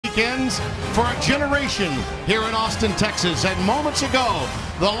weekends for a generation here in Austin, Texas. And moments ago,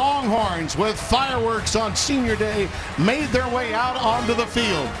 the Longhorns, with fireworks on Senior Day, made their way out onto the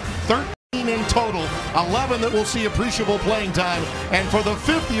field. 13 in total, 11 that will see appreciable playing time. And for the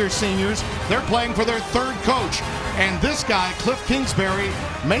fifth-year seniors, they're playing for their third coach. And this guy, Cliff Kingsbury,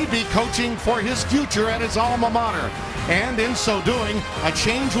 may be coaching for his future at his alma mater. And in so doing, a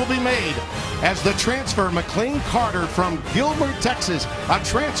change will be made as the transfer McLean Carter from Gilbert, Texas, a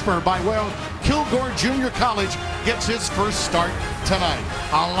transfer by Kilgore Junior College, gets his first start tonight.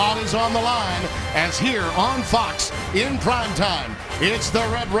 A lot is on the line as here on Fox in prime time, it's the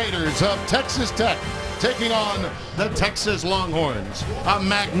Red Raiders of Texas Tech taking on the Texas Longhorns. A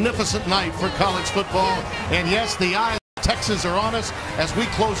magnificent night for college football, and yes, the eyes of Texas are on us as we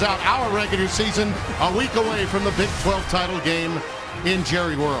close out our regular season a week away from the Big 12 title game in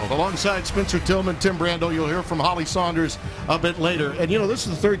Jerry World. Alongside Spencer Tillman, Tim Brando, you'll hear from Holly Saunders a bit later. And you know, this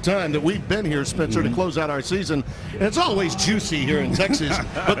is the third time that we've been here, Spencer, to close out our season. And it's always juicy here in Texas,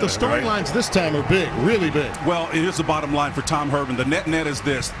 but the storylines this time are big, really big. Well, it is the bottom line for Tom Herman. The net is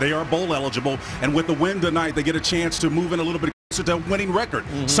this: they are bowl eligible, and with the win tonight, they get a chance to move in a little bit to a winning record,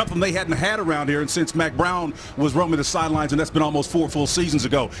 something they hadn't had around here and since Mack Brown was roaming the sidelines, and that's been almost 4 full seasons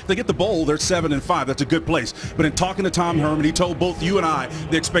ago. If they get the bowl, they're 7-5. That's a good place. But in talking to Tom Herman, he told both you and I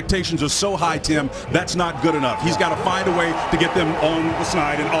the expectations are so high, Tim, that's not good enough. He's got to find a way to get them on the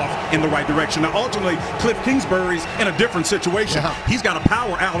side and off in the right direction. Now, ultimately, Cliff Kingsbury's in a different situation. He's got a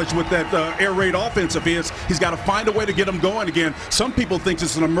power outage with that air raid offense of his. He's got to find a way to get them going again. Some people think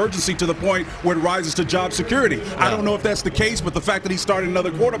it's an emergency to the point where it rises to job security. I don't know if that's the case, but the fact that he started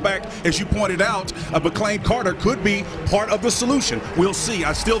another quarterback, as you pointed out, McLean Carter could be part of the solution. We'll see.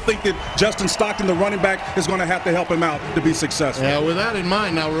 I still think that Justin Stockton, the running back, is going to have to help him out to be successful. Yeah, with that in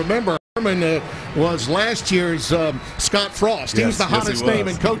mind, now remember, Herman was last year's Scott Frost. He was the hottest name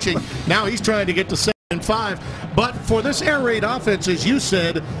in coaching. Now he's trying to get to 7-5. But for this air raid offense, as you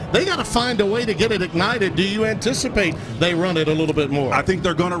said, they got to find a way to get it ignited. Do you anticipate they run it a little bit more? I think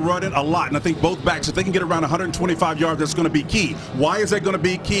they're going to run it a lot, and I think both backs, if they can get around 125 yards, that's going to be key. Why is that going to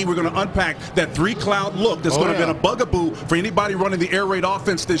be key? We're going to unpack that three-cloud look that's going to have been a bugaboo for anybody running the air raid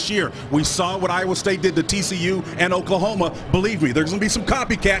offense this year. We saw what Iowa State did to TCU and Oklahoma. Believe me, there's going to be some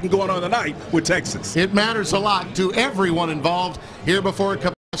copycatting going on tonight with Texas. It matters a lot to everyone involved here before a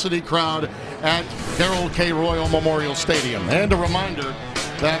capacity crowd at Darrell K. Royal Memorial Stadium. And a reminder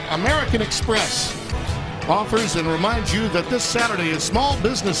that American Express offers and reminds you that this Saturday is Small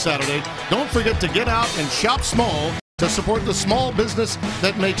Business Saturday. Don't forget to get out and shop small to support the small business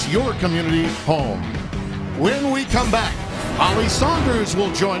that makes your community home. When we come back, Holly Saunders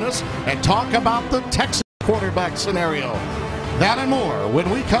will join us and talk about the Texas quarterback scenario. That and more when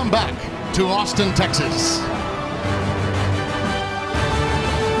we come back to Austin, Texas.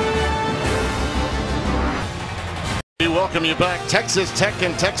 We welcome you back. Texas Tech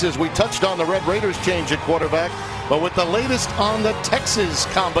and Texas. We touched on the Red Raiders change at quarterback, but with the latest on the Texas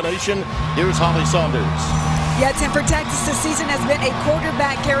combination, here's Holly Saunders. Yeah, Tim, for Texas, this season has been a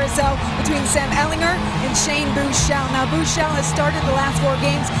quarterback carousel between Sam Ehlinger and Shane Buechele. Now, Buechele has started the last 4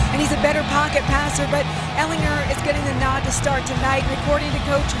 games, and he's a better pocket passer, but Ehlinger is getting the nod to start tonight. And according to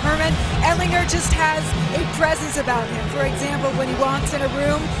Coach Herman, Ehlinger just has a presence about him. For example, when he walks in a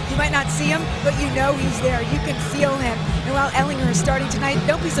room, you might not see him, but you know he's there. You can feel him. And while Ehlinger is starting tonight,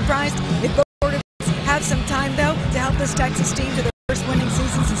 don't be surprised if both quarterbacks have some time, though, to help this Texas team to their first winning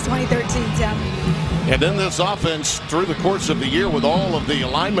season since 2013, Tim. And in this offense, through the course of the year, with all of the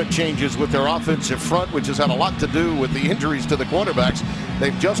alignment changes with their offensive front, which has had a lot to do with the injuries to the quarterbacks,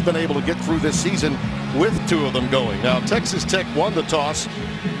 they've just been able to get through this season with 2 of them going. Now, Texas Tech won the toss.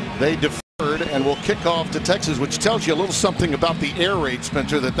 They deferred and will kick off to Texas, which tells you a little something about the air raid,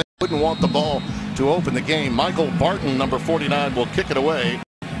 Spencer, that they wouldn't want the ball to open the game. Michael Barton, number 49, will kick it away.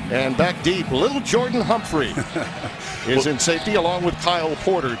 And back deep, little Jordan Humphrey is in safety, along with Kyle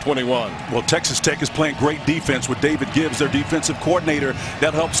Porter, 21. Well, Texas Tech is playing great defense with David Gibbs, their defensive coordinator.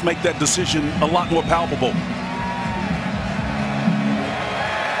 That helps make that decision a lot more palpable.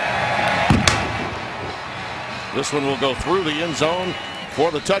 This one will go through the end zone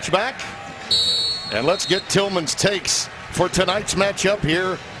for the touchback. And let's get Tillman's takes for tonight's matchup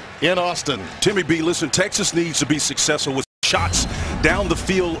here in Austin. Timmy B, listen, Texas needs to be successful with shots down the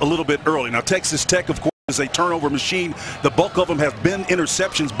field a little bit early. Now, Texas Tech, of course, is a turnover machine. The bulk of them have been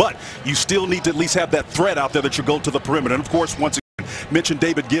interceptions, but you still need to at least have that threat out there that you go to the perimeter. And, of course, once again, mentioned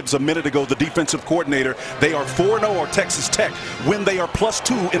David Gibbs a minute ago, the defensive coordinator. They are 4-0 or Texas Tech when they are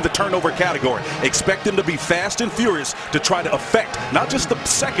 +2 in the turnover category. Expect them to be fast and furious to try to affect not just the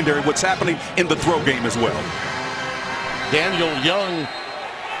secondary, what's happening in the throw game as well. Daniel Young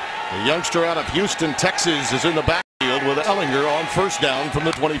The youngster out of Houston, Texas, is in the backfield with Ellinger on first down from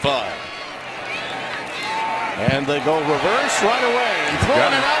the 25. And they go reverse right away and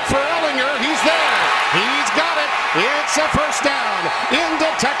throwing it out for Ellinger. He's there. He's got it. It's a first down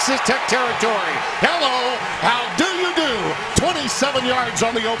into Texas Tech territory. Hello, how do you do? 27 yards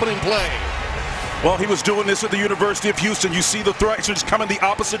on the opening play. Well, he was doing this at the University of Houston. You see the thrashers coming the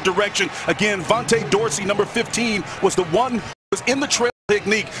opposite direction. Again, Vontae Dorsey, number 15, was the one who was in the trail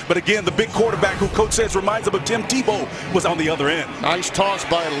technique. But again, the big quarterback who coach says reminds him of Tim Tebow was on the other end. Nice toss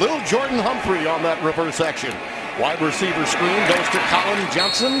by Lil Jordan Humphrey on that reverse action. Wide receiver screen goes to Colin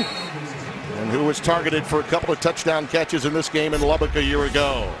Johnson, and who was targeted for a couple of touchdown catches in this game in Lubbock a year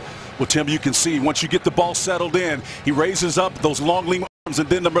ago. Well, Tim, you can see once you get the ball settled in, he raises up those long lean arms, and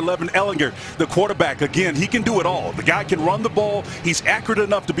then number 11, Ellinger, the quarterback, again, he can do it all. The guy can run the ball. He's accurate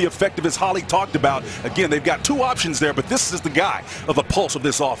enough to be effective, as Holly talked about. Again, they've got two options there, but this is the guy of the pulse of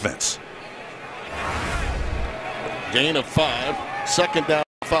this offense. Gain of 5. Second down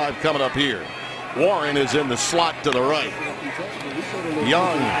 5 coming up here. Warren is in the slot to the right.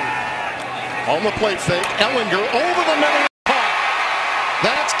 Young on the play fake. Ellinger over the middle.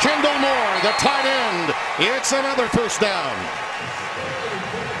 That's Kendall Moore, the tight end. It's another first down.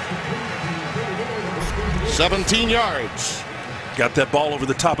 17 yards. Got that ball over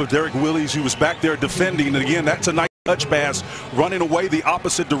the top of Derek Willis, who was back there defending. And again, that's a nice touch pass, running away the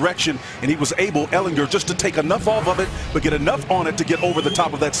opposite direction. And he was able, Ellinger, just to take enough off of it, but get enough on it to get over the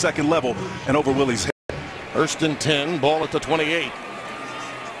top of that second level and over Willis' head. First and 10, ball at the 28.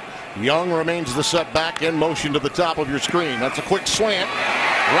 Young remains the setback in motion to the top of your screen. That's a quick slant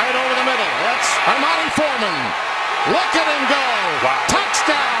right over the middle. That's Armani Foreman. Look at him go. Wow.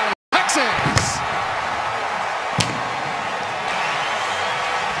 Touchdown, Texans.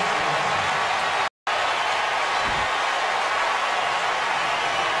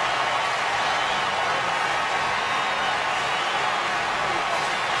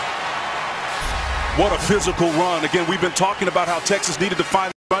 What a physical run. Again, we've been talking about how Texas needed to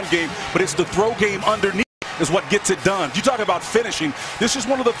find the run game, but it's the throw game underneath is what gets it done. You talk about finishing. This is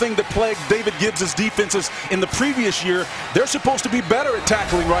one of the things that plagued David Gibbs' defenses in the previous year. They're supposed to be better at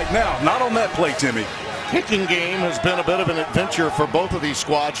tackling right now. Not on that play, Timmy. Kicking game has been a bit of an adventure for both of these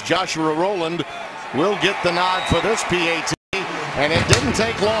squads. Joshua Rowland will get the nod for this PAT, and it didn't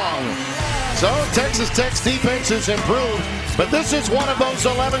take long. So Texas Tech's defense has improved, but this is one of those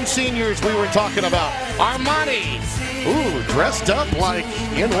 11 seniors we were talking about. Armani, ooh, dressed up like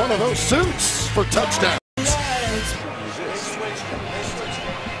in one of those suits for touchdowns.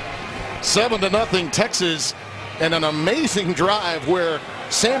 7-0 Texas, and an amazing drive where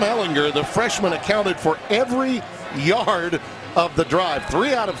Sam Ellinger, the freshman, accounted for every yard of the drive.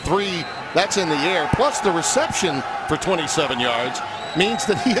 3 out of 3, that's in the air, plus the reception for 27 yards means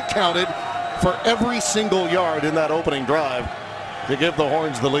that he accounted for every single yard in that opening drive to give the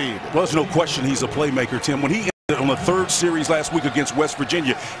Horns the lead. Well, there's no question he's a playmaker, Tim. When he ended on the third series last week against West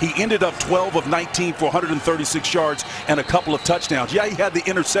Virginia, he ended up 12 of 19 for 136 yards and a couple of touchdowns. Yeah, he had the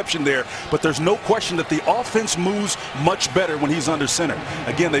interception there, but there's no question that the offense moves much better when he's under center.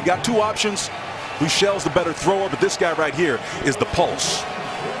 Again, they've got two options. Michelle's the better thrower, but this guy right here is the pulse.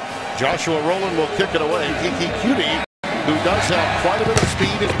 Joshua Rowland will kick it away. Kiki Cutie, who does have quite a bit of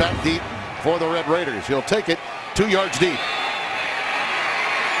speed, is back deep for the Red Raiders. He'll take it 2 yards deep.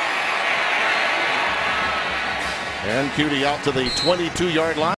 And Cutie out to the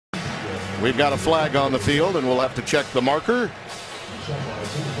 22-yard line. We've got a flag on the field, and we'll have to check the marker.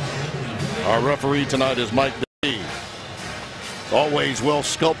 Our referee tonight is Mike D. Always well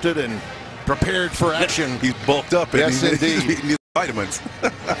sculpted and prepared for action. He's bulked up. Yes, indeed. He needs vitamins.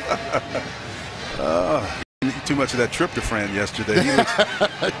 Too much of that tryptophan yesterday.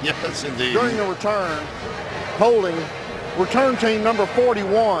 Yes, indeed. During the return, holding, return team number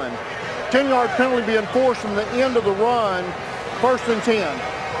 41. 10-yard penalty be enforced from the end of the run, 1st and 10.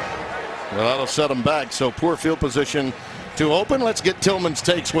 Well, that'll set them back, so poor field position to open. Let's get Tillman's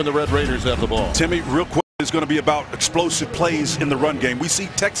takes when the Red Raiders have the ball. Timmy, real quick, is going to be about explosive plays in the run game. We see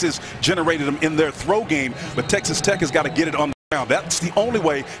Texas generated them in their throw game, but Texas Tech has got to get it on the ground. That's the only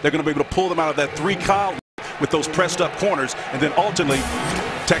way they're going to be able to pull them out of that 3 column with those pressed up corners, and then ultimately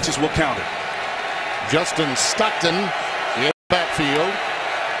Texas will count it. Justin Stockton in the backfield.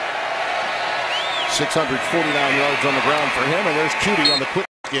 649 yards on the ground for him, and there's Cutie on the quick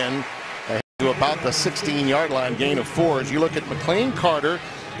skin ahead to about the 16-yard line, gain of 4. As you look at McLean Carter,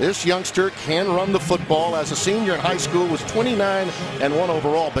 this youngster can run the football. As a senior in high school, was 29-1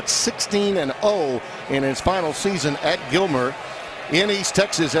 overall, but 16-0 in his final season at Gilmer in East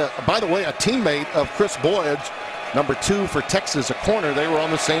Texas. By the way, a teammate of Chris Boyd's, number 2 for Texas, a corner. They were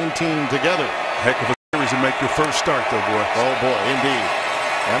on the same team together. Heck of a series to make your first start, though, boy. Oh, boy, indeed.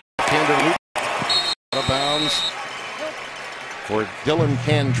 And left-hander loop out of bounds for Dylan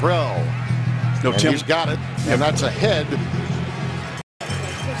Cantrell. No, Tim, he's got it, and that's ahead.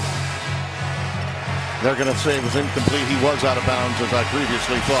 They're going to say it was incomplete. He was out of bounds, as I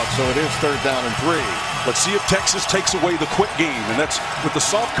previously thought. So it is 3rd down and 3. Let's see if Texas takes away the quick game. And that's with the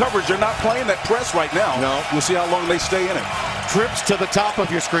soft coverage. They're not playing that press right now. No. We'll see how long they stay in it. Trips to the top of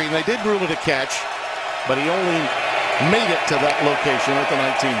your screen. They did rule it a catch, but he only made it to that location at the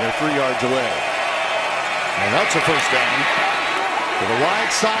 19. They're 3 yards away. And that's a 1st down. To the wide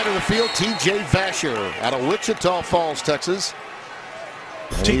side of the field, T.J. Vasher out of Wichita Falls, Texas.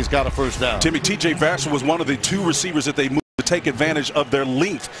 And he's got a 1st down. Timmy, T.J. Vasher was one of the 2 receivers that they moved to take advantage of their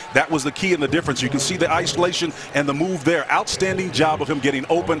length. That was the key and the difference. You can see the isolation and the move there. Outstanding job of him getting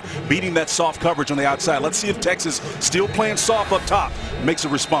open, beating that soft coverage on the outside. Let's see if Texas, still playing soft up top, makes a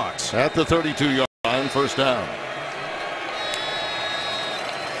response. At the 32-yard line, 1st down.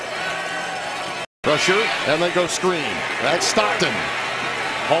 Pressure, and they go screen. That's Stockton.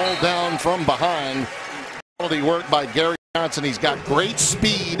 Hauled down from behind. Quality work by Gary Johnson. He's got great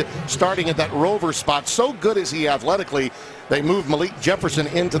speed starting at that rover spot. So good is he athletically, they move Malik Jefferson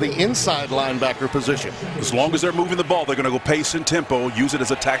into the inside linebacker position. As long as they're moving the ball, they're going to go pace and tempo, use it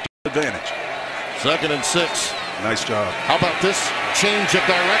as a tactical advantage. 2nd and 6. Nice job. How about this change of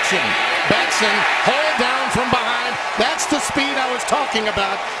direction? Batson hauled down from behind. That's the speed I was talking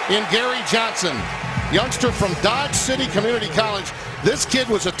about in Gary Johnson. Youngster from Dodge City Community College. This kid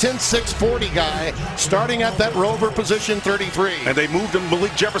was a 10-6 40 guy starting at that rover position 33. And they moved him,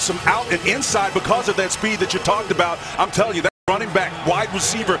 Malik Jefferson, out and inside because of that speed that you talked about. I'm telling you, that running back, wide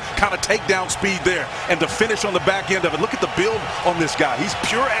receiver kind of takedown speed there. And to finish on the back end of it, look at the build on this guy. He's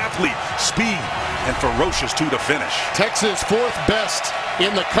pure athlete, speed, and ferocious too to finish. Texas 4th best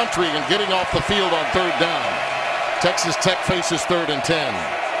in the country in getting off the field on 3rd down. Texas Tech faces 3rd and 10.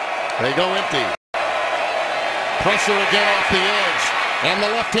 They go empty. Pressure again off the edge. And the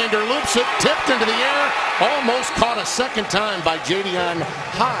left-hander loops it, tipped into the air. Almost caught a 2nd time by Jadion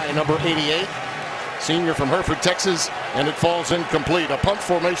High, number 88. Senior from Hereford, Texas, and it falls incomplete. A punt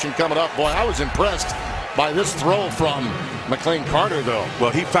formation coming up. Boy, I was impressed by this throw from McLean Carter, though. Well,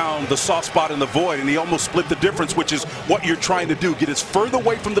 he found the soft spot in the void, and he almost split the difference, which is what you're trying to do. Get as further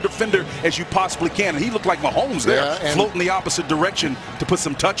away from the defender as you possibly can. And he looked like Mahomes there, floating the opposite direction to put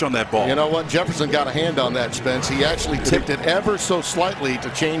some touch on that ball. You know what? Jefferson got a hand on that, Spence. He actually tipped it ever so slightly to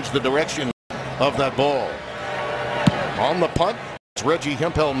change the direction of that ball. On the punt, it's Reggie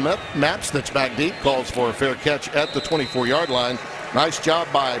Hempel-Maps that's back deep. Calls for a fair catch at the 24-yard line. Nice job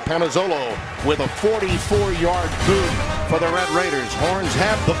by Panazzolo with a 44-yard boot for the Red Raiders. Horns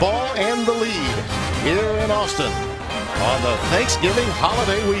have the ball and the lead here in Austin on the Thanksgiving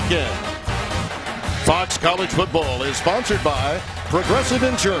holiday weekend. Fox College Football is sponsored by Progressive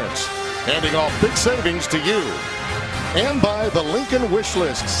Insurance, handing off big savings to you, and by the Lincoln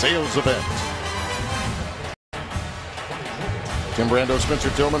Wishlist sales event. Tim Brando, Spencer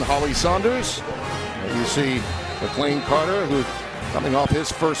Tillman, Holly Saunders. And you see McLean Carter, who coming off his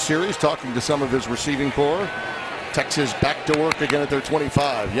 1st series, talking to some of his receiving corps. Texas back to work again at their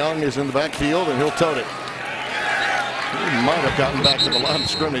 25. Young is in the backfield, and he'll tote it. He might have gotten back to the line of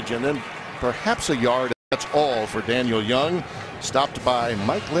scrimmage, and then perhaps a yard. That's all for Daniel Young. Stopped by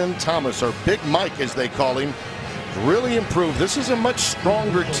Mike Lynn Thomas, or Big Mike as they call him. Really improved. This is a much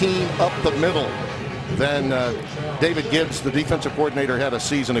stronger team up the middle than David Gibbs, the defensive coordinator, had a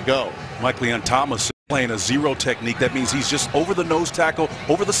season ago. Mike Leon Thomas playing a zero technique. That means he's just over the nose tackle,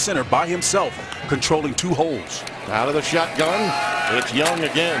 over the center by himself, controlling 2 holes. Out of the shotgun, it's Young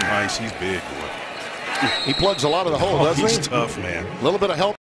again. Nice, he's big, boy. He plugs a lot of the hole, doesn't he? He's tough, man. A little bit of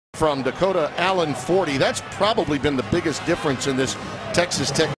help from Dakota Allen 40. That's probably been the biggest difference in this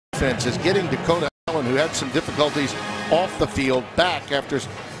Texas Tech defense, is getting Dakota Allen, who had some difficulties off the field, back after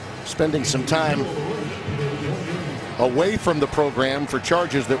spending some time away from the program for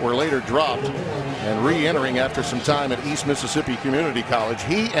charges that were later dropped, and re-entering after some time at East Mississippi Community College.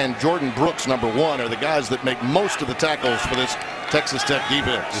 He and Jordan Brooks, number 1, are the guys that make most of the tackles for this Texas Tech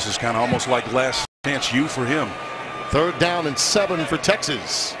defense. This is kind of almost like last chance you for him. 3rd down and 7 for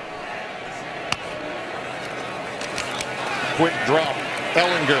Texas. Quick drop.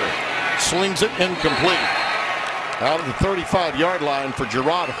 Ellinger slings it incomplete. Out of the 35-yard line for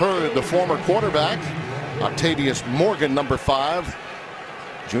Gerard Hurd, the former quarterback. Octavius Morgan, number 5,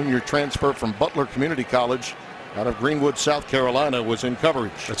 junior transfer from Butler Community College, out of Greenwood, South Carolina, was in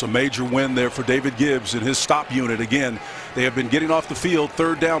coverage. That's a major win there for David Gibbs and his stop unit. Again, they have been getting off the field,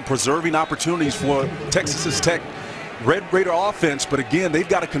 third down, preserving opportunities for Texas Tech Red Raider offense. But again, they've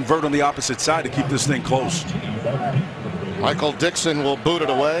got to convert on the opposite side to keep this thing close. Michael Dixon will boot it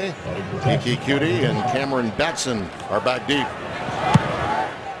away. Kiki Cutie and Cameron Batson are back deep.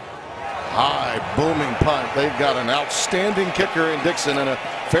 High booming punt. They've got an outstanding kicker in Dixon, and a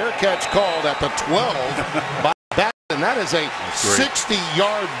fair catch called at the 12 by Batson. That is a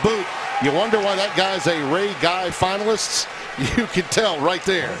 60-yard boot. You wonder why that guy's a Ray Guy finalist? You can tell right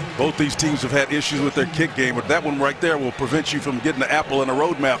there. Both these teams have had issues with their kick game, but that one right there will prevent you from getting the apple in a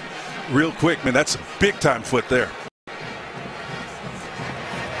roadmap real quick. Man, that's a big-time foot there.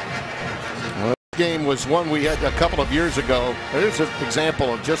 Game was one we had a couple of years ago. There's an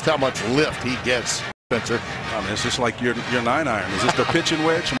example of just how much lift he gets, Spencer. I mean, it's just like your 9-iron. Is this the pitching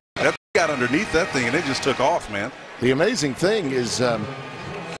wedge? That got underneath that thing and it just took off, man. The amazing thing is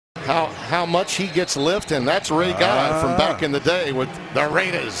how much he gets lift, and that's Ray Guy from back in the day with the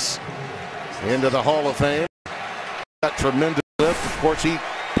Raiders into the Hall of Fame. Got tremendous lift. Of course, he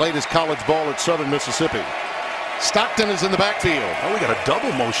played his college ball at Southern Mississippi. Stockton is in the backfield. Oh, we got a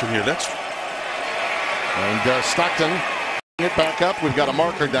double motion here. And Stockton it back up. We've got a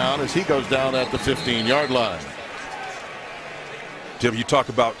marker down as he goes down at the 15-yard line. Jim, you talk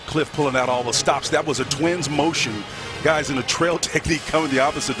about Cliff pulling out all the stops. That was a twins motion. Guys in a trail technique coming the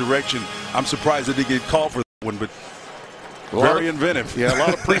opposite direction. I'm surprised that they get called for that one, but very inventive. Yeah, a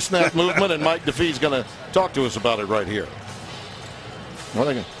lot of pre-snap movement, and Mike DeFee's going to talk to us about it right here. What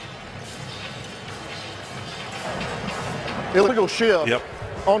are they going? Illegal shift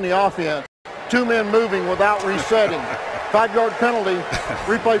on the offense. 2 men moving without resetting. 5-yard penalty.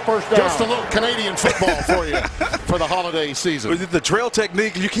 Replay first down. Just a little Canadian football for you for the holiday season. The trail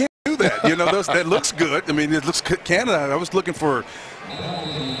technique, you can't do that. You know, that looks good. I mean, it looks Canada. I was looking for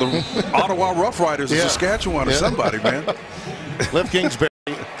the Ottawa Rough Riders of Saskatchewan or somebody, man. Cliff Kingsbury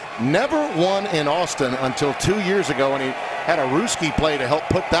never won in Austin until 2 years ago, and he had a Ruski play to help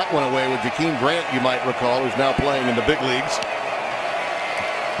put that one away with Jakeem Grant, you might recall, who's now playing in the big leagues.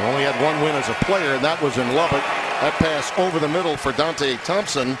 Only had one win as a player, and that was in Lubbock. That pass over the middle for Dante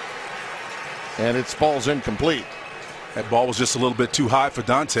Thompson, and it falls incomplete. That ball was just a little bit too high for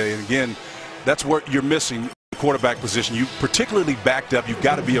Dante, and again, that's what you're missing, the quarterback position. You particularly backed up, you've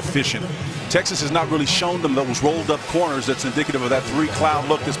got to be efficient. Texas has not really shown them those rolled up corners that's indicative of that 3-cloud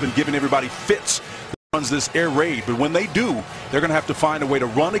look that's been giving everybody fits that runs this air raid. But when they do, they're going to have to find a way to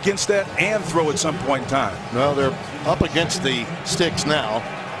run against that and throw at some point in time. Well, they're up against the sticks now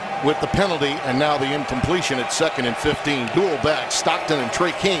with the penalty, and now the incompletion at 2nd and 15. Dual back, Stockton and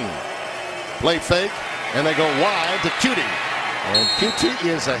Trey King. Play fake, and they go wide to Cutie. And QT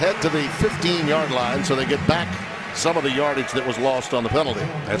is ahead to the 15-yard line, so they get back some of the yardage that was lost on the penalty.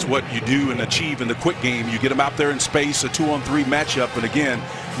 That's what you do and achieve in the quick game. You get them out there in space, a 2-on-3 matchup, and again,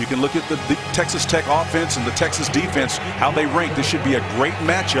 you can look at the Texas Tech offense and the Texas defense, how they rank. This should be a great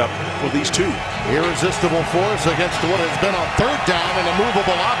matchup for these two. Irresistible force against what has been on 3rd down and a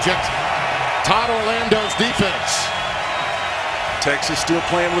movable object. Todd Orlando's defense. Texas still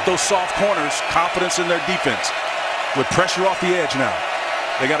playing with those soft corners, confidence in their defense. With pressure off the edge now.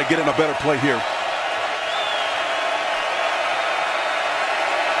 They got to get in a better play here.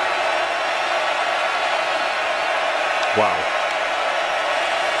 Wow.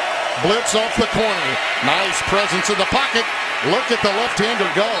 Blitz off the corner. Nice presence in the pocket. Look at the left-hander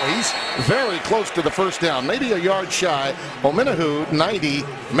go. He's very close to the first down, maybe a yard shy. Ominahu, 90,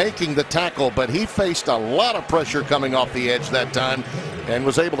 making the tackle, but he faced a lot of pressure coming off the edge that time and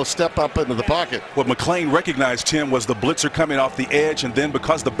was able to step up into the pocket. What McLean recognized, Tim, was the blitzer coming off the edge, and then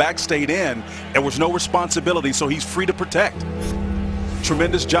because the back stayed in, there was no responsibility, so he's free to protect.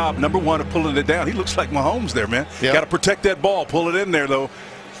 Tremendous job, number one, of pulling it down. He looks like Mahomes there, man. Yep. Got to protect that ball, pull it in there, though.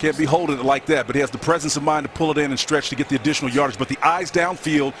 Can't be holding it like that, but he has the presence of mind to pull it in and stretch to get the additional yardage. But the eyes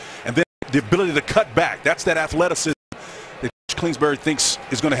downfield and then the ability to cut back, that's that athleticism that Kingsbury thinks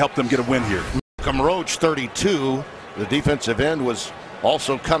is going to help them get a win here. Malcolm Roach, 32. The defensive end was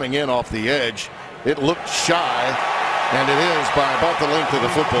also coming in off the edge. It looked shy, and it is by about the length of the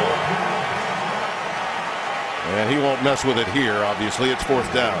football. And he won't mess with it here, obviously. It's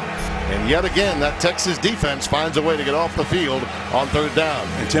 4th down. And yet again, that Texas defense finds a way to get off the field on 3rd down.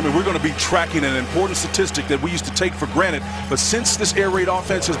 And Timmy, we're going to be tracking an important statistic that we used to take for granted. But since this air raid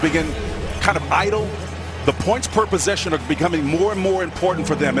offense has begun kind of idle, the points per possession are becoming more and more important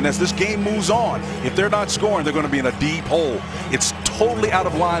for them. And as this game moves on, if they're not scoring, they're going to be in a deep hole. It's totally out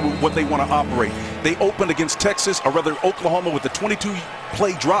of line with what they want to operate. They opened against Texas, or rather Oklahoma, with the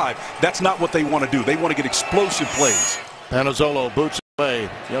 22-play drive. That's not what they want to do. They want to get explosive plays. Panazzolo boots away.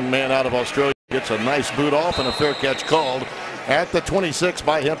 Young man out of Australia gets a nice boot off and a fair catch called at the 26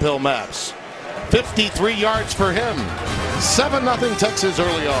 by Hemp Hill Maps. 53 yards for him. 7-0 Texas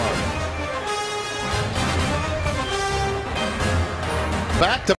early on.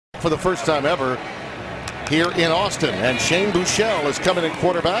 Back to back for the first time ever here in Austin, and Shane Buechele is coming in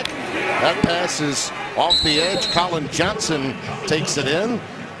quarterback. That pass is off the edge. Colin Johnson takes it in.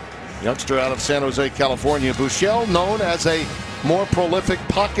 Youngster out of San Jose, California. Buechele, known as a more prolific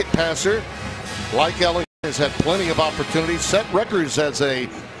pocket passer. Like Ellinger, has had plenty of opportunities, set records as a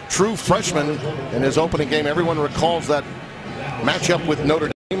true freshman in his opening game. Everyone recalls that matchup with Notre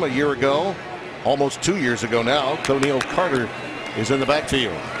Dame a year ago, almost 2 years ago now. Coneel Carter is in the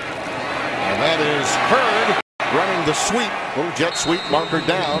backfield. And that is Hurd running the sweep. Little jet sweep marker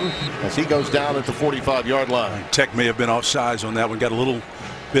down as he goes down at the 45-yard line. Tech may have been offsides on that one. Got a little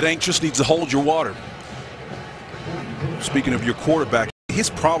bit anxious, needs to hold your water. Speaking of your quarterback, his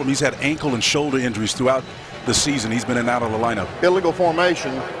problem, he's had ankle and shoulder injuries throughout the season. He's been in and out of the lineup. Illegal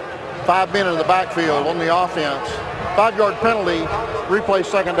formation. 5 men in the backfield on the offense. 5-yard penalty. Replay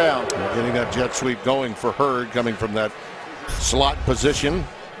second down. Getting that jet sweep going for Hurd, coming from that slot position.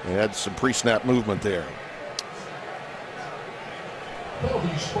 He had some pre-snap movement there.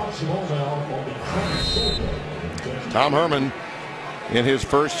 Tom Herman, in his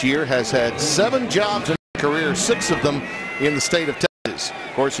first year, has had 7 jobs in his career, 6 of them in the state of Texas.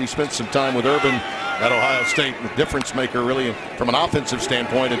 Of course, he spent some time with Urban at Ohio State, the difference maker really from an offensive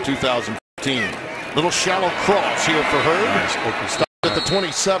standpoint in 2015. Little shallow cross here for Hurd. Nice. Stopped at the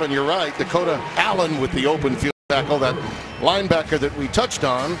 27, you're right. Dakota Allen with the open field tackle, that linebacker that we touched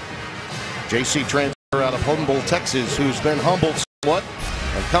on. JC transfer out of Humboldt, Texas, who's been humbled somewhat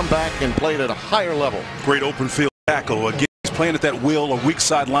and come back and played at a higher level. Great open field tackle. Again, he's playing at that will or weak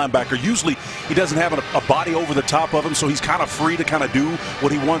side linebacker. Usually he doesn't have a body over the top of him, so he's kind of free to kind of do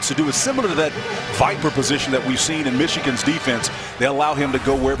what he wants to do. It's similar to that Viper position that we've seen in Michigan's defense. They allow him to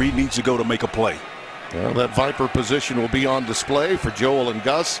go wherever he needs to go to make a play. Well, that Viper position will be on display for Joel and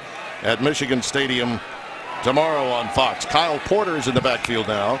Gus at Michigan Stadium tomorrow on Fox. Kyle Porter is in the backfield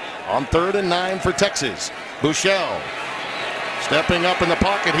now on 3rd and 9 for Texas. Buechele stepping up in the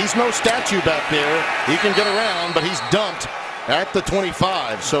pocket. He's no statue back there. He can get around, but he's dumped at the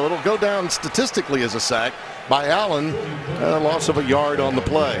 25. So it'll go down statistically as a sack by Allen. A loss of a yard on the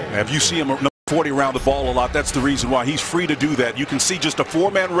play. If you see him number 40 around the ball a lot, that's the reason why he's free to do that. You can see just a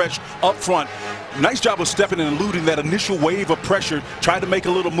 4-man rush up front. Nice job of stepping in and eluding that initial wave of pressure. Tried to make a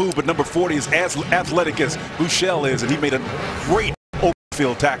little move, but number 40 is as athletic as Buechele is, and he made a great open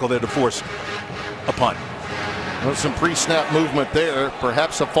field tackle there to force a punt. Well, some pre-snap movement there.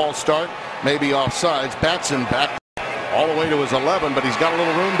 Perhaps a false start, maybe offsides. Batson back all the way to his 11, but he's got a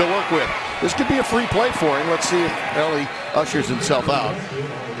little room to work with. This could be a free play for him. Let's see if Ellie ushers himself out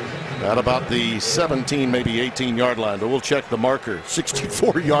at about the 17, maybe 18-yard line, but we'll check the marker.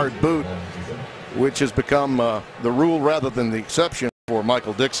 64-yard boot, which has become the rule rather than the exception for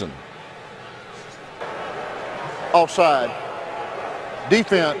Michael Dixon. Offside.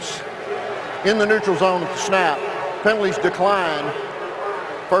 Defense in the neutral zone at the snap. Penalties decline.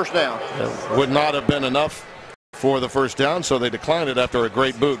 First down. Would not have been enough for the first down, so they declined it after a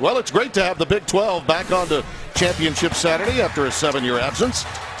great boot. Well, it's great to have the Big 12 back onto championship Saturday after a 7-year absence.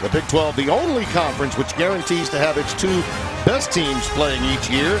 The Big 12, the only conference which guarantees to have its 2 best teams playing each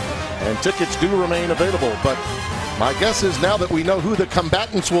year, and tickets do remain available. But my guess is now that we know who the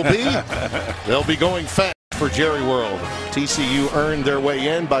combatants will be, they'll be going fast for Jerry World. TCU earned their way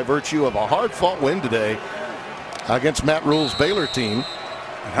in by virtue of a hard-fought win today against Matt Rule's Baylor team.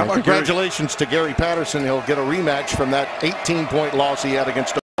 How about congratulations to Gary Patterson. He'll get a rematch from that 18-point loss he had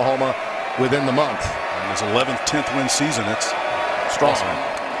against Oklahoma within the month. And his 11th, 10th win season. It's strong. Awesome.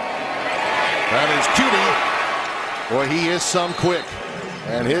 That is Cutie. Boy, he is some quick.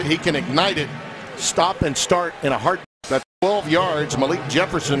 And he can ignite it, stop and start in a heartbeat. That's 12 yards. Malik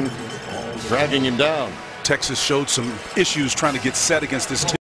Jefferson dragging him down. Texas showed some issues trying to get set against this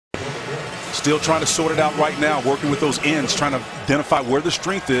team. Still trying to sort it out right now, working with those ends, trying to identify where the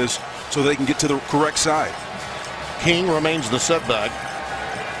strength is so they can get to the correct side. King remains the setback.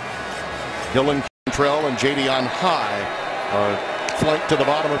 Dylan Cantrell and Jadion High are flanked to the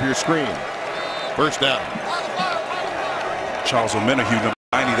bottom of your screen. First down. Charles O'Menahue, number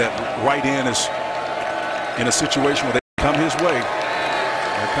 90, that right end is in a situation where they come his way.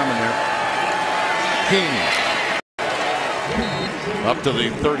 They're coming there. King Up to the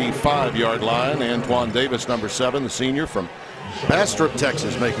 35-yard line. Antoine Davis, number 7, the senior from Bastrop,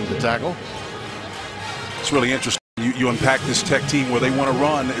 Texas, making the tackle. It's really interesting. You unpack this Tech team where they want to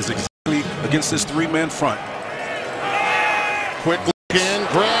run is exactly against this 3-man front. Quick look in,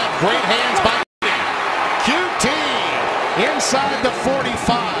 grab, great hands by QT inside the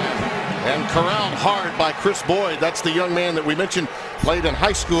 45. And corralled hard by Chris Boyd. That's the young man that we mentioned played in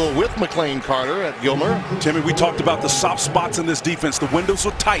high school with McLean Carter at Gilmer. Timmy, we talked about the soft spots in this defense. The windows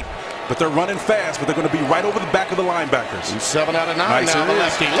are tight, but they're running fast, but they're going to be right over the back of the linebackers. He's 7 out of 9 nice now, the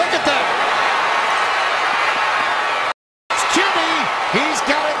lefty. Look at that! It's Jimmy. He's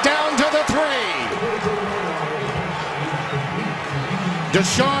got it down to the 3.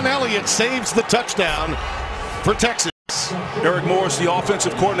 Deshaun Elliott saves the touchdown for Texas. Eric Morris, the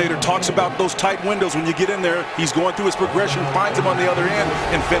offensive coordinator, talks about those tight windows. When you get in there, he's going through his progression, finds him on the other end,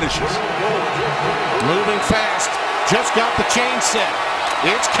 and finishes. Moving fast. Just got the chain set.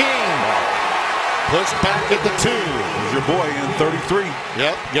 It's King. Pushed back at the 2. Here's your boy in 33.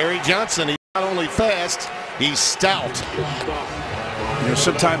 Yep, Gary Johnson. He's not only fast, he's stout. You know,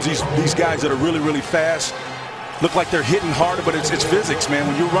 sometimes these guys that are really, really fast look like they're hitting harder, but it's physics, man.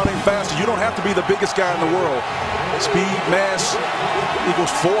 When you're running faster, you don't have to be the biggest guy in the world. Speed, mass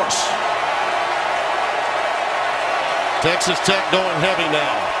equals force. Texas Tech going heavy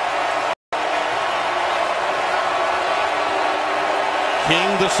now. King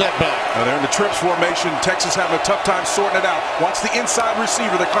the setback. Now they're in the trips formation. Texas having a tough time sorting it out. Watch the inside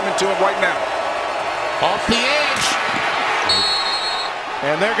receiver. They're coming to him right now. Off the edge.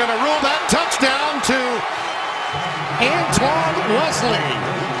 And they're going to rule that touchdown to Antoine Wesley.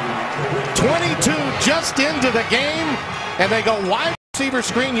 22 just into the game, and they go wide receiver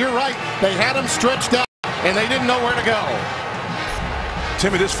screen. You're right. They had him stretched out, and they didn't know where to go.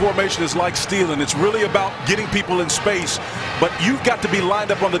 Timmy, this formation is like stealing. It's really about getting people in space, but you've got to be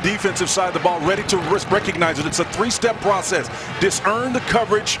lined up on the defensive side of the ball, ready to recognize it. It's a 3-step process. Discern the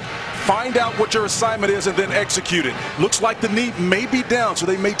coverage, find out what your assignment is, and then execute it. Looks like the knee may be down, so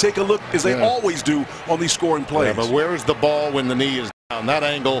they may take a look, as they always do on these scoring plays. Yeah, but where is the ball when the knee is down? That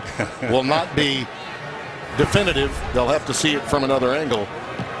angle will not be definitive. They'll have to see it from another angle.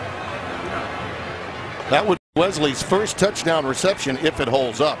 That would be Wesley's first touchdown reception if it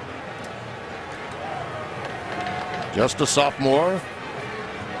holds up. Just a sophomore.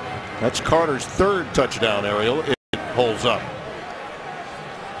 That's Carter's 3rd touchdown, Ariel, if it holds up.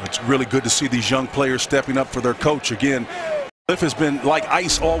 It's really good to see these young players stepping up for their coach. Again, Cliff has been like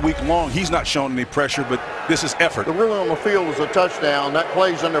ice all week long. He's not showing any pressure, but this is effort. The ruling on the field is a touchdown. That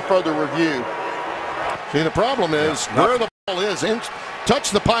plays under further review. See, the problem is where the ball is.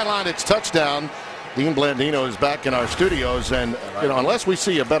 Touch the pylon, it's touchdown. Dean Blandino is back in our studios, and you know, unless we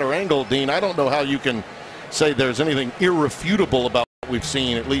see a better angle, Dean, I don't know how you can say there's anything irrefutable about what we've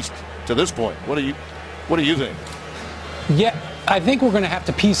seen, at least to this point. What do you think? Yeah, I think we're going to have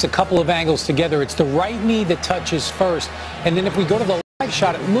to piece a couple of angles together. It's the right knee that touches first, and then if we go to the live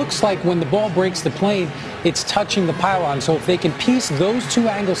shot, it looks like when the ball breaks the plane, it's touching the pylon. So if they can piece those 2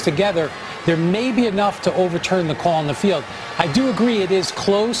 angles together, there may be enough to overturn the call on the field. I do agree it is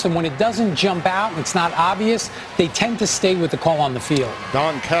close, and when it doesn't jump out, it's not obvious, they tend to stay with the call on the field.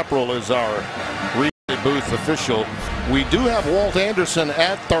 Don Capperell is our replay booth official. We do have Walt Anderson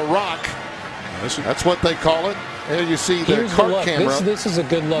at the Rock. That's what they call it. There you see the cart camera. This is a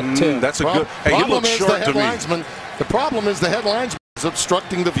good look, too. That's a good. Hey, he looks short to me. The problem is the head linesman is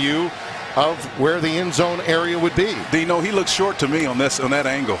obstructing the view of where the end zone area would be. Dino, he looks short to me on that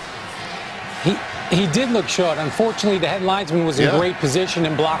angle. He did look short. Unfortunately, the head linesman was in great position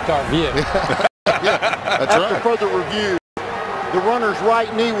and blocked our view. That's After right. further review, the runner's right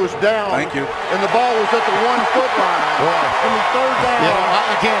knee was down. Thank you. And the ball was at the 1-foot line. And the 3rd down,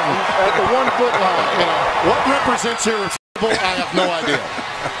 Again, at the 1-foot line. You know, what represents irrefutable, I have no idea.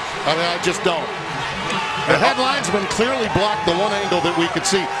 I mean, I just don't. The head linesman clearly blocked the one angle that we could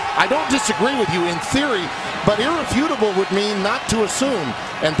see. I don't disagree with you in theory, but irrefutable would mean not to assume,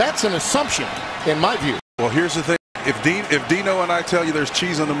 and that's an assumption in my view. Well, here's the thing. If Dino and I tell you there's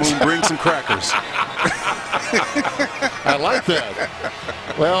cheese on the moon, bring some crackers. I like that.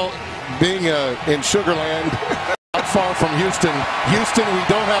 Well, being in Sugar Land, not far from Houston, we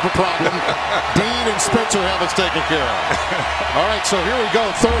don't have a problem. Dean and Spencer have us taken care of. All right, so here we go,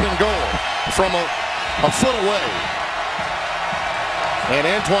 3rd and goal from a foot away. And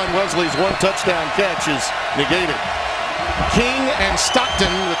Antoine Wesley's 1 touchdown catch is negated. King and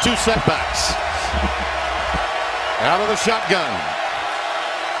Stockton, the 2 setbacks. Out of the shotgun.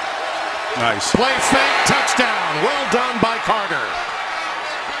 Nice. Play fake, touchdown. Well done by Carter.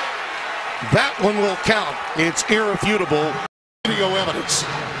 That one will count. It's irrefutable video evidence.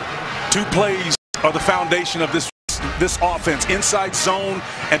 2 plays are the foundation of this offense. Inside zone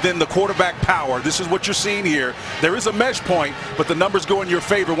and then the quarterback power. This is what you're seeing here. There is a mesh point, but the numbers go in your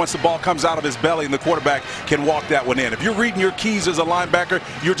favor once the ball comes out of his belly and the quarterback can walk that one in. If you're reading your keys as a linebacker,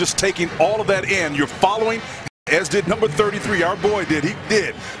 you're just taking all of that in. You're following, as did number 33. Our boy did. He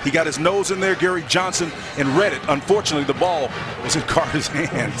did. He got his nose in there, Gary Johnson, and read it. Unfortunately, the ball was in Carter's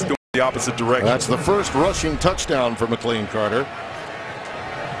hands going the opposite direction. That's the first rushing touchdown for McLean Carter.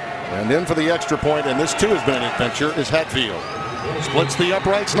 And then for the extra point, and this too has been an adventure, is Hatfield. Splits the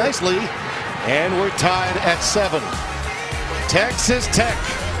uprights nicely, and we're tied at 7. Texas Tech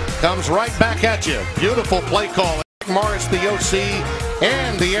comes right back at you. Beautiful play call. Morris, the OC,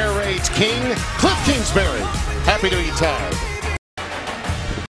 and the air raids king, Cliff Kingsbury. Happy to be tied.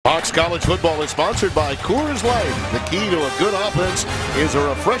 Hawks College football is sponsored by Coors Light. The key to a good offense is a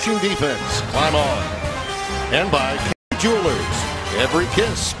refreshing defense. Climb on. And by K Jewelers. Every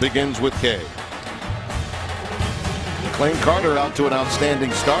kiss begins with K. McLean Carter out to an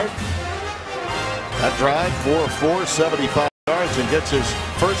outstanding start. That drive, 4 75 yards, and gets his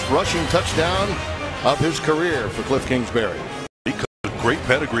first rushing touchdown of his career for Cliff Kingsbury. He comes with great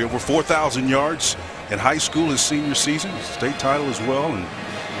pedigree, over 4,000 yards in high school his senior season, state title as well. And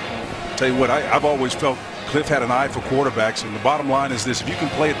I'll tell you what, I've always felt Cliff had an eye for quarterbacks, and the bottom line is this: if you can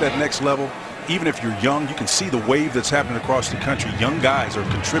play at that next level, even if you're young, you can see the wave that's happening across the country. Young guys are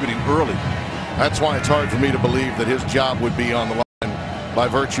contributing early. That's why it's hard for me to believe that his job would be on the line by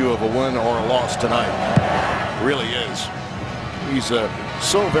virtue of a win or a loss tonight. It really is. He's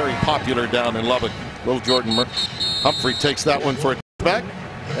so very popular down in Lubbock. Little Jordan Humphrey takes that one for a touchback.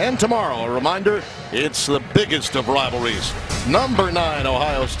 And tomorrow, a reminder, it's the biggest of rivalries. Number 9,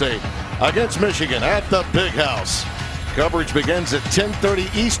 Ohio State against Michigan at the Big House. Coverage begins at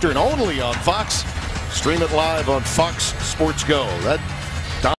 10:30 Eastern, only on Fox. Stream it live on Fox Sports Go. That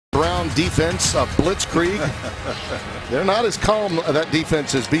Don Brown defense of Blitzkrieg, they're not as calm, that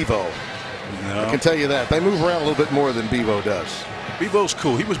defense, as Bevo. No. I can tell you that. They move around a little bit more than Bevo does. Bevo's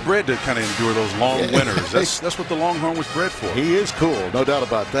cool. He was bred to kind of endure those long winters. That's what the Longhorn was bred for. He is cool, no doubt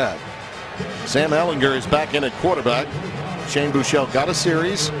about that. Sam Ehlinger is back in at quarterback. Shane Buechele got a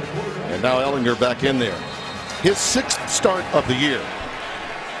series, and now Ehlinger back in there. His 6th start of the year.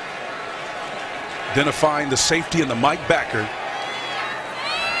 Identifying the safety and the Mike backer.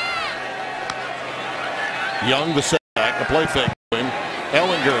 Young, the setback, the play fake to him.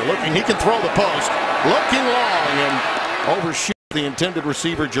 Ehlinger looking, he can throw the post. Looking long and overshoot the intended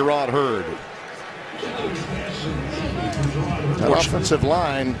receiver, Gerard Hurd. That offensive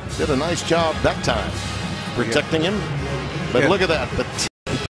line did a nice job that time protecting him. But look at that. The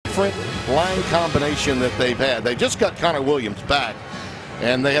different line combination that they've had. They just got Connor Williams back,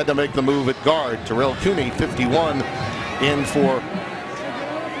 and they had to make the move at guard. Terrell Cooney, 51, in for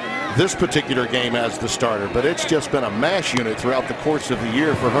this particular game as the starter. But it's just been a mash unit throughout the course of the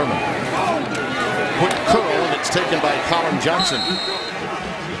year for Herman. Quick curl, and it's taken by Colin Johnson.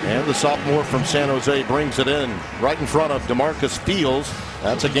 And the sophomore from San Jose brings it in right in front of DeMarcus Fields.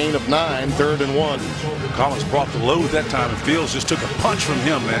 That's a gain of 9, 3rd and 1. Collins brought the load that time, and Fields just took a punch from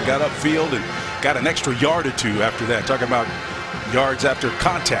him, man. Got upfield and got an extra yard or two after that. Talking about yards after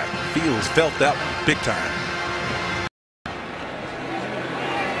contact. Fields felt that one big time.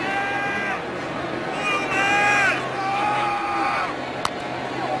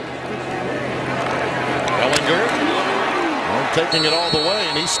 Taking it all the way,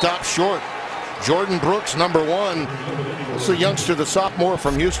 and he stopped short. Jordan Brooks, number 1. This is a youngster, the sophomore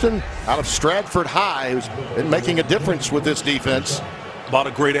from Houston, out of Stratford High, who's been making a difference with this defense. A lot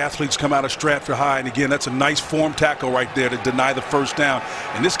of great athletes come out of Stratford High, and again, that's a nice form tackle right there to deny the first down.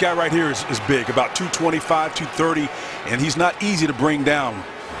 And this guy right here is big, about 225, 230, and he's not easy to bring down.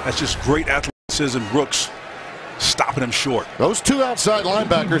 That's just great athleticism. Brooks stopping him short. Those 2 outside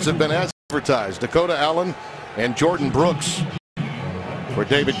linebackers have been as advertised, Dakota Allen and Jordan Brooks, for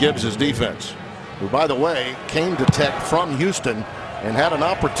David Gibbs' defense, who, by the way, came to Tech from Houston and had an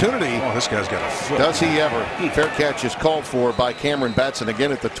opportunity. Oh, this guy's got a foot. Does he ever? Fair catch is called for by Cameron Batson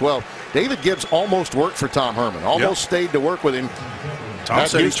again at the 12. David Gibbs almost worked for Tom Herman. Almost stayed to work with him. Tom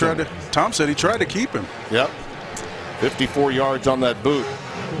said he tried to keep him. Yep. 54 yards on that boot.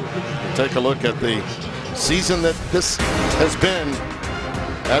 Take a look at the season that this has been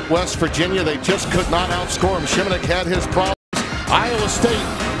at West Virginia. They just could not outscore him. Shimonek had his problems. Iowa State,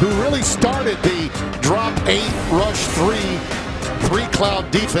 who really started the drop 8, rush 3 cloud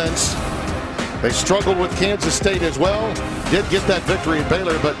defense, They struggled with Kansas State as well. Did get that victory at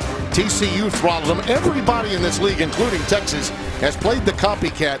Baylor, but TCU throttled them. Everybody in this league, including Texas, has played the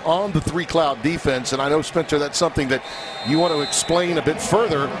copycat on the three-cloud defense. And I know, Spencer, that's something that you want to explain a bit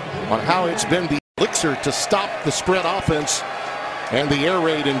further on how it's been the elixir to stop the spread offense and the air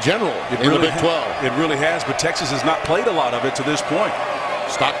raid in general in the Big 12. It really has, but Texas has not played a lot of it to this point.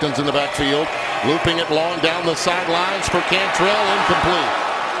 Stockton's in the backfield, looping it long down the sidelines for Cantrell, incomplete.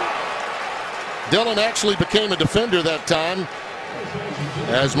 Dillon actually became a defender that time,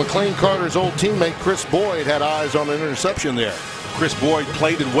 as McLean Carter's old teammate Chris Boyd had eyes on an interception there. Chris Boyd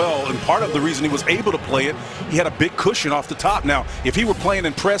played it well, and part of the reason he was able to play it, he had a big cushion off the top. Now, if he were playing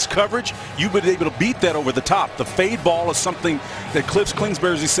in press coverage, you would be able to beat that over the top. The fade ball is something that Cliff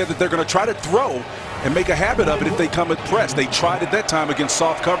Kingsbury said that they're going to try to throw and make a habit of it if they come at press. They tried it that time against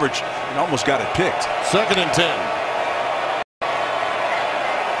soft coverage and almost got it picked. 2nd and 10.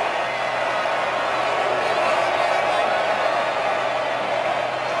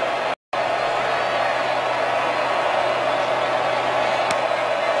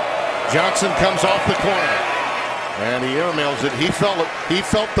 Johnson comes off the corner, and he airmails it. He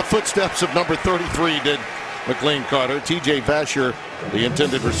felt the footsteps of number 33, did McLean Carter. T.J. Vasher, the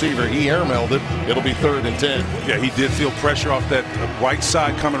intended receiver, he airmailed it. It'll be 3rd and 10. Yeah, he did feel pressure off that right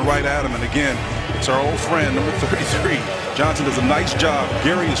side coming right at him. And again, it's our old friend, number 33. Johnson does a nice job.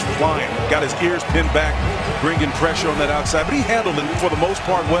 Gary is flying, got his ears pinned back, bringing pressure on that outside. But he handled it for the most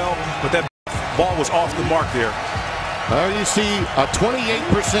part well, but that ball was off the mark there. You see a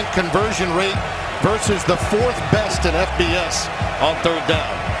 28% conversion rate versus the 4th best in FBS on 3rd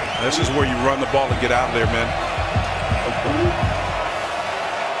down. This is where you run the ball and get out of there, man.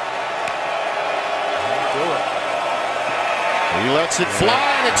 He lets it fly,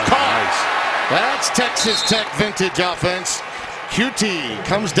 and it's caught. That's Texas Tech vintage offense. QT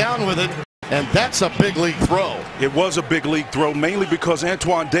comes down with it. And that's a big league throw. It was a big league throw, mainly because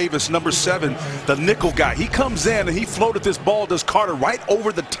Antoine Davis, number 7, the nickel guy, he comes in and he floated this ball, does Carter right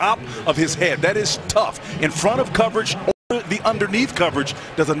over the top of his head. That is tough. In front of coverage, over the underneath coverage,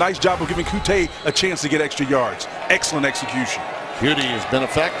 does a nice job of giving Kute a chance to get extra yards. Excellent execution. Kute has been a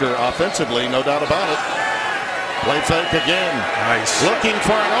factor offensively, no doubt about it. Play fake again. Nice. Looking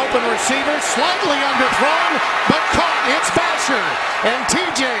for an open receiver, slightly underthrown, but caught. It's Vasher, and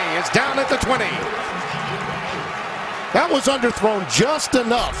TJ is down at the 20. That was underthrown just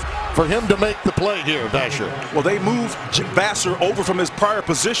enough for him to make the play here, Vasher. Well, they moved Vasher over from his prior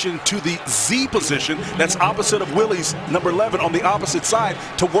position to the Z position. That's opposite of Willie's number 11 on the opposite side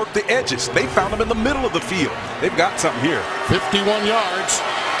to work the edges. They found him in the middle of the field. They've got something here. 51 yards.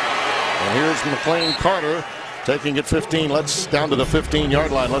 And here's McLean Carter taking it 15. Let's down to the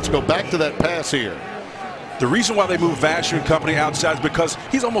 15-yard line. Let's go back to that pass here. The reason why they move Vasher and company outside is because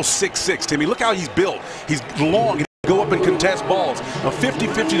he's almost 6'6", Timmy. Look how he's built. He's long. He can go up and contest balls. A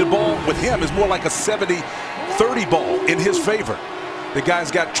 50-50 to ball with him is more like a 70-30 ball in his favor. The guy's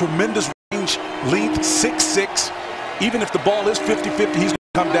got tremendous range, length, 6'6". Even if the ball is 50-50, he's going to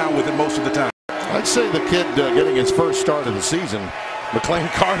come down with it most of the time. I'd say the kid getting his first start of the season, McLean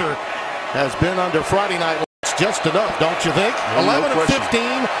Carter, has been under Friday night. Just enough, don't you think? 11 of 15,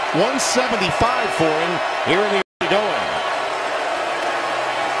 175 for him here in the early going.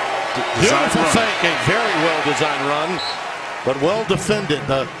 Beautiful fake, a very well-designed run, but well defended.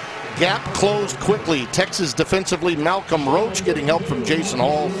 The gap closed quickly. Texas defensively, Malcolm Roach getting help from Jason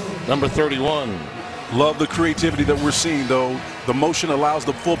Hall, number 31. Love the creativity that we're seeing, though. The motion allows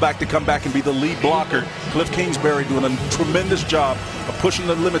the fullback to come back and be the lead blocker. Cliff Kingsbury doing a tremendous job of pushing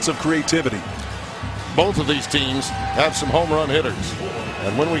the limits of creativity. Both of these teams have some home run hitters.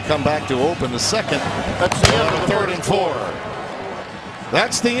 And when we come back to open the second, that's the end of 3rd and 4.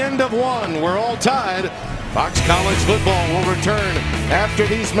 That's the end of 1. We're all tied. Fox College football will return after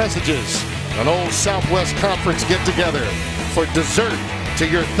these messages. An old Southwest Conference get-together for dessert to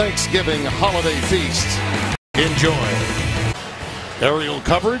your Thanksgiving holiday feast. Enjoy. Aerial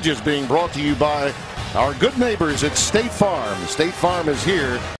coverage is being brought to you by our good neighbors at State Farm. State Farm is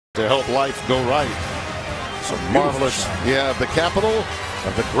here to help life go right. Some marvelous, the capital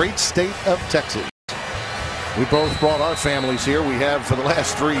of the great state of Texas. We both brought our families here. We have for the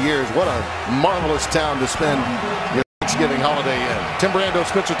last 3 years. What a marvelous town to spend your Thanksgiving holiday in. Tim Brando,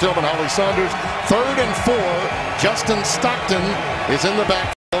 Spencer Tillman, Holly Saunders. 3rd and 4. Justin Stockton is in the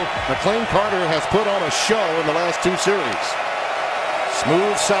backfield. McLean Carter has put on a show in the last 2 series.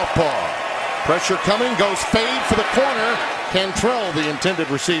 Smooth southpaw. Pressure coming, goes fade for the corner. Cantrell, the intended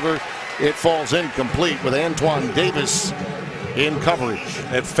receiver. It falls incomplete with Antoine Davis in coverage.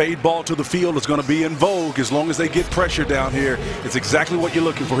 That fade ball to the field is going to be in vogue as long as they get pressure down here. It's exactly what you're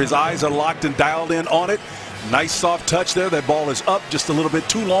looking for. His eyes are locked and dialed in on it. Nice soft touch there. That ball is up just a little bit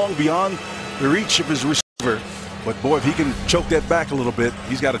too long beyond the reach of his receiver. But boy, if he can choke that back a little bit,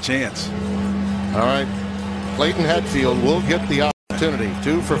 he's got a chance. All right. Clayton Hatfield will get the opportunity.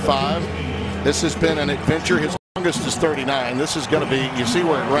 2 for 5. This has been an adventure. His longest is 39. This is going to be, you see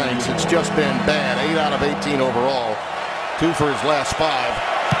where it ranks. It's just been bad. 8 out of 18 overall. 2 for his last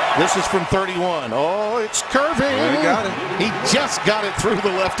 5. This is from 31. Oh, it's curving. Well, he got it. He just got it through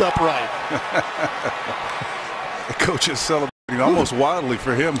the left upright. The coach is celebrating almost wildly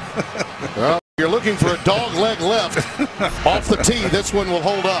for him. Well, you're looking for a dog leg left off the tee. This one will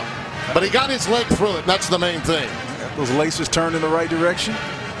hold up. But he got his leg through it. That's the main thing. Those laces turned in the right direction.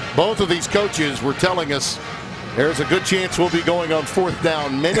 Both of these coaches were telling us there's a good chance we'll be going on 4th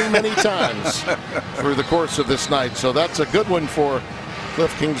down many, many times through the course of this night. So that's a good one for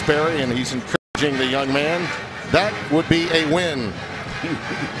Cliff Kingsbury, and he's encouraging the young man. That would be a win.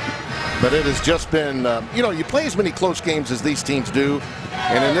 But it has just been, you play as many close games as these teams do.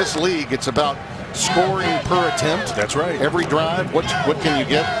 And in this league, it's about scoring per attempt. That's right. Every drive, what can you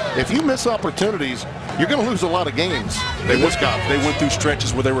get? If you miss opportunities, you're going to lose a lot of games. They went through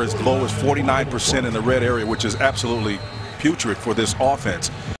stretches where they were as low as 49% in the red area, which is absolutely putrid for this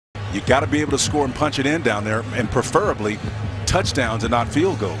offense. You got to be able to score and punch it in down there, and preferably touchdowns and not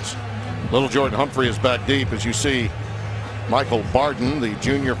field goals. Little Jordan Humphrey is back deep, as you see. Michael Barden, the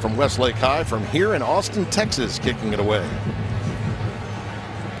junior from Westlake High, from here in Austin, Texas, kicking it away.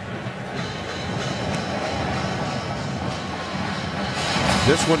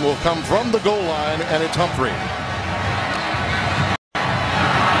 This one will come from the goal line, and it's Humphrey.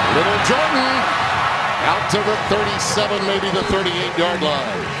 Little Jordan out to the 37, maybe the 38-yard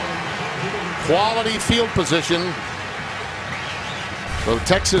line. Quality field position. So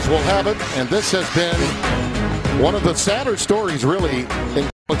Texas will have it, and this has been one of the sadder stories, really, in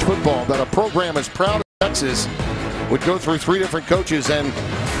college football, that a program as proud as Texas would go through 3 different coaches, and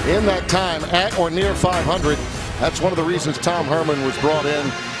in that time, at or near 500, that's one of the reasons Tom Herman was brought in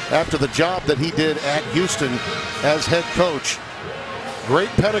after the job that he did at Houston as head coach. Great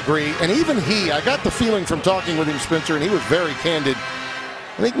pedigree, and even he, I got the feeling from talking with him, Spencer, and he was very candid.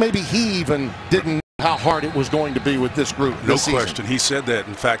 I think maybe he even didn't know how hard it was going to be with this group. No question. He said that,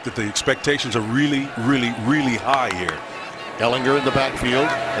 in fact, that the expectations are really, really, really high here. Ellinger in the backfield.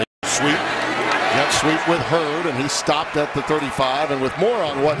 Sweep. Jet sweep with Hurd, and he stopped at the 35. And with more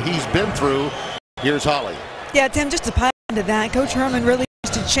on what he's been through, here's Holly. Yeah, Tim, just to pile into that, Coach Herman really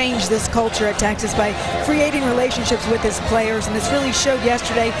wants to change this culture at Texas by creating relationships with his players, and this really showed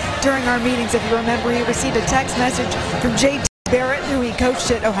yesterday during our meetings. If you remember, he received a text message from J.T. Barrett, who he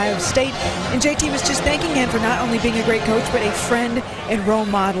coached at Ohio State, and J.T. was just thanking him for not only being a great coach, but a friend and role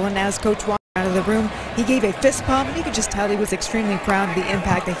model. And as Coach walked out of the room, he gave a fist pump, and you could just tell he was extremely proud of the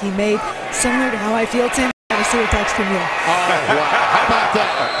impact that he made, similar to how I feel, Tim. I see a text from you. Oh, wow. How about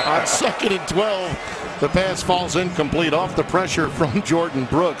that? On 2nd and 12. The pass falls incomplete off the pressure from Jordan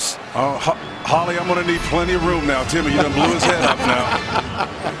Brooks. Oh, Holly, I'm going to need plenty of room now. Timmy, you done blew his head up now.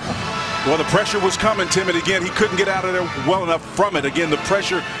 Well, the pressure was coming, Timmy. Again, he couldn't get out of there well enough from it. Again, the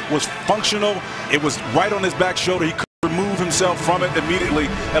pressure was functional. It was right on his back shoulder. He couldn't remove himself from it immediately.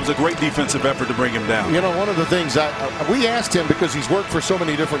 That was a great defensive effort to bring him down. You know, one of the things we asked him, because he's worked for so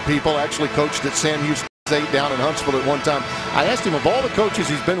many different people, actually coached at Sam Houston State down in Huntsville at one time. I asked him, of all the coaches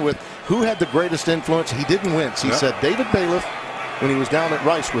he's been with, who had the greatest influence? He didn't wince. He said David Bailiff when he was down at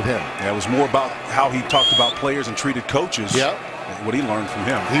Rice with him. Yeah, it was more about how he talked about players and treated coaches. Yeah. What he learned from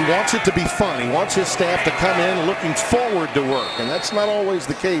him. He wants it to be fun. He wants his staff to come in looking forward to work, and that's not always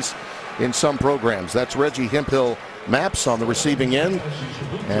the case in some programs. That's Reggie Hemphill Maps on the receiving end,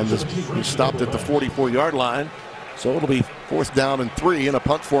 and he stopped at the 44-yard line. So it'll be 4th down and 3 in a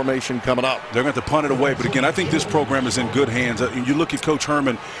punt formation coming up. They're going to punt it away. But again, I think this program is in good hands. You look at Coach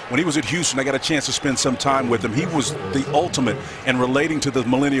Herman. When he was at Houston, I got a chance to spend some time with him. He was the ultimate in relating to the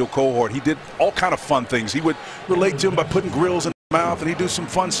millennial cohort. He did all kind of fun things. He would relate to them by putting grills in his mouth, and he'd do some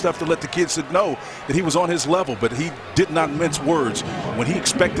fun stuff to let the kids know that he was on his level. But he did not mince words. When he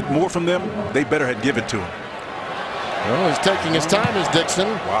expected more from them, they better had give it to him. Well, he's taking his time as Dixon.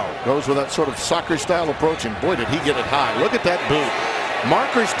 Wow. Goes with that sort of soccer-style approach, and boy, did he get it high. Look at that boot.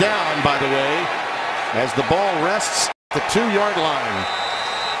 Markers down, by the way, as the ball rests at the 2-yard line.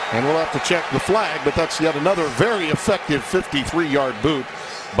 And we'll have to check the flag, but that's yet another very effective 53-yard boot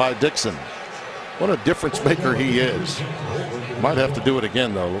by Dixon. What a difference maker he is. Might have to do it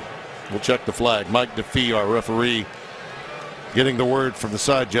again, though. We'll check the flag. Mike DeFee, our referee, getting the word from the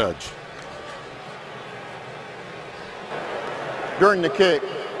side judge. during the kick.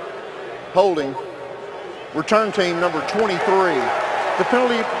 Holding. Return team number 23. The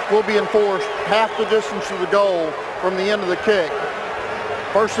penalty will be enforced half the distance to the goal from the end of the kick.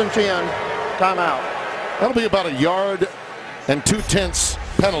 1st and 10, timeout. That'll be about 1 yard and 2/10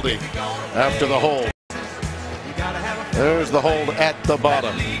 penalty after the hold. There's the hold at the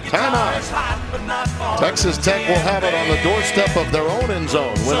bottom. Timeout. Texas Tech will have it on the doorstep of their own end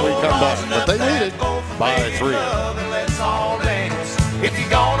zone when we come back, but they lead it by 3. If you're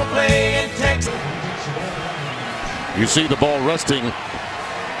gonna play in Texas. You see the ball resting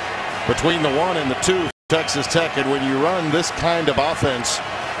between the 1 and the 2 for Texas Tech, and when you run this kind of offense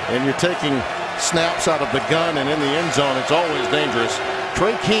and you're taking snaps out of the gun and in the end zone, it's always dangerous.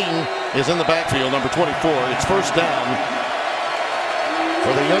 Trey King is in the backfield, number 24. It's 1st down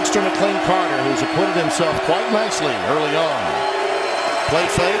for the youngster McLean Carter, who's acquitted himself quite nicely early on. Play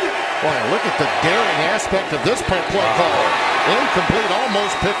fake. Boy, look at the daring aspect of this play call. Incomplete,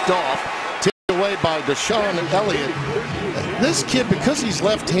 almost picked off. Tipped away by Deshaun Elliott. This kid, because he's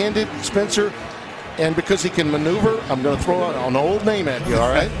left-handed, Spencer, and because he can maneuver, I'm going to throw out an old name at you,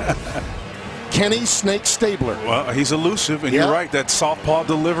 all right? Kenny Snake Stabler. Well, he's elusive, and you're right, that softball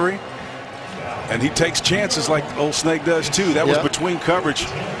delivery. And he takes chances like old Snake does, too. That was between coverage.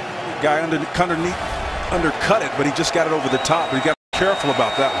 Guy undercut it, but he just got it over the top. He got careful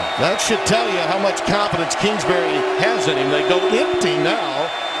about that one. That should tell you how much confidence Kingsbury has in him. They go empty now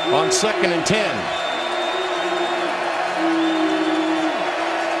on 2nd and 10.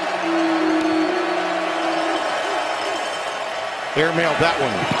 Airmailed that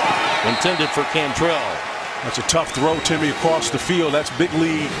one. Intended for Cantrell. That's a tough throw, Timmy, across the field. That's big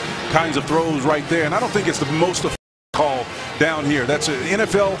league kinds of throws right there. And I don't think it's the most call down here. That's an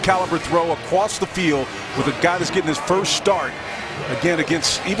NFL caliber throw across the field with a guy that's getting his first start. Again,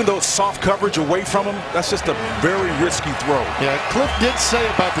 against, even though it's soft coverage away from him, that's just a very risky throw. Yeah, Cliff did say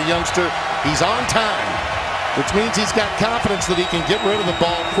about the youngster, he's on time, which means he's got confidence that he can get rid of the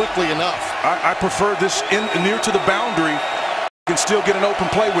ball quickly enough. I prefer this near to the boundary. You can still get an open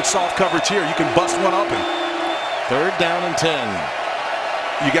play with soft coverage here. You can bust one up. And 3rd down and 10.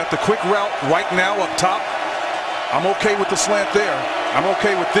 You got the quick route right now up top. I'm okay with the slant there. I'm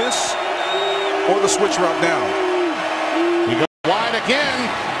okay with this or the switch route down. He goes wide again,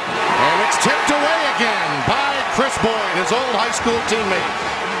 and it's tipped away again by Chris Boyd, his old high school teammate.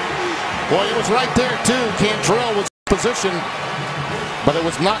 Boy, it was right there, too. Cantrell was in position, but it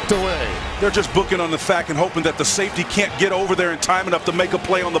was knocked away. They're just booking on the fact and hoping that the safety can't get over there in time enough to make a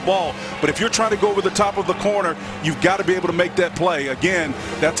play on the ball. But if you're trying to go over the top of the corner, you've got to be able to make that play. Again,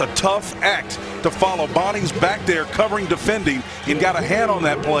 that's a tough act to follow. Bonning's back there covering, defending, and got a hand on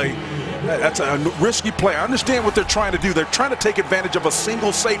that play. That's a risky play. I understand what they're trying to do. They're trying to take advantage of a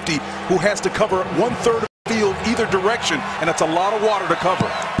single safety who has to cover 1/3 of the field either direction, and that's a lot of water to cover.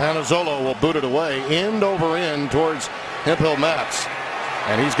 Panazzolo will boot it away, end over end towards Hemphill Mats.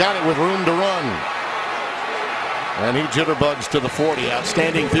 And he's got it with room to run. And he jitterbugs to the 40.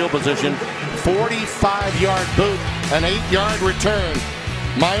 Outstanding field position. 45-yard boot, an 8-yard return.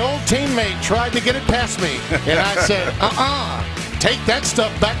 My old teammate tried to get it past me, and I said, take that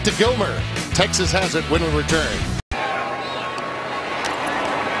stuff back to Gilmer. Texas has it when we return.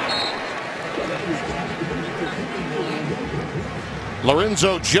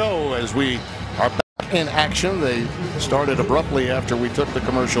 Lorenzo Joe, as we are back in action. They started abruptly after we took the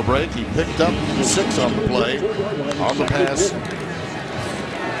commercial break. He picked up 6 on the play, on the pass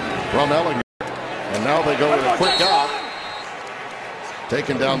from Ellinger. And now they go with a quick out.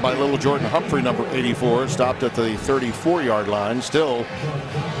 Taken down by little Jordan Humphrey, number 84, stopped at the 34-yard line. Still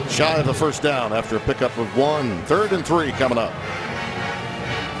shy of the 1st down after a pickup of 1. 3rd and 3 coming up.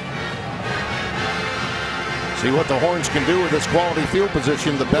 See what the Horns can do with this quality field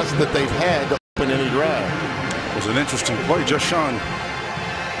position, the best that they've had to open any drive. It was an interesting play. Just Sean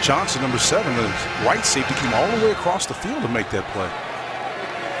Johnson, number 7, the right safety, came all the way across the field to make that play.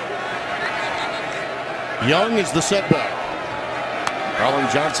 Young is the setback. Colin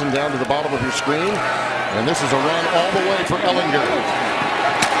Johnson down to the bottom of your screen, and this is a run all the way for Ellinger.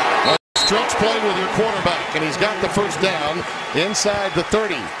 A stretch play with your quarterback, and he's got the 1st down inside the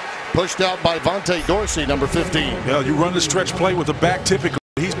 30. Pushed out by Vontae Dorsey, number 15. Yeah, you run the stretch play with the back typically.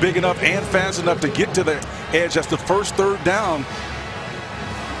 He's big enough and fast enough to get to the edge. That's the first 3rd down.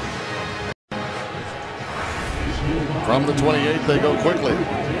 From the 28, they go quickly.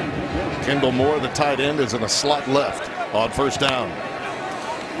 Kendall Moore, the tight end, is in a slot left on 1st down.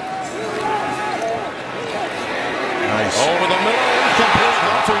 Nice. Over the middle, incomplete.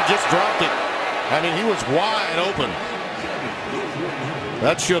 Humphrey just dropped it. I mean, he was wide open.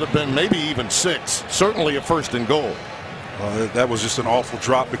 That should have been maybe even 6. Certainly a 1st and goal. That was just an awful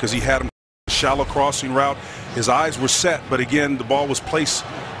drop because he had him shallow crossing route. His eyes were set, but again, the ball was placed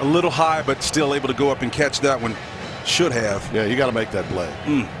a little high, but still able to go up and catch that one. Should have. Yeah, you got to make that play.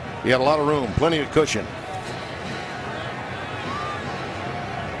 He had a lot of room, plenty of cushion.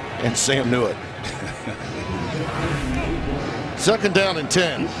 And Sam knew it. Second down and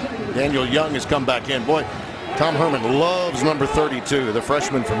 10. Daniel Young has come back in. Boy, Tom Herman loves number 32, the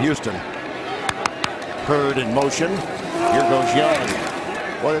freshman from Houston. Hurd in motion. Here goes Young.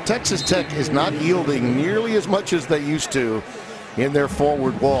 Well, Texas Tech is not yielding nearly as much as they used to in their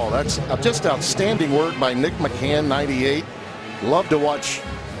forward wall. That's just outstanding work by Nick McCann, 98. Love to watch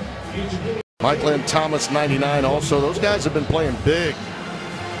Mike Lynn Thomas, 99 also. Those guys have been playing big.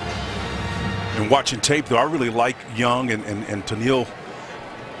 And watching tape, though, I really like Young and Tennille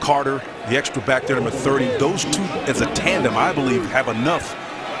Carter, the extra back there, number 30. Those two as a tandem, I believe, have enough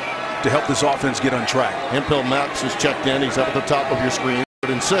to help this offense get on track. Hemphill Max is checked in. He's up at the top of your screen.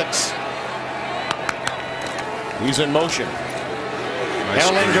 3rd and 6. He's in motion.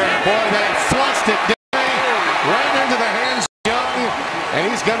 Ellinger, boy, they flushed it right into the hands of Young,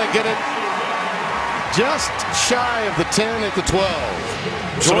 and he's going to get it just shy of the 10 at the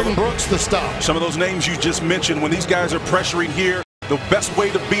 12. Jordan Brooks the stop. Some of those names you just mentioned, when these guys are pressuring here, the best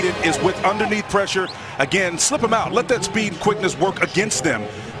way to beat it is with underneath pressure. Again, slip them out. Let that speed and quickness work against them.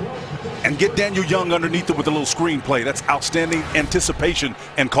 And get Daniel Young underneath it with a little screen play. That's outstanding anticipation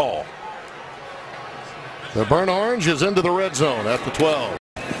and call. The Burnt Orange is into the red zone at the 12.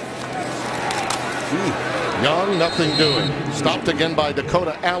 Young, nothing doing. Stopped again by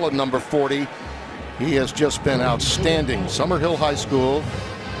Dakota Allen, number 40. He has just been outstanding. Summerhill High School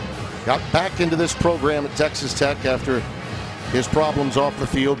got back into this program at Texas Tech after his problems off the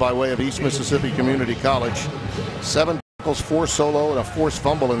field by way of East Mississippi Community College. 7 tackles, 4 solo, and a forced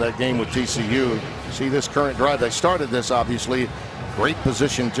fumble in that game with TCU. See this current drive. They started this, obviously. Great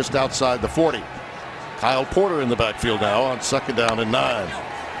position just outside the 40. Kyle Porter in the backfield now on 2nd down and 9.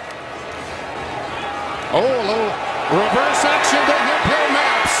 Oh, a little reverse action to Hemphill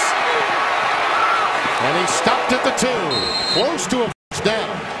Maps. And he stopped at the 2. Close to a first down.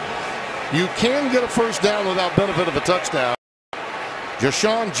 You can get a first down without benefit of a touchdown.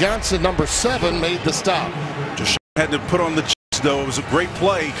 Jashawn Johnson, number 7, made the stop. Jashawn had to put on the checks, though. It was a great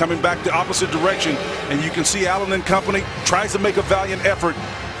play coming back the opposite direction. And you can see Allen and company tries to make a valiant effort.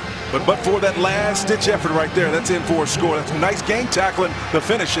 But for that last-ditch effort right there, that's in for a score. That's nice game tackling to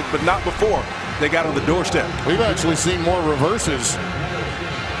finish it, but not before they got on the doorstep. We've actually seen more reverses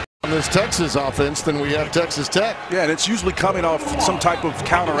on this Texas offense than we have Texas Tech. Yeah, and it's usually coming off some type of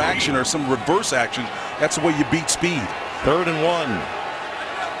counter action or some reverse action. That's the way you beat speed. 3rd and 1.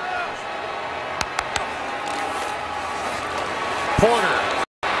 Porter.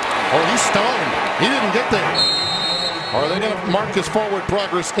 Oh, he's stoned. He didn't get there. Or are they going to mark his forward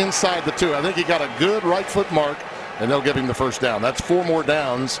progress inside the 2? I think he got a good right foot mark, and they'll give him the first down. That's 4 more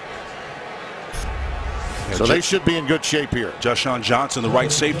downs. Yeah, so they should be in good shape here. Jashawn Johnson, the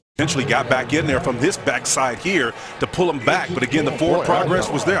right safety, eventually got back in there from this backside here to pull him back. But again, the forward progress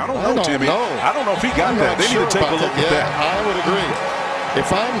was there. I don't know, Timmy. I don't know if he got that. They need to take a look at that. I would agree.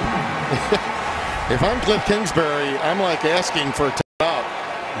 If I'm Cliff Kingsbury, I'm like asking for a timeout.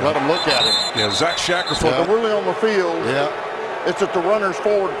 Let him look at it. Yeah, Zach Shackelford. Yeah. Really on the field. Yeah. It's that the runner's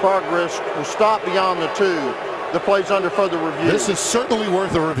forward progress will stop beyond the 2. The play's under further review. This is certainly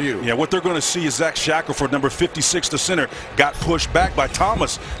worth a review. Yeah, what they're going to see is Zach Shackelford, number 56, the center, got pushed back by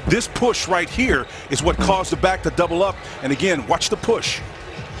Thomas. This push right here is what caused the back to double up. And again, watch the push.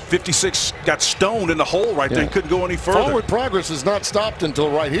 56 got stoned in the hole right there. He couldn't go any further. Forward progress is not stopped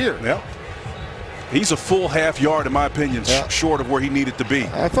until right here. Yeah. He's a full half yard, in my opinion, short of where he needed to be.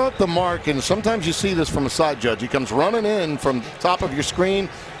 I thought the mark, and sometimes you see this from a side judge, he comes running in from top of your screen,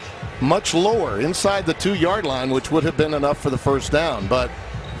 much lower inside the 2-yard line, which would have been enough for the first down. But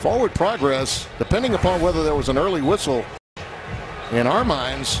forward progress, depending upon whether there was an early whistle, in our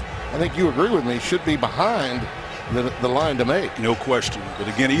minds, I think you agree with me, should be behind the line to make. No question. But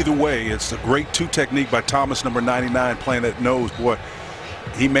again, either way, it's a great 2 technique by Thomas, number 99, playing that nose. Boy,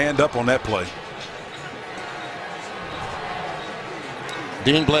 he manned up on that play.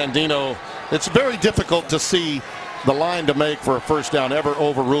 Dean Blandino, it's very difficult to see the line to make for a first down ever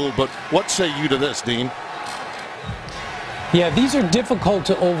overruled, but what say you to this, Dean? Yeah, these are difficult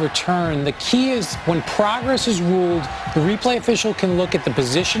to overturn. The key is when progress is ruled, the replay official can look at the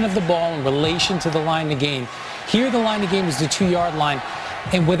position of the ball in relation to the line to gain. Here, the line to gain is the 2-yard line.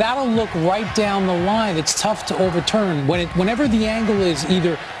 And without a look right down the line, it's tough to overturn. Whenever the angle is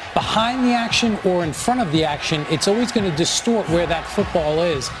either behind the action or in front of the action, it's always going to distort where that football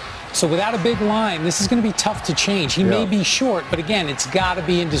is. So without a big line, this is going to be tough to change. He may be short, but again, it's got to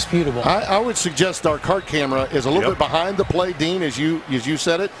be indisputable. I would suggest our cart camera is a little bit behind the play, Dean, as you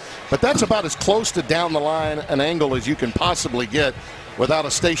said it. But that's about as close to down the line an angle as you can possibly get without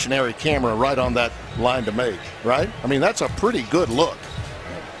a stationary camera right on that line to make, right? I mean, that's a pretty good look.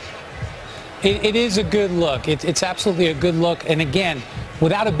 It is a good look. It's absolutely a good look. And again,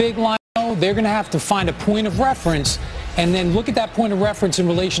 without a big line, they're going to have to find a point of reference and then look at that point of reference in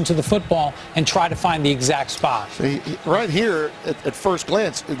relation to the football and try to find the exact spot. See, right here, at first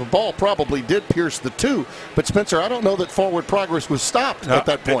glance, the ball probably did pierce the 2. But, Spencer, I don't know that forward progress was stopped at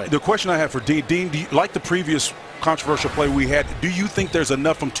that point. The question I have for Dean, do you, like the previous controversial play we had, do you think there's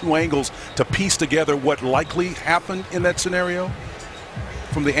enough from 2 angles to piece together what likely happened in that scenario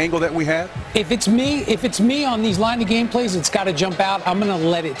from the angle that we had? If it's me on these line of game plays, it's got to jump out. I'm going to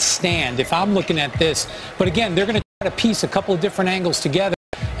let it stand if I'm looking at this. But again, they're going to try to piece a couple of different angles together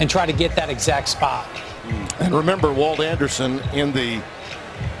and try to get that exact spot. And remember, Walt Anderson in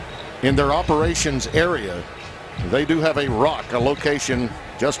their operations area, they do have a rock, a location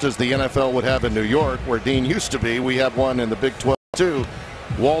just as the NFL would have in New York, where Dean used to be. We have one in the Big 12 too.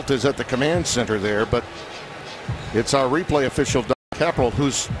 Walt is at the command center there, but it's our replay official, Don Capral,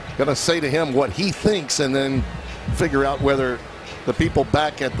 who's going to say to him what he thinks and then figure out whether the people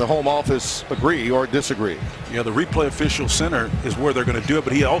back at the home office agree or disagree. Yeah, the replay official center is where they're going to do it,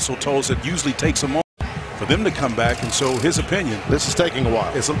 but he also told us it usually takes a moment for them to come back, and so his opinion, this is taking a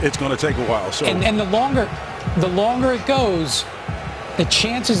while. It's going to take a while. So and the longer it goes, the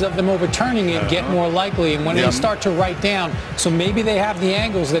chances of them overturning it get more likely, and when they start to write down, so maybe they have the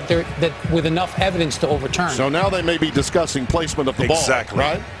angles that with enough evidence to overturn. So now they may be discussing placement of the ball,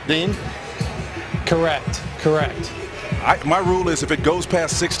 right, Dean? Correct. My rule is if it goes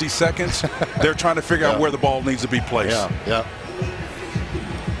past 60 seconds, they're trying to figure out where the ball needs to be placed. Yeah.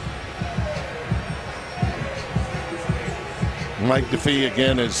 Mike DeFee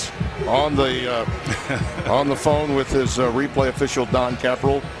again is on the phone with his replay official Don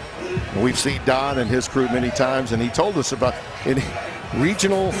Capral. We've seen Don and his crew many times, and he told us about in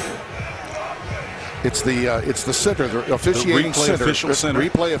regional. It's the center, the officiating center,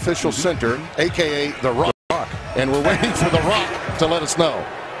 replay official center, aka the Rock. And we're waiting for the Rock to let us know.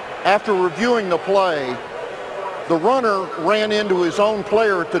 After reviewing the play, the runner ran into his own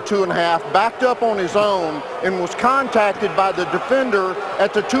player at the 2.5, backed up on his own, and was contacted by the defender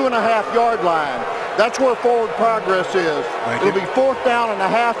at the 2.5-yard line. That's where forward progress is. It'll be 4th down and a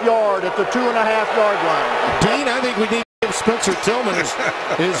half-yard at the 2.5-yard line. Dean, I think we need to give Spencer Tillman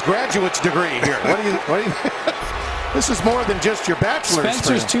his graduate's degree here. What do you This is more than just your bachelor's.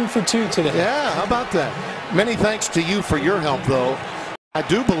 Spencer's 2 for 2 today. Yeah, how about that? Many thanks to you for your help, though. I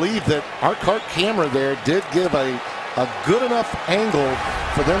do believe that our cart camera there did give a good enough angle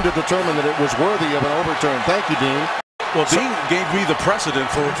for them to determine that it was worthy of an overturn. Thank you, Dean. Well, Dean gave me the precedent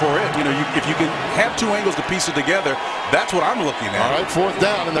for it. You know, if you can have 2 angles to piece it together, that's what I'm looking at. All right, 4th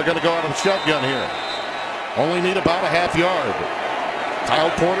down, and they're going to go out of the shotgun here. Only need about a half-yard.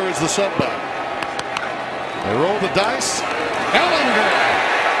 Kyle Porter is the setback. They roll the dice. Ellinger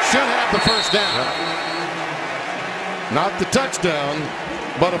should have the first down. Not the touchdown,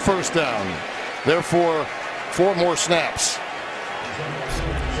 but a first down. Therefore, 4 more snaps.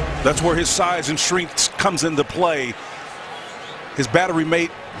 That's where his size and strength comes into play. His battery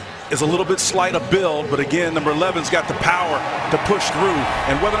mate is a little bit slight of build, but again, number 11's got the power to push through.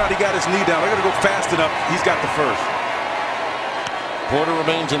 And whether or not he got his knee down, they're going to go fast enough. He's got the first. Porter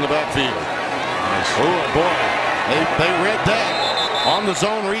remains in the backfield. Oh, boy. They read that. On the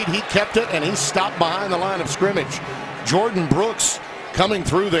zone read, he kept it, and he stopped behind the line of scrimmage. Jordan Brooks coming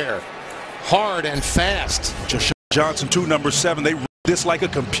through there. Hard and fast. Johnson, number 7. They read this like a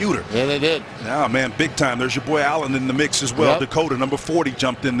computer. Yeah, they did. Now, man, big time. There's your boy Allen in the mix as well. Dakota, number 40,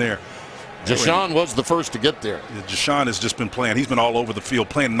 jumped in there. Deshaun was the first to get there. Yeah, Deshaun has just been playing. He's been all over the field,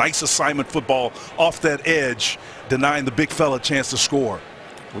 playing nice assignment football off that edge, denying the big fella a chance to score.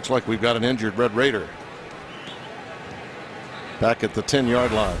 Looks like we've got an injured Red Raider back at the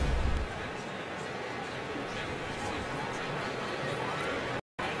 10-yard line.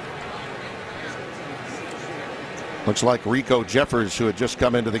 Looks like Rico Jeffers, who had just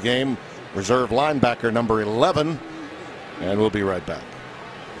come into the game, reserve linebacker number 11, and we'll be right back.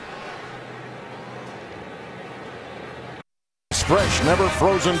 Fresh, never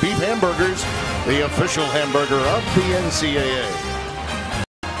frozen beef hamburgers, the official hamburger of the NCAA.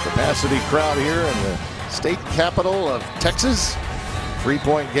 Capacity crowd here in the state capital of Texas.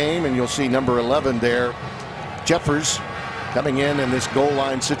 3-point game, and you'll see number 11 there, Jeffers, coming in this goal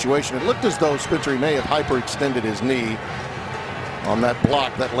line situation. It looked as though Spencer may have hyperextended his knee. on that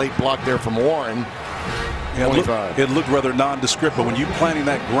block, that late block there from Warren. Yeah, it looked rather nondescript, but when you're planting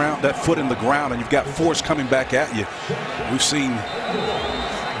that foot in the ground and you've got force coming back at you, we've seen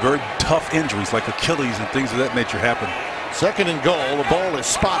very tough injuries like Achilles and things of that nature happen. Second and goal. The ball is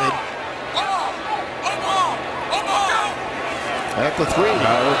spotted at the 3.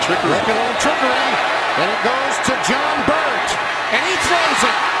 Trickery. Trickery, and it goes to John Burt, and he throws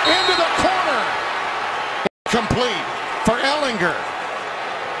it into the corner. Complete for Ellinger.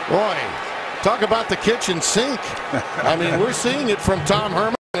 Boy, talk about the kitchen sink. I mean, we're seeing it from Tom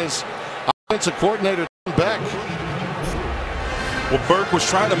Herman, his offensive coordinator, Beck. Well, Burke was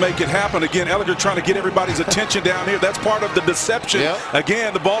trying to make it happen. Again, Ellinger trying to get everybody's attention down here. That's part of the deception. Yep.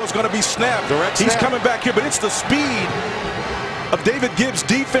 Again, the ball is going to be snapped. He's coming back here, but it's the speed of David Gibbs'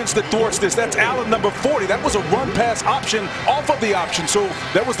 defense that thwarts this. That's Allen, number 40. That was a run-pass option off of the option, so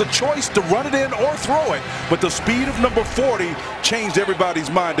that was the choice to run it in or throw it. But the speed of number 40 changed everybody's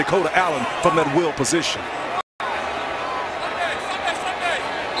mind. Dakota Allen from that will position.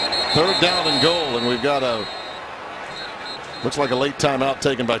 Third down and goal, and we've got a looks like a late timeout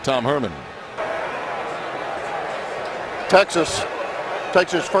taken by Tom Herman. Texas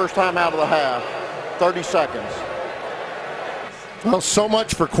takes its first time out of the half. 30 seconds. Well, so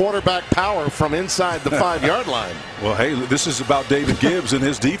much for quarterback power from inside the 5-yard line. Well, hey, this is about David Gibbs and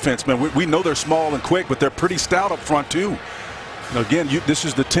his defense, man. We know they're small and quick, but they're pretty stout up front, too. Now, again, this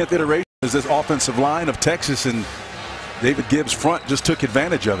is the 10th iteration of this offensive line of Texas, and David Gibbs' front just took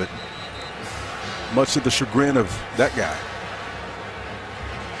advantage of it, much to the chagrin of that guy.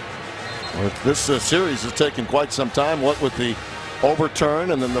 Well, this series has taken quite some time, what with the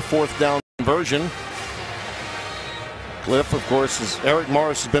overturn and then the 4th down conversion. Cliff, of course, Eric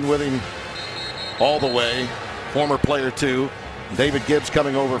Morris has been with him all the way, former player too. David Gibbs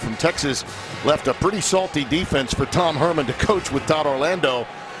coming over from Texas left a pretty salty defense for Tom Herman to coach with Todd Orlando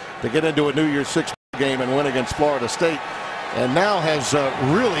to get into a New Year's Six game and win against Florida State. And now has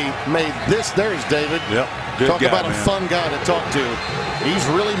really made this. There's David. Yep. Talk about a fun guy to talk to. He's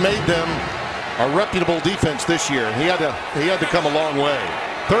really made them a reputable defense this year. He had to come a long way.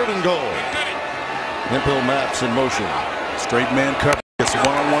 3rd and goal. Hemphill Maps in motion. Straight man cover. It's a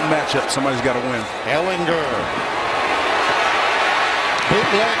one-on-one matchup. Somebody's got to win. Ellinger.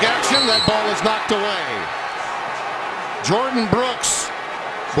 Bootleg action. That ball is knocked away. Jordan Brooks.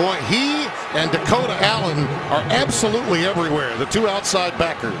 Boy, he and Dakota Allen are absolutely everywhere. The 2 outside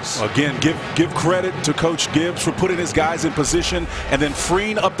backers. Again, give credit to Coach Gibbs for putting his guys in position and then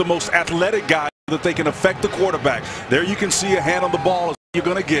freeing up the most athletic guys so that they can affect the quarterback. There you can see a hand on the ball is you're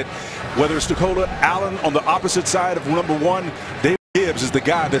going to get. Whether it's Dakota Allen on the opposite side of number 1, David Gibbs is the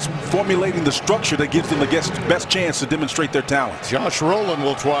guy that's formulating the structure that gives them the best chance to demonstrate their talents. Josh Rowland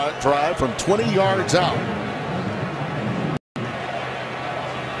will try from 20 yards out.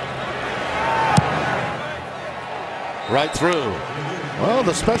 Right through. Well,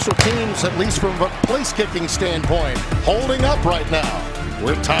 the special teams, at least from a place kicking standpoint, holding up right now.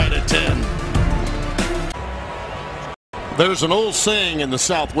 We're tied at 10. There's an old saying in the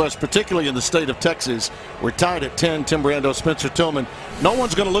Southwest, particularly in the state of Texas, we're tied at 10, Tim Brando, Spencer Tillman. No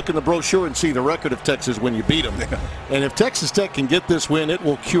one's going to look in the brochure and see the record of Texas when you beat them. And if Texas Tech can get this win, it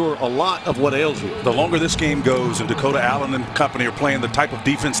will cure a lot of what ails you. The longer this game goes and Dakota Allen and company are playing the type of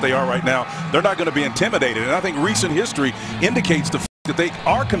defense they are right now, they're not going to be intimidated. And I think recent history indicates the that they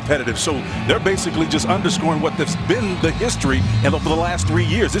are competitive, so they're basically just underscoring what that's been the history and over the last 3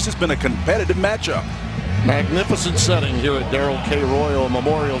 years. This has been a competitive matchup. Magnificent setting here at Darrell K. Royal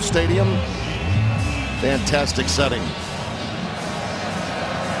Memorial Stadium. Fantastic setting.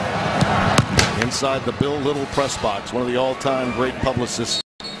 Inside the Bill Little press box, one of the all-time great publicists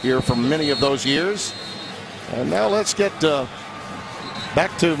here from many of those years. And now let's get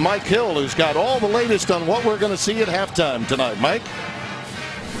back to Mike Hill, who's got all the latest on what we're going to see at halftime tonight. Mike?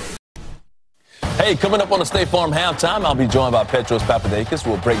 Hey, coming up on the State Farm halftime, I'll be joined by Petros Papadakis.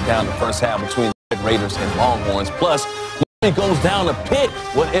 We'll break down the first half between the Raiders and Longhorns. Plus, when it goes down to Pitt,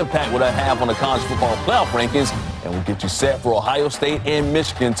 what impact will that have on the college football playoff rankings? And we'll get you set for Ohio State and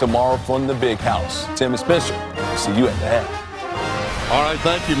Michigan tomorrow from the Big House. Tim and Spencer, we'll see you at the half. All right,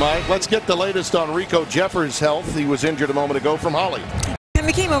 thank you, Mike. Let's get the latest on Rico Jeffers' health. He was injured a moment ago from Holly. And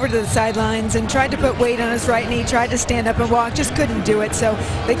he came over to the sidelines and tried to put weight on his right knee, tried to stand up and walk, just couldn't do it. So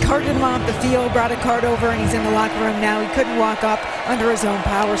they carted him off the field, brought a cart over, and he's in the locker room now. He couldn't walk up under his own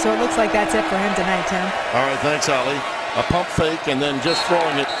power, so it looks like that's it for him tonight, Tim. All right, thanks, Ollie. A pump fake and then just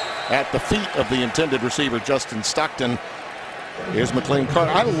throwing it at the feet of the intended receiver, Justin Stockton. Here's McLean Carter.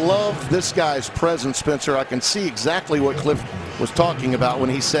 I love this guy's presence, Spencer. I can see exactly what Cliff was talking about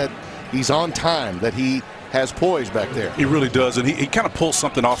when he said he's on time, that he has poise back there. He really does, and he kind of pulls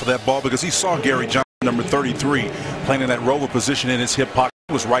something off of that ball because he saw Gary Johnson, number 33, playing in that rover position in his hip pocket.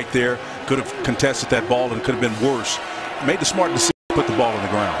 He was right there, could have contested that ball and could have been worse. Made the smart decision to put the ball on the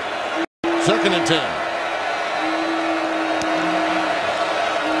ground. 2nd and 10.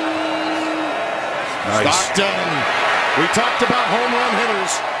 Nice. Stockton. We talked about home run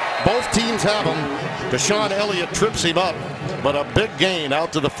hitters. Both teams have them. Deshaun Elliott trips him up, but a big gain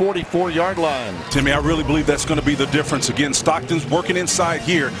out to the 44-yard line. Timmy, I really believe that's going to be the difference. Again, Stockton's working inside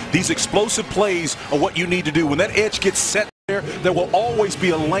here. These explosive plays are what you need to do. When that edge gets set there will always be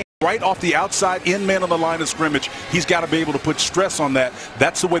a lane right off the outside, in man on the line of scrimmage. He's got to be able to put stress on that.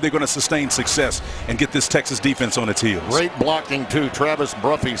 That's the way they're going to sustain success and get this Texas defense on its heels. Great blocking, too. Travis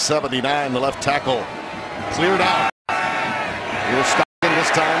Bruffy, 79, the left tackle. Cleared out. Here's Stockton this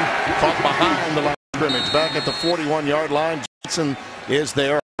time. Caught behind the line of scrimmage. Back at the 41-yard line. Johnson is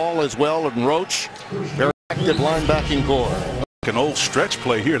there. All as well. And Roach, very active linebacking core. An old stretch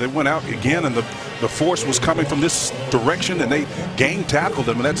play here. They went out again, and the force was coming from this direction, and they gang tackled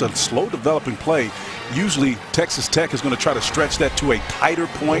them, and that's a slow developing play. Usually Texas Tech is going to try to stretch that to a tighter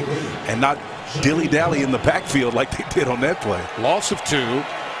point and not dilly-dally in the backfield like they did on that play. Loss of 2.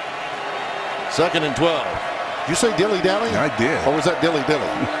 2nd and 12. Did you say dilly-dally? I did. Or was that dilly-dilly?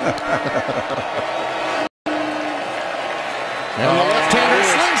 And the left-hander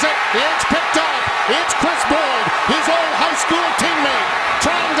slings it. It's picked up. It's Chris Boyd, his old high school teammate,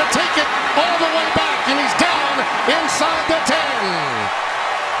 trying to take it all the way back, and he's down inside the 10.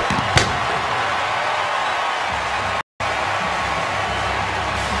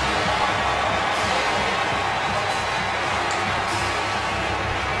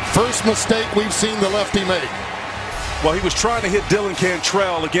 First mistake we've seen the lefty make. Well, he was trying to hit Dylan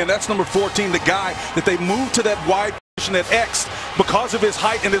Cantrell. Again, that's number 14, the guy that they moved to that wide position at X because of his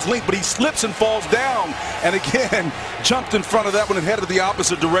height and his length, but he slips and falls down. And again, jumped in front of that one and headed the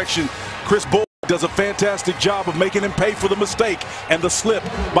opposite direction. Chris Boyd does a fantastic job of making him pay for the mistake and the slip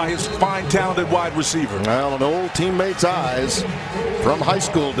by his fine, talented wide receiver. Well, an old teammate's eyes from high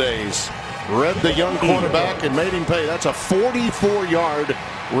school days read the young quarterback and made him pay. That's a 44-yard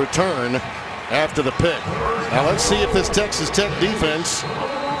return after the pick. Now let's see if this Texas Tech defense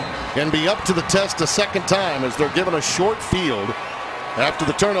can be up to the test a second time as they're given a short field after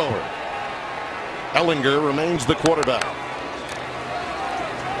the turnover. Ellinger remains the quarterback.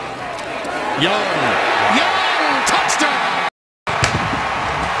 Young, touchdown!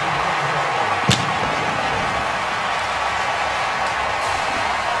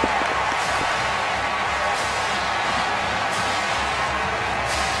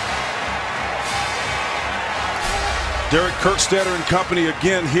 Derek Kirkstetter and company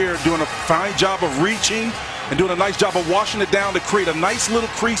again here doing a fine job of reaching and doing a nice job of washing it down to create a nice little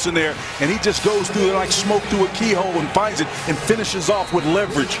crease in there, and he just goes through it like smoke through a keyhole and finds it and finishes off with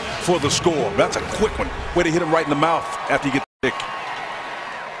leverage for the score. That's a quick one. Way to hit him right in the mouth after you get the pick.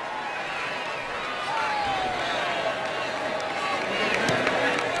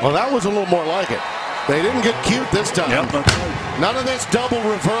 Well, that was a little more like it. They didn't get cute this time. Yep. None of this double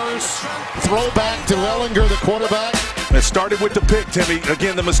reverse, throwback to Ellinger, the quarterback. It started with the pick, Timmy.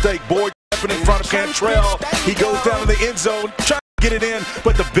 Again, the mistake. Boyd in front of Cantrell. He goes down in the end zone, trying to get it in,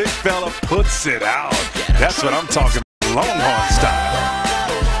 but the big fella puts it out. That's what I'm talking about, Longhorn style.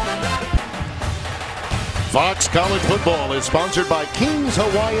 Fox College Football is sponsored by King's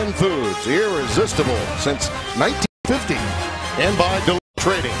Hawaiian Foods, irresistible since 1950, and by Duluth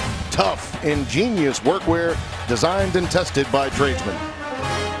Trading, tough, ingenious workwear designed and tested by tradesmen.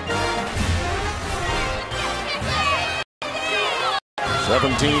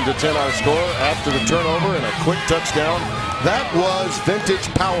 (17-10) our score after the turnover and a quick touchdown. That was vintage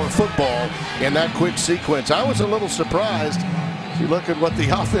power football in that quick sequence. I was a little surprised. If you look at what the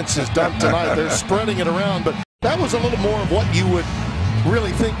offense has done tonight, they're spreading it around, but that was a little more of what you would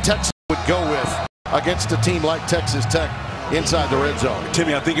really think Texas would go with against a team like Texas Tech inside the red zone.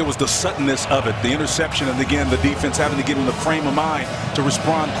 Timmy, I think it was the suddenness of it, the interception, and again, the defense having to get in the frame of mind to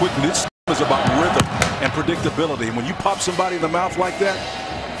respond quickly. This is about rhythm and predictability. And when you pop somebody in the mouth like that,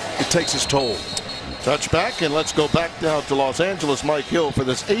 it takes its toll. Touchback, and let's go back down to Los Angeles. Mike Hill for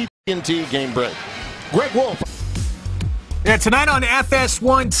this AT&T game break. Greg Wolf. Yeah, tonight on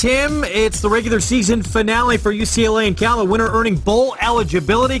FS1, Tim, it's the regular season finale for UCLA and Cal. A winner earning bowl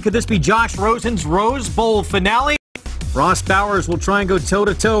eligibility. Could this be Josh Rosen's Rose Bowl finale? Ross Bowers will try and go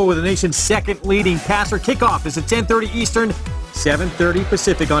toe-to-toe with the nation's second leading passer. Kickoff is at 10:30 Eastern, 7:30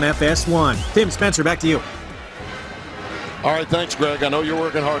 Pacific on FS1. Tim, Spencer, back to you. All right, thanks, Greg. I know you're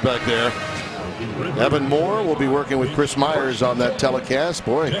working hard back there. Evan Moore will be working with Chris Myers on that telecast.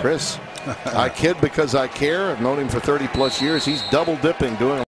 Boy, Chris, I kid because I care. I've known him for 30-plus years. He's double dipping,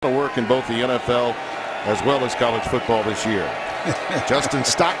 doing a lot of work in both the NFL as well as college football this year. Justin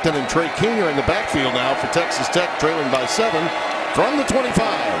Stockton and Trey King are in the backfield now for Texas Tech, trailing by 7 from the 25.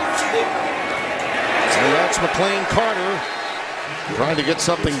 And that's McLean Carter trying to get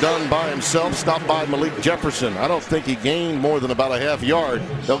something done by himself. Stopped by Malik Jefferson. I don't think he gained more than about a half yard.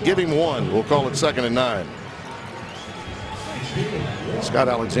 They'll give him 1. We'll call it 2nd and 9. Scott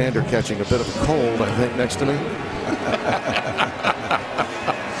Alexander catching a bit of a cold, I think, next to me.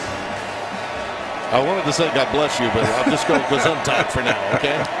 I wanted to say God bless you, but I'll just go Gesundheit for now,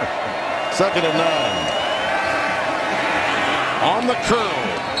 okay? 2nd and 9. On the curl.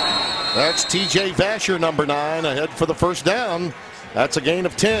 That's TJ Vasher, number 9, ahead for the first down. That's a gain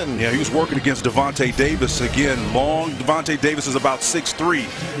of 10. Yeah, he was working against Devontae Davis again. Long. Devontae Davis is about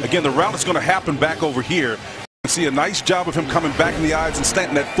 6'3". Again, the route is going to happen back over here. You see a nice job of him coming back in the eyes and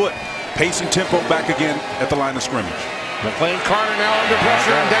planting that foot. Pacing tempo back again at the line of scrimmage. McLean Carter now under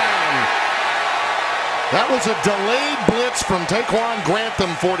pressure and down. That was a delayed blitz from Taquan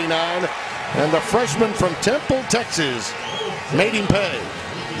Grantham, 49. And the freshman from Temple, Texas, made him pay.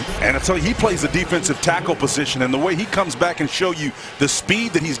 And I tell you, he plays the defensive tackle position, and the way he comes back and show you the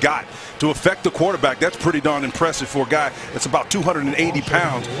speed that he's got to affect the quarterback, that's pretty darn impressive for a guy that's about 280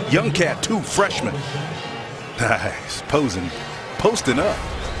 pounds. Young cat, too, freshman. Nice. Posting up.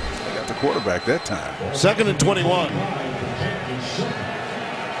 I got the quarterback that time. 2nd and 21.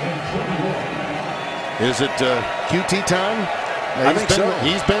 Is it QT time? I think so.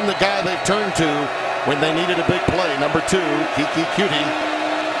 He's been the guy they've turned to when they needed a big play. Number 2, Kiki Cutie.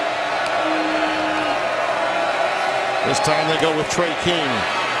 This time they go with Trey King.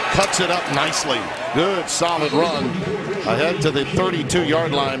 Cuts it up nicely. Good, solid run. Ahead to the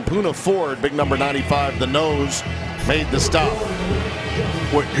 32-yard line. Poona Ford, big number 95, the nose, made the stop.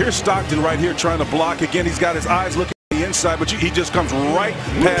 Well, here's Stockton right here trying to block. Again, he's got his eyes looking at the inside, but he just comes right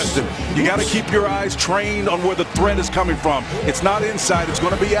past him. You got to keep your eyes trained on where the threat is coming from. It's not inside. It's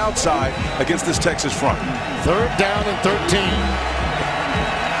going to be outside against this Texas front. 3rd down and 13.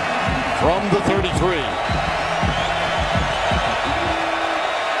 From the 33.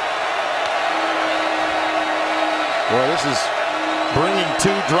 Boy, this is bringing 2,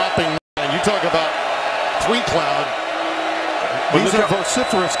 dropping 9. You talk about 3 cloud. These are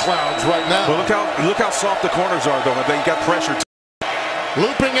vociferous clouds right now. Well, look how soft the corners are, though. They got pressure.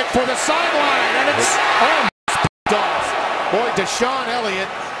 Looping it for the sideline, and it's almost picked off. Boy, Deshaun Elliott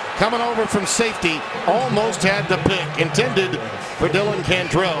coming over from safety almost had the pick. Intended for Dylan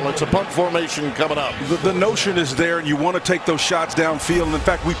Cantrell. It's a punt formation coming up. The notion is there, and you want to take those shots downfield. And in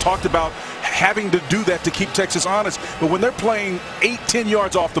fact, we talked about having to do that to keep Texas honest. But when they're playing 8-10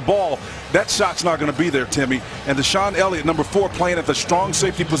 yards off the ball, that shot's not going to be there, Timmy. And Deshaun Elliott, number 4, playing at the strong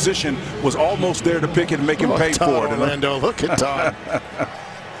safety position, was almost there to pick it and make him pay for it. Orlando, look at Todd.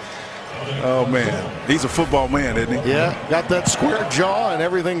 Oh, man. He's a football man, isn't he? Yeah, got that square jaw and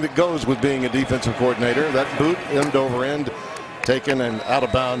everything that goes with being a defensive coordinator. That boot, end over end, taken and out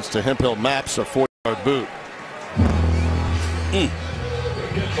of bounds to Hemphill Maps, a 40-yard boot.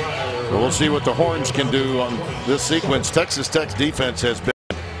 So we'll see what the Horns can do on this sequence. Texas Tech's defense has been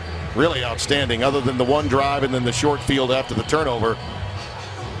really outstanding, other than the one drive and then the short field after the turnover.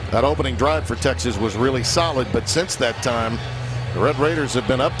 That opening drive for Texas was really solid, but since that time, the Red Raiders have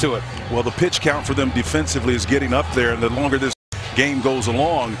been up to it. Well, the pitch count for them defensively is getting up there, and the longer this game goes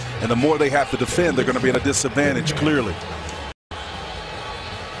along and the more they have to defend, they're going to be at a disadvantage, clearly.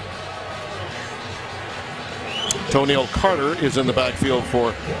 Toneel Carter is in the backfield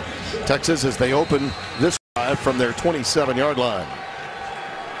for Texas as they open this drive from their 27-yard line.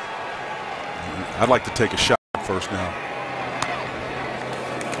 I'd like to take a shot first now.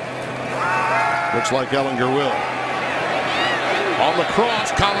 Looks like Ellinger will. On the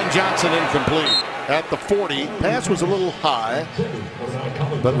cross, Colin Johnson incomplete. At the 40, pass was a little high,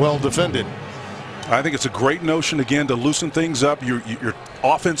 but well defended. I think it's a great notion, again, to loosen things up. Your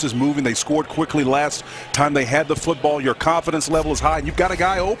offense is moving. They scored quickly last time they had the football. Your confidence level is high, and you've got a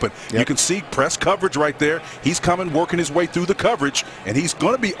guy open. Yep. You can see press coverage right there. He's coming, working his way through the coverage, and he's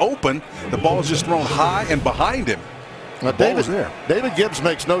going to be open. The ball is just thrown high and behind him. Now, David Gibbs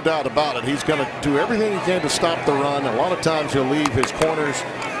makes no doubt about it. He's going to do everything he can to stop the run. A lot of times he'll leave his corners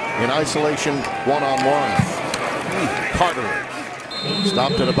in isolation one-on-one. Carter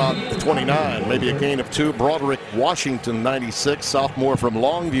stopped at about the 29, maybe a gain of 2. Broderick Washington, 96, sophomore from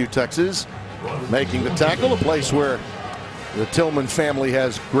Longview, Texas, making the tackle, a place where the Tillman family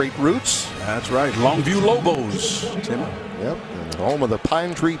has great roots. That's right, Longview Lobos. Tim. Yep, and home of the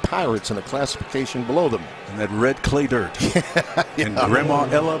Pine Tree Pirates in a classification below them. And that red clay dirt. Yeah. And Grandma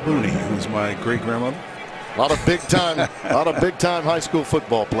Ella Booney, who's my great-grandmother. A lot of big time high school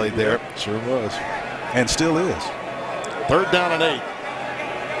football played there. Sure was. And still is. 3rd down and 8.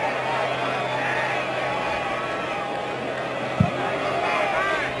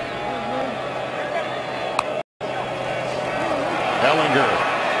 Ellinger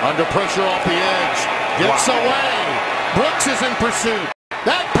under pressure off the edge. Gets away. Brooks is in pursuit.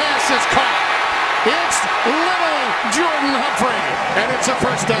 That pass is caught. It's little Jordan Humphrey. And it's a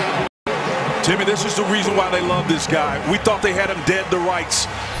 1st down. Timmy, this is the reason why they love this guy. We thought they had him dead to rights.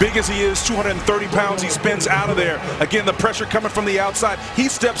 Big as he is, 230 pounds, he spins out of there. Again, the pressure coming from the outside. He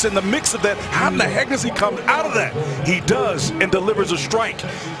steps in the mix of that. How in the heck does he come out of that? He does, and delivers a strike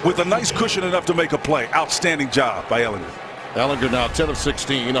with a nice cushion enough to make a play. Outstanding job by Ellinger. Ellinger now 10 of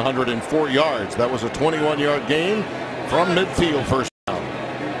 16, 104 yards. That was a 21-yard gain from midfield, 1st down.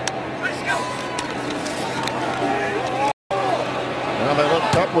 Now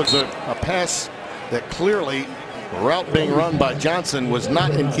that was a pass that clearly, the route being run by Johnson was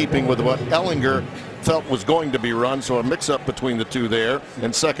not in keeping with what Ellinger felt was going to be run, so a mix-up between the two there,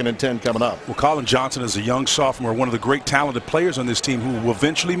 and 2nd and 10 coming up. Well, Colin Johnson is a young sophomore, one of the great talented players on this team who will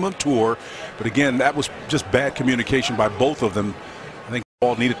eventually mature. But again, that was just bad communication by both of them. I think the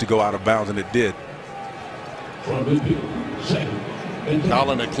ball needed to go out of bounds, and it did.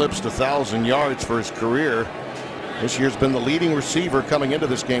 Colin eclipsed 1,000 yards for his career. This year's been the leading receiver coming into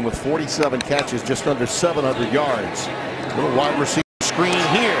this game with 47 catches, just under 700 yards. Little wide receiver screen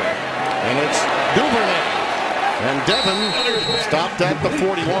here, and it's Duvernay. And Devin stopped at the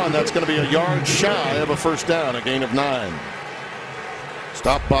 41. That's going to be a yard shy of a 1st down, a gain of 9.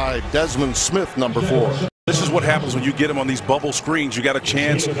 Stopped by Desmond Smith, number 4. This is what happens when you get him on these bubble screens. You got a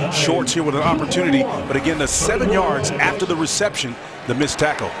chance. Shorts here with an opportunity. But again, the 7 yards after the reception, the missed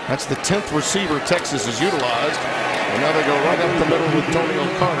tackle. That's the 10th receiver Texas has utilized. And now they go right up the middle with Tonio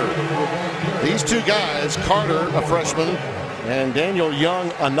Carter. These two guys, Carter, a freshman, and Daniel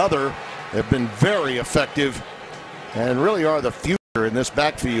Young, another, have been very effective and really are the future in this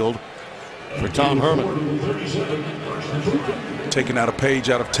backfield for Tom Herman. Taking out a page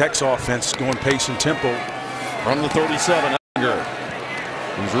out of Tech's offense, going pace and tempo. From the 37, Ellinger.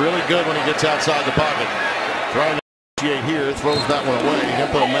 He's really good when he gets outside the pocket. Trying to initiate here, throws that one away.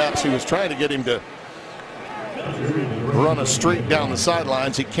 Hippo Maps, he was trying to get him to run a streak down the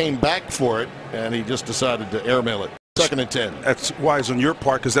sidelines. He came back for it, and he just decided to airmail it. 2nd and 10. That's wise on your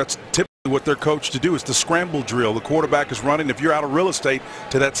part, because that's typically what they're coached to do. Is the scramble drill. The quarterback is running. If you're out of real estate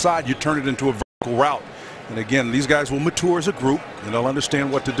to that side, you turn it into a vertical route. And again, these guys will mature as a group, and they'll understand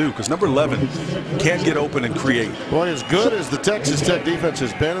what to do, because number 11 can't get open and create. Boy, as good as the Texas Tech defense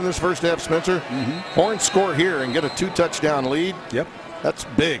has been in this 1st half, Spencer, Horns score here and get a 2-touchdown lead. Yep. That's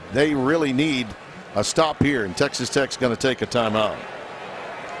big. They really need a stop here, and Texas Tech's going to take a timeout.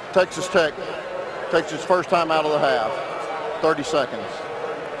 Texas Tech takes its 1st time out of the half. 30 seconds.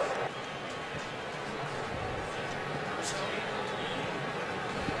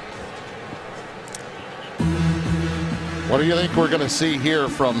 What do you think we're going to see here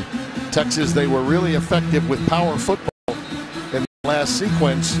from Texas? They were really effective with power football in the last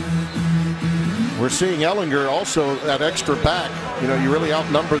sequence. We're seeing Ellinger also that extra back. You know, you really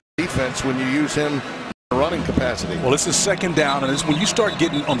outnumber the defense when you use him in the running capacity. Well, it's a 2nd down, and it's when you start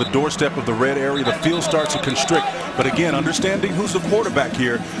getting on the doorstep of the red area, the field starts to constrict. But again, understanding who's the quarterback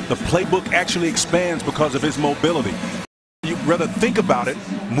here, the playbook actually expands because of his mobility. You'd rather think about it,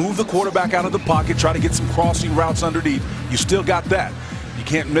 move the quarterback out of the pocket, try to get some crossing routes underneath. You still got that. You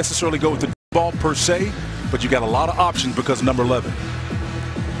can't necessarily go with the ball per se, but you got a lot of options because of number 11.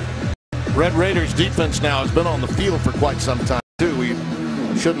 Red Raiders defense now has been on the field for quite some time too. We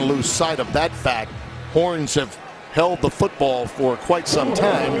shouldn't lose sight of that fact. Horns have held the football for quite some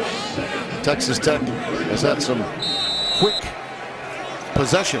time. Texas Tech has had some quick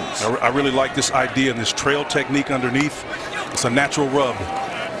possessions. I really like this idea and this trail technique underneath. It's a natural rub.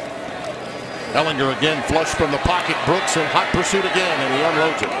 Ellinger again flush from the pocket. Brooks in hot pursuit again, and he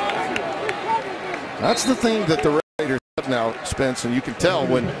unloads it. That's the thing that the Raiders have now, Spence, and you can tell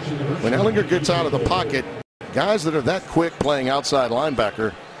when Ellinger gets out of the pocket, guys that are that quick playing outside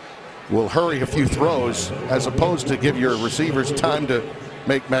linebacker will hurry a few throws as opposed to give your receivers time to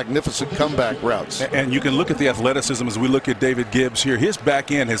make magnificent comeback routes. And you can look at the athleticism as we look at David Gibbs here. His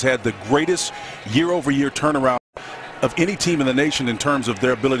back end has had the greatest year-over-year turnaround of any team in the nation in terms of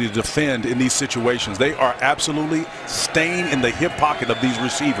their ability to defend in these situations. They are absolutely staying in the hip pocket of these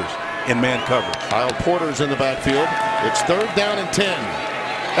receivers in man coverage. Kyle Porter's in the backfield. It's 3rd down and 10.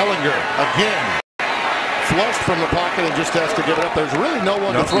 Ellinger again flushed from the pocket and just has to give it up. There's really no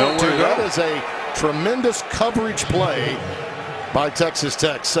one to throw to. That is a tremendous coverage play by Texas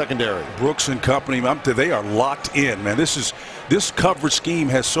Tech secondary. Brooks and company, they are locked in, man. This coverage scheme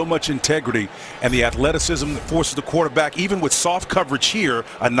has so much integrity, and the athleticism that forces the quarterback, even with soft coverage here,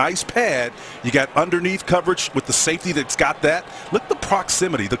 a nice pad. You got underneath coverage with the safety that's got that. Look at the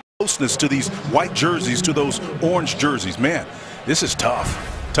proximity, the closeness to these white jerseys, to those orange jerseys. Man, this is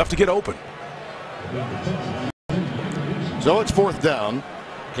tough. Tough to get open. So it's 4th down.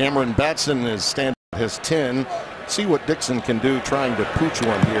 Cameron Batson is standing at his 10. See what Dixon can do trying to pooch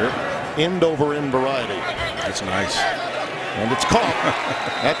one here. End over end variety. That's nice. And it's caught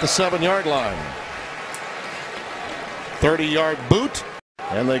at the 7-yard line. 30-yard boot,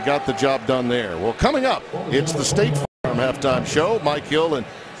 and they got the job done there. Well, coming up, it's the State Farm halftime show. Mike Hill and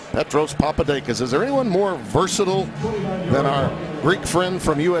Petros Papadakis. Is there anyone more versatile than our Greek friend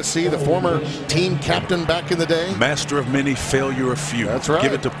from USC, the former team captain back in the day? Master of many, failure of few. That's right.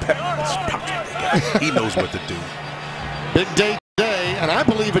 Give it to Petros. He knows what to do. Big day today, and I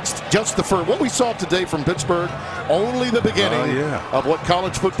believe it's just the first. What we saw today from Pittsburgh, only the beginning of what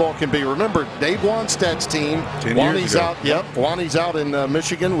college football can be. Remember, Dave Wanstadt's team. 10 years ago. Out. Yep, Wani's out in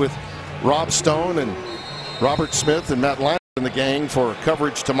Michigan with Rob Stone and Robert Smith and Matt Lyon in the gang for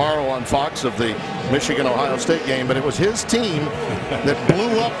coverage tomorrow on Fox of the Michigan-Ohio State game. But it was his team that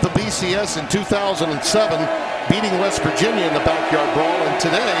blew up the BCS in 2007, beating West Virginia in the backyard brawl. And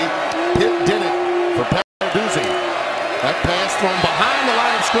today, Pitt did it for Pat Narduzzi. That pass from behind the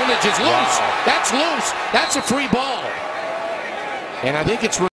line of scrimmage is loose. Wow. That's loose. That's a free ball. And I think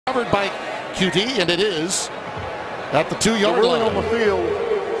it's recovered by QT, and it is at the 2-yard line. The ruling on the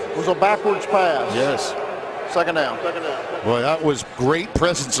field was a backwards pass. Yes. Second down. Boy, that was great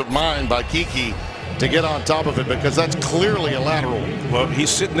presence of mind by Kiki to get on top of it, because that's clearly a lateral. Well,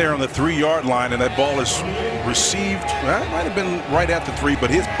 he's sitting there on the 3-yard line, and that ball is received. Well, it might have been right at the 3, but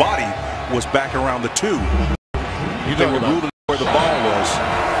his body was back around the 2. They were ruling where the ball was.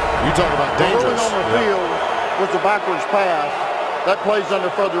 You talk about dangerous. The ruling on the field was a backwards pass. That plays under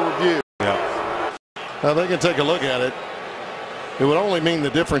further review. Yeah. Now they can take a look at it. It would only mean the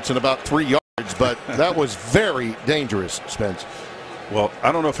difference in about 3 yards, but that was very dangerous, Spence. Well,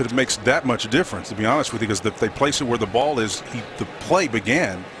 I don't know if it makes that much difference, to be honest with you, because if they place it where the ball is, the play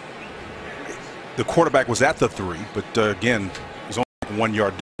began. The quarterback was at the 3, but again, it's only like 1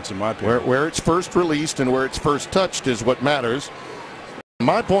 yard difference in my opinion. Where it's first released and where it's first touched is what matters. From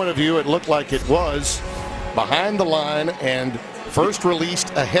my point of view, it looked like it was behind the line and first released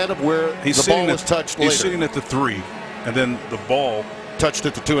ahead of where the ball was touched later. He's sitting at the 3, and then the ball touched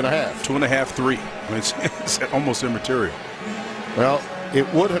at the 2.5. 2.5, 3. I mean, it's almost immaterial. Well,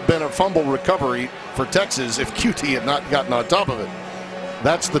 it would have been a fumble recovery for Texas if QT had not gotten on top of it.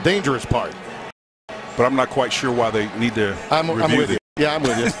 That's the dangerous part. But I'm not quite sure why they need to I'm with you. Yeah, I'm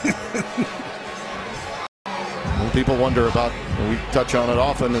with you. When people wonder about, we touch on it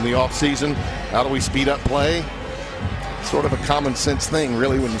often in the offseason, how do we speed up play? Sort of a common sense thing,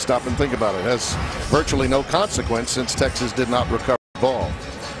 really, when you stop and think about it. It has virtually no consequence since Texas did not recover the ball.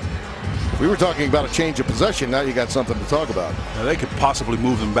 We were talking about a change of possession. Now you got something to talk about. Now they could possibly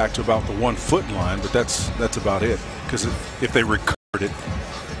move them back to about the 1-foot line, but that's about it. Because if they recovered it,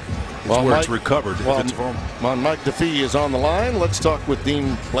 it's where it's recovered. Mike DeFee is on the line. Let's talk with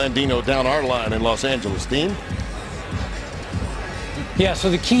Dean Blandino down our line in Los Angeles. Dean? Yeah, so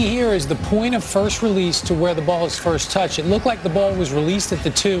the key here is the point of first release to where the ball is first touched. It looked like the ball was released at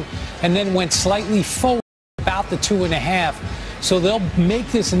the 2 and then went slightly forward about the 2.5. So they'll make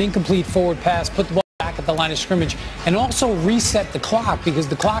this an incomplete forward pass, put the ball back at the line of scrimmage, and also reset the clock because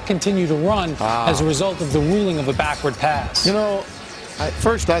the clock continued to run as a result of the ruling of a backward pass. You know, at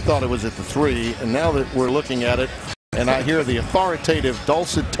first I thought it was at the 3, and now that we're looking at it and I hear the authoritative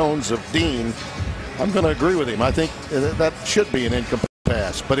dulcet tones of Dean, I'm going to agree with him. I think that should be an incomplete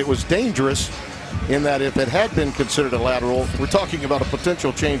pass, but it was dangerous in that if it had been considered a lateral, we're talking about a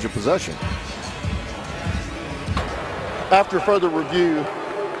potential change of possession. After further review,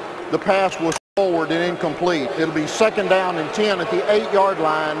 the pass was forward and incomplete. It'll be 2nd down and 10 at the 8-yard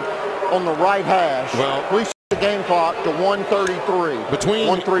line on the right hash. Well, please set the game clock to 1:33.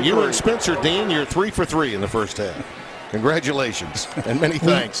 Between you and Spencer, Dean, you're 3 for 3 in the first half. Congratulations and many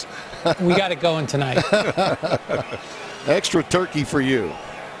thanks. We got it going tonight. Extra turkey for you.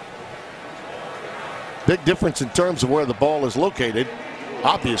 Big difference in terms of where the ball is located.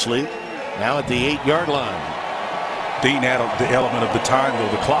 Obviously, now at the 8-yard line. Dean added the element of the time,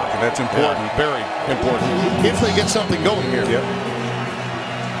 though, the clock, and that's important. Yeah, very important. If they get something going here. Yep.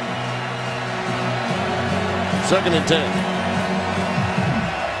 2nd and 10.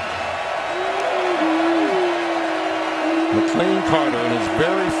 McLean Carter in his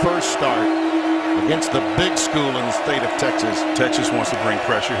very first start against the big school in the state of Texas. Texas wants to bring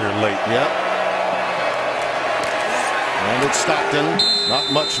pressure here late. Yep. And it's Stockton.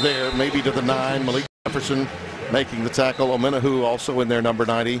 Not much there. Maybe to the 9. Malik Jefferson making the tackle. Omenahu also in there, number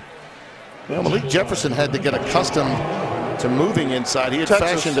 90. Well, Malik Jefferson had to get accustomed to moving inside. He had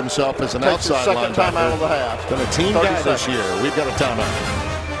fashioned himself as an outside linebacker. Second timeout of the half. Been a team guy this year. We've got a timeout.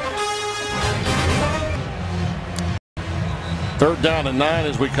 3rd down and 9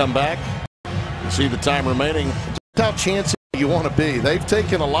 as we come back. You see the time remaining. Just how chancy you want to be. They've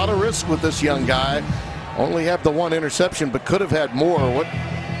taken a lot of risks with this young guy. Only have the 1 interception, but could have had more.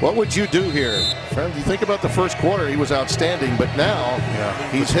 What would you do here? Friend, you think about the first quarter, he was outstanding, but now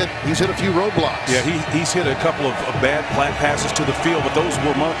he's hit a few roadblocks. Yeah, he's hit a couple of bad flat passes to the field, but those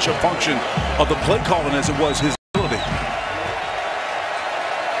were much a function of the play calling as it was his ability.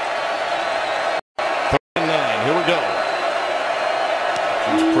 3rd and 9. Here we go.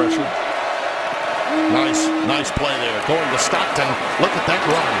 He's pressured. Nice play there. Going to Stockton. Look at that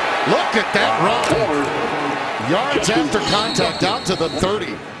run. Look at that run. Yards after contact out to the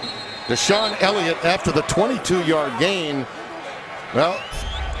 30. Deshaun Elliott after the 22-yard gain. Well,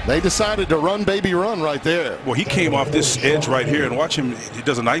 they decided to run, baby, run right there. Well, he came off this edge right here, and watch him. He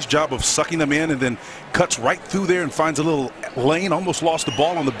does a nice job of sucking them in and then cuts right through there and finds a little lane. Almost lost the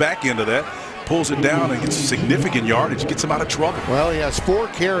ball on the back end of that. Pulls it down and gets significant yardage. Gets him out of trouble. Well, he has 4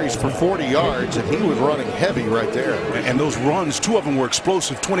 carries for 40 yards, and he was running heavy right there. And those runs, 2 of them were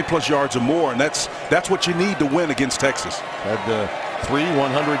explosive, 20-plus yards or more, and that's what you need to win against Texas. Had 3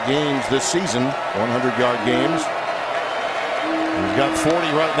 100 games this season, 100-yard games. He's got 40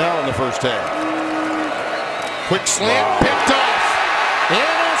 right now in the first half. Quick slant, picked off,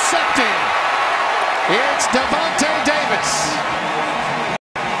 intercepted. It's Devontae Davis.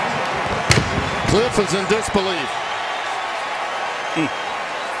 Cliff is in disbelief.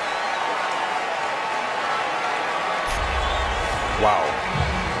 Wow.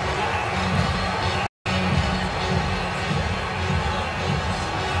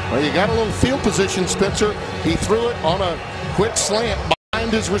 Well, you got a little field position, Spencer. He threw it on a quick slant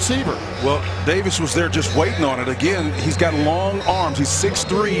behind his receiver. Well, Davis was there just waiting on it. Again, he's got long arms. He's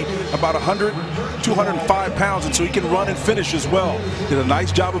 6'3", about 205 pounds, and so he can run and finish as well. Did a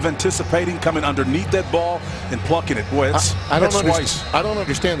nice job of anticipating, coming underneath that ball and plucking it. Boy, I don't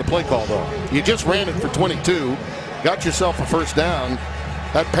understand the play call, though. You just ran it for 22, got yourself a first down.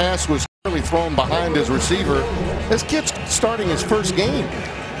 That pass was clearly thrown behind his receiver. This kid's starting his first game.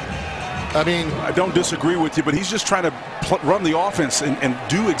 I mean, I don't disagree with you, but he's just trying to run the offense and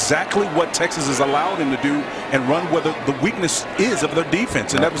do exactly what Texas has allowed him to do and run where the weakness is of their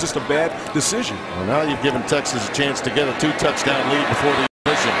defense, and that was just a bad decision. Well, now you've given Texas a chance to get a 2-touchdown lead before the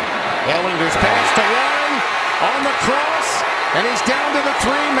intermission. Ellinger's pass to Warren on the cross, and he's down to the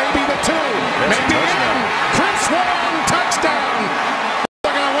 3, maybe the 2, maybe in. Chris Warren, touchdown.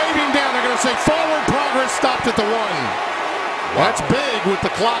 They're going to wave him down. They're going to say forward progress stopped at the 1. That's big with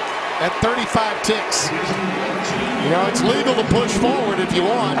the clock at 35 ticks. You know, it's legal to push forward if you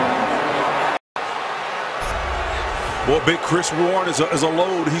want. Well, big Chris Warren is a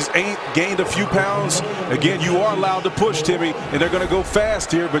load. He's gained a few pounds. Again, you are allowed to push, Timmy, and they're going to go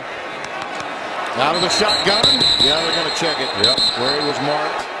fast here. But out of the shotgun. Yeah, they're going to check it. Yep, where he was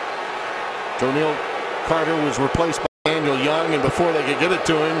marked. Toneel Carter was replaced by Daniel Young, and before they could get it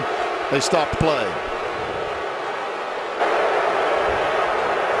to him, they stopped play.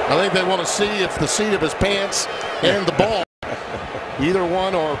 I think they want to see if the seat of his pants and the ball, either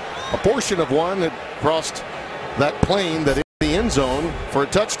one or a portion of one, had crossed that plane that in the end zone for a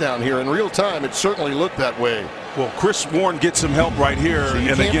touchdown here. In real time, it certainly looked that way. Well, Chris Warren gets some help right here. So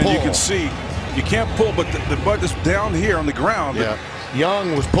and again, you can see you can't pull, but the butt is down here on the ground. Yeah.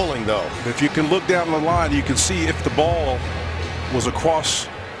 Young was pulling, though. If you can look down the line, you can see if the ball was across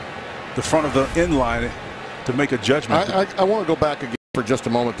the front of the end line to make a judgment. I want to go back again for just a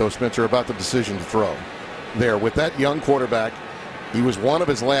moment, though, Spencer, about the decision to throw. There, with that young quarterback, he was one of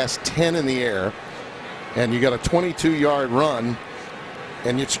his last 10 in the air, and you got a 22-yard run,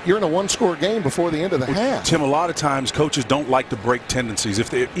 and you're in a one-score game before the end of the half. Tim, a lot of times coaches don't like to break tendencies.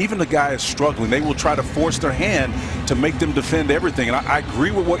 Even the guy is struggling, they will try to force their hand to make them defend everything. And I agree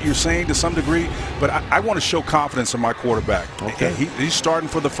with what you're saying to some degree, but I want to show confidence in my quarterback. Okay. He's starting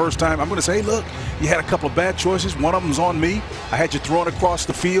for the first time. I'm going to say, hey, look, you had a couple of bad choices. One of them's on me. I had you throwing across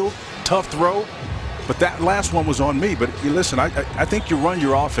the field. Tough throw. But that last one was on me. But listen, I think you run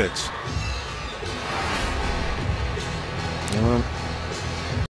your offense.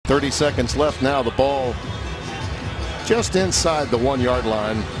 30 seconds left now. The ball just inside the 1-yard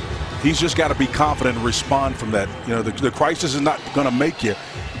line He's just got to be confident and respond from that. You know, the crisis is not going to make you.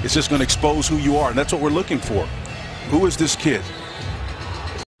 It's just going to expose who you are, and that's what we're looking for. Who is this kid?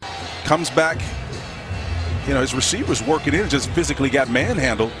 Comes back. You know, his receivers working in, just physically got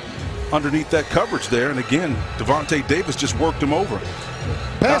manhandled underneath that coverage there. And again, Devontae Davis just worked him over.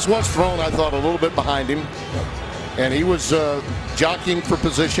 Pass was thrown, I thought, a little bit behind him. And he was jockeying for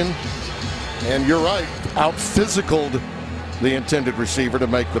position. And you're right, out-physicaled the intended receiver to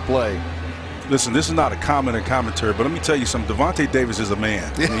make the play. Listen, this is not a comment and commentary, but let me tell you something. Devontae Davis is a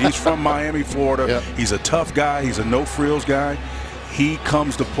man. I mean, he's from Miami, Florida. Yep. He's a tough guy. He's a no-frills guy. He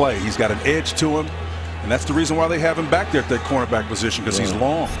comes to play. He's got an edge to him. And that's the reason why they have him back there at that cornerback position, because he's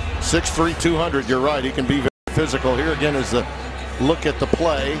long. 6'3", 200, you're right. He can be very physical. Here again is the look at the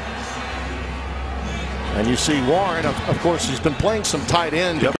play. And you see Warren, of course, he's been playing some tight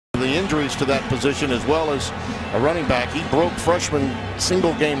end because of the injuries to that position as well as a running back. He broke freshman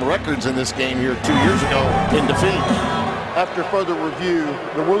single-game records in this game here 2 years ago in defeat. After further review,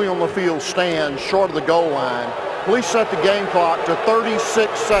 the William LaField stands short of the goal line. Police set the game clock to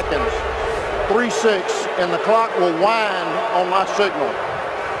 36 seconds. 3-6, and the clock will wind on my signal.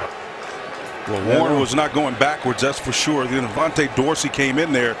 Well, Warren was not going backwards, that's for sure. Then Devontae Dorsey came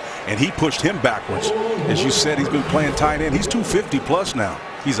in there, and he pushed him backwards. As you said, he's been playing tight end. He's 250 plus now.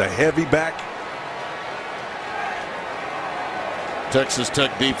 He's a heavy back. Texas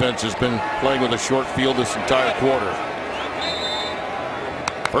Tech defense has been playing with a short field this entire quarter.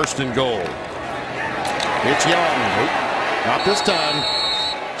 First and goal. It's Young. Nope, not this time.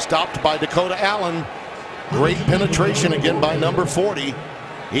 Stopped by Dakota Allen. Great penetration again by number 40.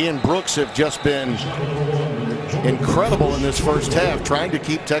 He and Brooks have just been incredible in this first half, trying to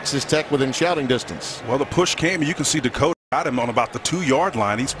keep Texas Tech within shouting distance. Well, the push came, and you can see Dakota got him on about the 2-yard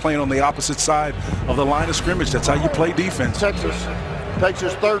line. He's playing on the opposite side of the line of scrimmage. That's how you play defense. Texas takes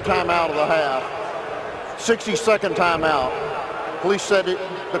his third timeout of the half. 62nd timeout. Police set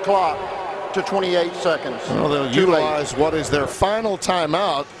the clock to 28 seconds. Well, they'll utilize what is their final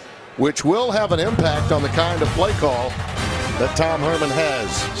timeout, which will have an impact on the kind of play call that Tom Herman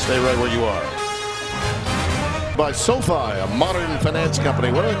has. Stay right where you are. By SoFi, a modern finance company.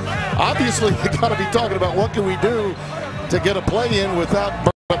 Obviously, they got to be talking about what can we do to get a play in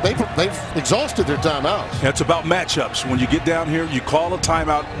without. But they've exhausted their timeouts. It's about matchups. When you get down here, you call a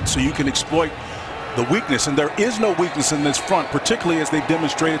timeout so you can exploit the weakness, and there is no weakness in this front, particularly as they've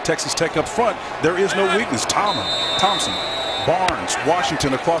demonstrated Texas Tech up front. There is no weakness. Thompson, Barnes,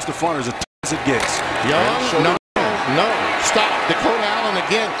 Washington across the front is as tough as it gets. Young, no, stop. Dakota Allen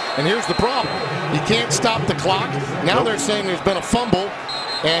again, and here's the problem. You can't stop the clock. Now they're saying there's been a fumble,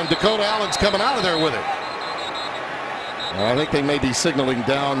 and Dakota Allen's coming out of there with it. Well, I think they may be signaling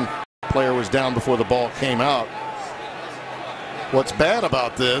down. Player was down before the ball came out. What's bad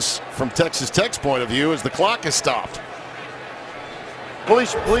about this, from Texas Tech's point of view, is the clock is stopped.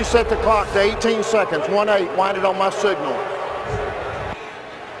 Police set the clock to 18 seconds. 1-8, wind it on my signal.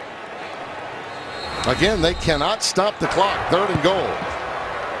 Again, they cannot stop the clock. Third and goal.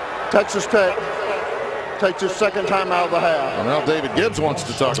 Texas Tech takes his second time out of the half. Well, now David Gibbs wants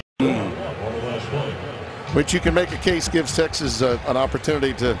to talk. Which you can make a case gives Texas an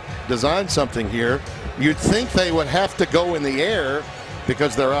opportunity to design something here. You'd think they would have to go in the air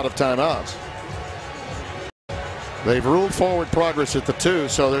because they're out of timeouts. They've ruled forward progress at the 2,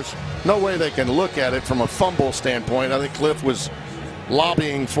 so there's no way they can look at it from a fumble standpoint. I think Cliff was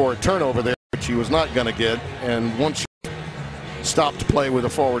lobbying for a turnover there, which he was not going to get. And once you stop to play with a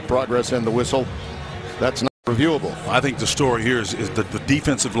forward progress and the whistle, that's not reviewable. I think the story here is the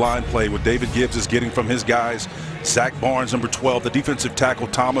defensive line play, what David Gibbs is getting from his guys. Zach Barnes, number 12, the defensive tackle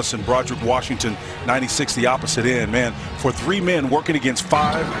Thomas, and Broderick Washington, 96, the opposite end. Man, for 3 men working against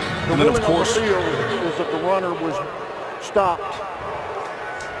 5, and then of course the field is that the runner was stopped.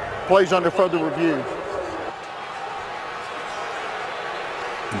 Plays under further review.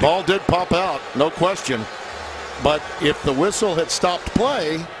 Ball did pop out, no question. But if the whistle had stopped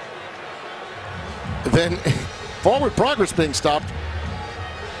play, then forward progress being stopped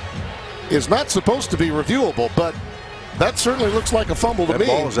is not supposed to be reviewable, but that certainly looks like a fumble to me. That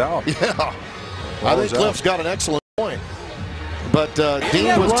ball is out. Yeah. I think Cliff's got an excellent point. But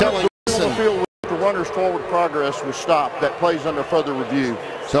Dean was telling us. The runner's forward progress was stopped. That plays under further review.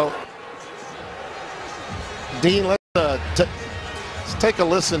 So, Dean, let's take a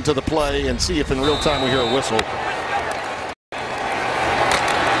listen to the play and see if in real time we hear a whistle.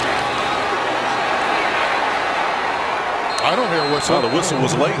 I don't hear a whistle. Oh, the whistle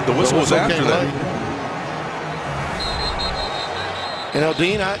was late. The whistle was after that. Late. You know,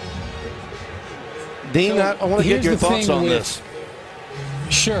 Dean, I want to get your thoughts on this.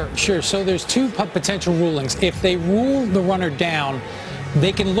 Sure. So there's two potential rulings. If they rule the runner down,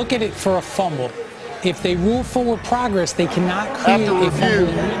 they can look at it for a fumble. If they rule forward progress, they cannot create After a fumble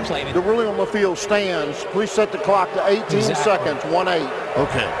review, and replay it. the ruling on the field stands. Please set the clock to 18 seconds, 1-8.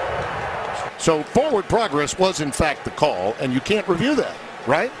 Okay. So forward progress was in fact the call, and you can't review that,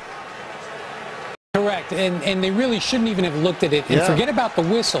 right? Correct, and they really shouldn't even have looked at it. And forget about the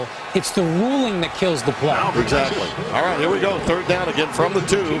whistle. It's the ruling that kills the play. Exactly. All right, here we go. Third down again from the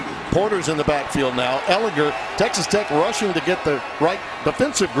 2. Porter's in the backfield now. Ellinger, Texas Tech rushing to get the right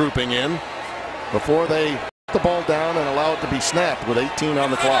defensive grouping in before they put the ball down and allow it to be snapped with 18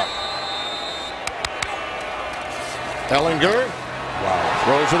 on the clock. Ellinger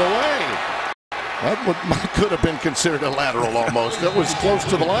throws it away. That could have been considered a lateral almost. It was close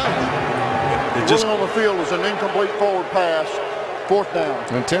to the line. Ruling on the field is an incomplete forward pass. 4th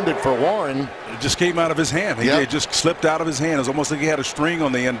down. Intended for Warren. It just came out of his hand. It just slipped out of his hand. It was almost like he had a string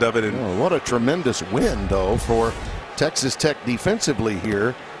on the end of it. And what a tremendous win, though, for Texas Tech defensively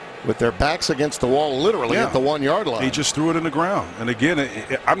here, with their backs against the wall literally at the 1-yard line. He just threw it in the ground. And again,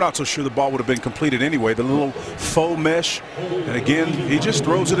 I'm not so sure the ball would have been completed anyway. The little faux mesh. And again, he just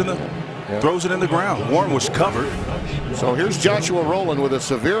throws it in the ground. Warren was covered. So here's Joshua Rowland with a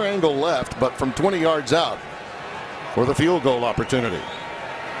severe angle left, but from 20 yards out for the field goal opportunity.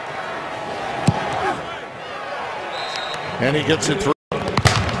 And he gets it through.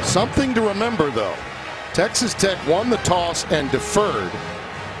 Something to remember, though. Texas Tech won the toss and deferred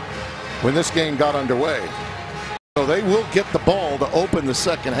when this game got underway. So they will get the ball to open the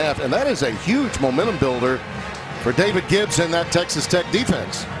second half, and that is a huge momentum builder for David Gibbs and that Texas Tech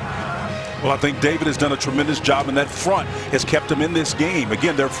defense. Well, I think David has done a tremendous job in that front, has kept them in this game.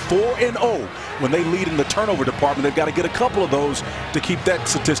 Again, they're 4-0 when they lead in the turnover department. They've got to get a couple of those to keep that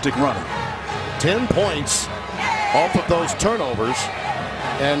statistic running. 10 points off of those turnovers,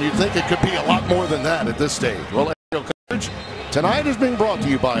 and you'd think it could be a lot more than that at this stage. Well, coverage tonight is being brought to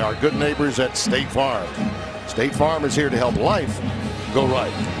you by our good neighbors at State Farm. State Farm is here to help life go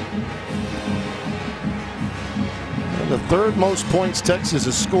right. The 3rd most points Texas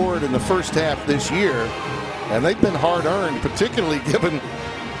has scored in the first half this year, and they've been hard-earned, particularly given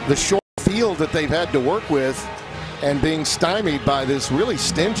the short field that they've had to work with and being stymied by this really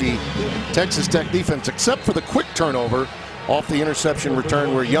stingy Texas Tech defense, except for the quick turnover off the interception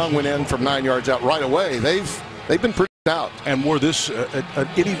return where Young went in from 9 yards out right away. They've been pretty out. And were this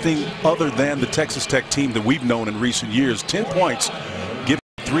anything other than the Texas Tech team that we've known in recent years, 10 points.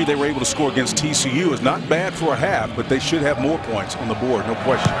 3 they were able to score against TCU is not bad for a half, but they should have more points on the board, no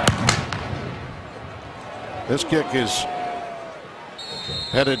question. This kick is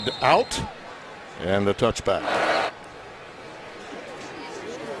headed out, and the touchback.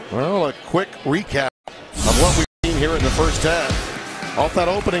 Well, a quick recap of what we've seen here in the first half. Off that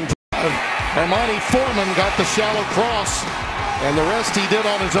opening drive, Armani Foreman got the shallow cross, and the rest he did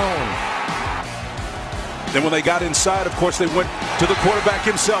on his own. Then when they got inside, of course, they went to the quarterback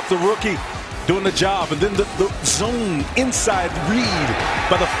himself, the rookie, doing the job. And then the zone inside read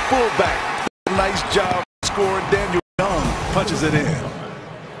by the fullback. Nice job scoring. Daniel Young punches it in.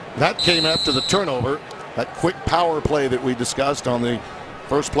 That came after the turnover. That quick power play that we discussed on the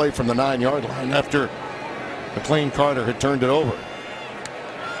first play from the 9-yard line after McLean Carter had turned it over.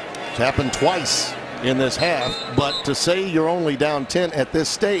 It's happened twice in this half, but to say you're only down 10 at this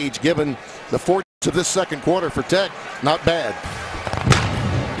stage, given the fortune of this second quarter for Tech, not bad.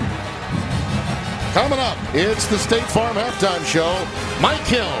 Coming up, it's the State Farm halftime show. Mike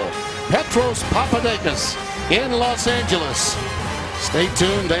Hill, Petros Papadakis in Los Angeles. Stay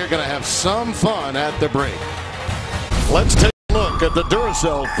tuned, they're going to have some fun at the break. Let's take a look at the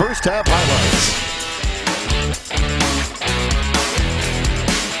Duracell first half highlights.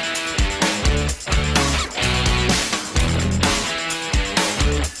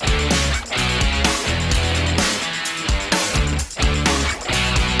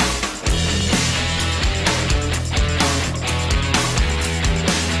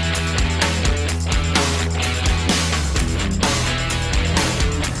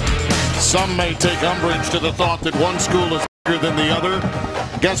 Some may take umbrage to the thought that one school is bigger than the other.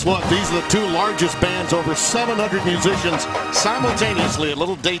 Guess what? These are the 2 largest bands, over 700 musicians simultaneously, a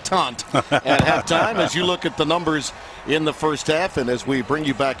little detente at halftime as you look at the numbers in the first half. And as we bring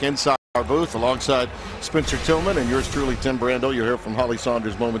you back inside our booth alongside Spencer Tillman and yours truly, Tim Brando, you'll hear from Holly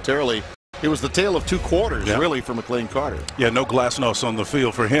Saunders momentarily. It was the tale of 2 quarters, really, for McLean Carter. Yeah, no glasnost on the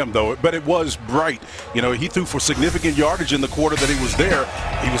field for him, though. But it was bright. You know, he threw for significant yardage in the quarter that he was there.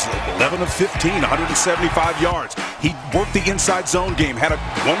 He was 11 of 15, 175 yards. He worked the inside zone game, had a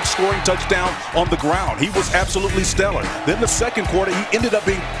one scoring touchdown on the ground. He was absolutely stellar. Then the second quarter, he ended up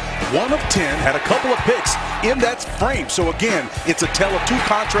being 1 of 10, had a couple of picks in that frame. So again, it's a tale of two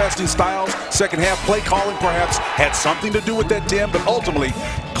contrasting styles. Second half play calling perhaps had something to do with that, Tim, but ultimately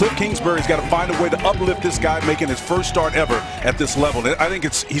Cliff Kingsbury's got to find a way to uplift this guy making his first start ever at this level. I think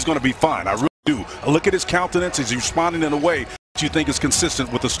he's going to be fine. I really do. Look at his countenance. He's responding in a way that you think is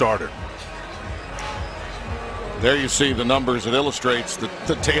consistent with the starter. There you see the numbers. It illustrates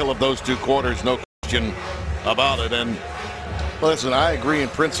the tale of those two quarters, no question about it. And listen, I agree in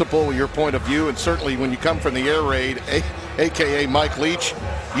principle with your point of view, and certainly when you come from the air raid, a.k.a. Mike Leach,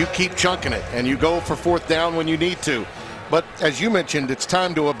 you keep chunking it, and you go for fourth down when you need to. But as you mentioned, it's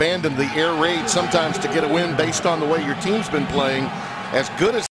time to abandon the air raid sometimes to get a win based on the way your team's been playing. As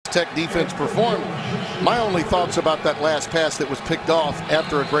good as Tech defense performed, my only thoughts about that last pass that was picked off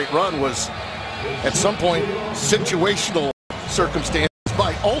after a great run was, at some point, situational circumstances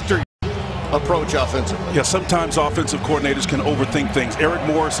might alter your approach offensively. Yeah, sometimes offensive coordinators can overthink things. Eric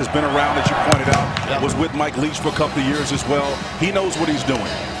Morris has been around, as you pointed out, was with Mike Leach for a couple of years as well. He knows what he's doing.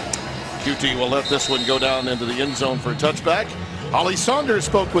 QT will let this one go down into the end zone for a touchback. Holly Saunders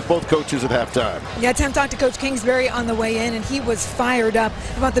spoke with both coaches at halftime. Yeah, Tim talked to Coach Kingsbury on the way in, and he was fired up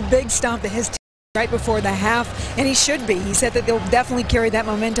about the big stomp that his team right before the half, and he should be. He said that they'll definitely carry that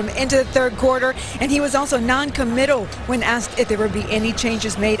momentum into the third quarter, and he was also non-committal when asked if there would be any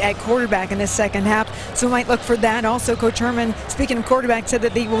changes made at quarterback in the second half, so we might look for that. Also, Coach Herman, speaking of quarterback, said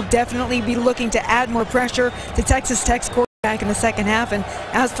that they will definitely be looking to add more pressure to Texas Tech's quarterback in the second half. And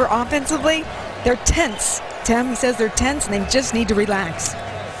as for offensively, they're tense. Tim, he says they're tense and they just need to relax.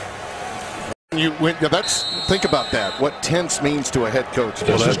 Think about that. What tense means to a head coach.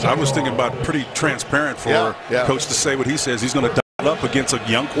 Well, I was thinking about pretty transparent for coach to say what he says. He's going to dial up against a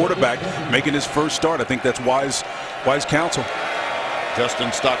young quarterback making his first start. I think that's wise counsel.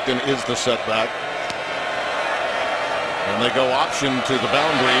 Justin Stockton is the setback. And they go option to the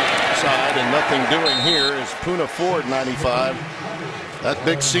boundary side, and nothing doing here is Poona Ford, 95. That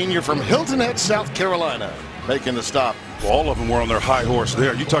big senior from Hilton Head, South Carolina, making the stop. All of them were on their high horse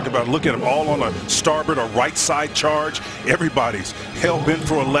there. You talk about, look at them all on a starboard or right side charge. Everybody's hell-bent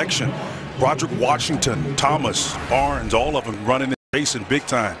for election. Broderick Washington, Thomas, Barnes, all of them running and racing big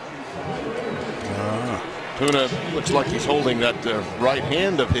time. Poona looks like he's holding that right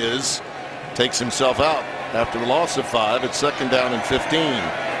hand of his. Takes himself out after the loss of 5. It's second down and 15.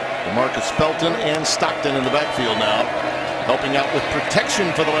 DeMarcus Felton and Stockton in the backfield now, helping out with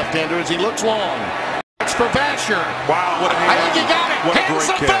protection for the left-hander as he looks long. It's for Vasher. Wow, what a I think he got it. What a Hands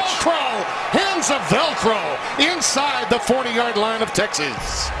great of catch. Velcro. Hands of Velcro inside the 40-yard line of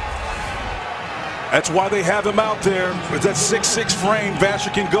Texas. That's why they have him out there. With that 6'6" frame,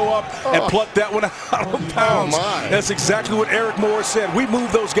 Vasher can go up and pluck that one out of bounds. That's exactly what Eric Moore said. We move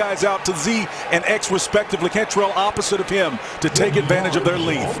those guys out to Z and X respectively. Cantrell opposite of him to take advantage of their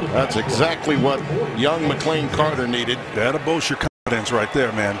lead. That's exactly what young McLean Carter needed. That'll boost your confidence right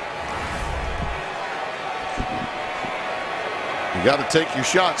there, man. You got to take your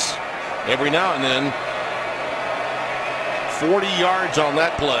shots every now and then. 40 yards on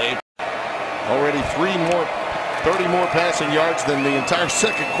that play. Already 30 more passing yards than the entire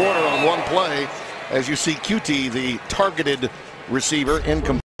second quarter on one play. As you see QT, the targeted receiver,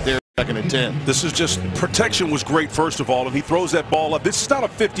 incomplete there, second and 10. This is just, protection was great first of all, and he throws that ball up. This is not a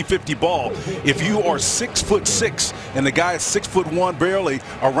 50-50 ball. If you are 6'6" and the guy is 6'1" barely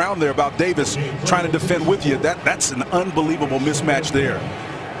around there about Davis trying to defend with you, that's an unbelievable mismatch there.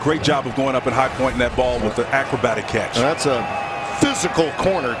 Great job of going up and high pointing that ball with the acrobatic catch. And that's a physical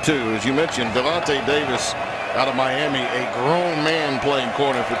corner too, as you mentioned. Devontae Davis out of Miami, a grown man playing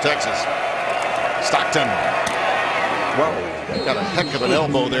corner for Texas. Stockton. Well, got a heck of an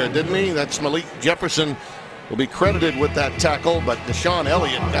elbow there, didn't he? That's Malik Jefferson will be credited with that tackle, but Deshaun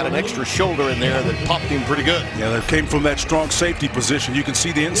Elliott got an extra shoulder in there that popped him pretty good. Yeah, that came from that strong safety position. You can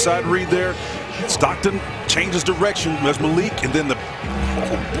see the inside read there. Stockton changes direction as Malik, and then the,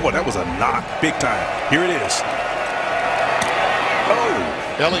 oh boy, that was a knock, big time. Here it is.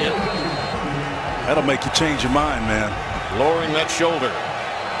 Oh, Elliott. That'll make you change your mind, man. Lowering that shoulder.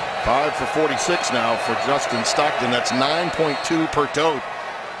 5 for 46 now for Justin Stockton. That's 9.2 per tote.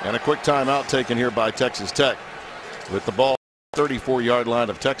 And a quick timeout taken here by Texas Tech with the ball 34-yard line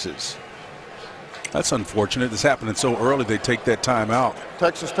of Texas. That's unfortunate. It's happening so early they take that timeout.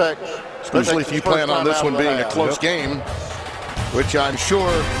 Texas Tech, Especially if you plan on this one being a close game, which I'm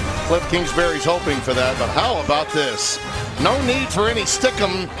sure Cliff Kingsbury's hoping for that. But how about this? No need for any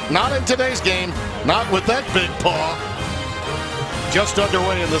stick-em, not in today's game, not with that big paw. Just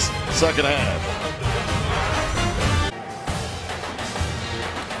underway in this second half.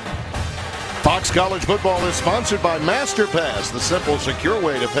 Fox College Football is sponsored by MasterPass, the simple, secure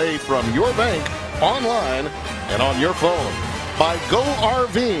way to pay from your bank, online, and on your phone. By Go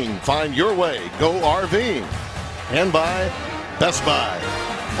RVing, find your way, Go RVing. And by Best Buy,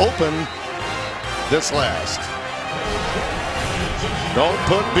 open this last. Don't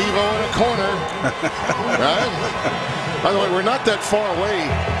put Bevo in a corner, right? By the way, we're not that far away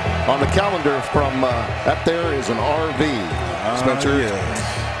on the calendar from that there is an RV, Spencer.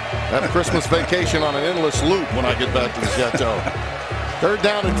 Yes. Have Christmas vacation on an endless loop when I get back to the Chateau. 3rd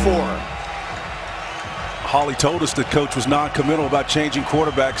down and 4. Holly told us that coach was non-committal about changing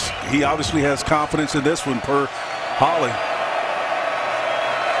quarterbacks. He obviously has confidence in this one per Holly.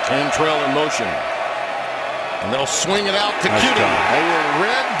 Cantrell in motion. And they'll swing it out to Cutie. They were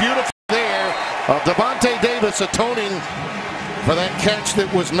read beautiful there. Devontae Davis atoning for that catch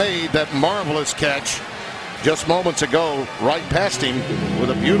that was made, that marvelous catch just moments ago, right past him with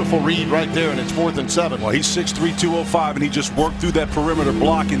a beautiful read right there, and it's 4th and 7. Well, he's 6'3", 205, and he just worked through that perimeter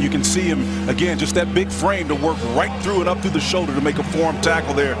block, and you can see him, again, just that big frame to work right through and up through the shoulder to make a form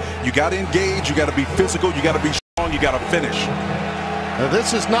tackle there. You got to engage, you got to be physical, you got to be strong, you got to finish. Now,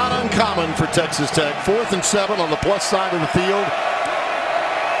 this is not uncommon for Texas Tech. 4th and 7 on the plus side of the field.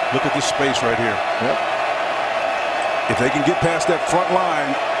 Look at this space right here. Yep. If they can get past that front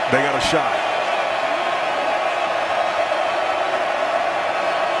line, they got a shot.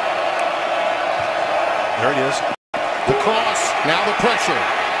 There it is. The cross, now the pressure.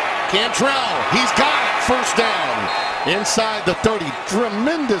 Cantrell, he's got it. 1st down inside the 30.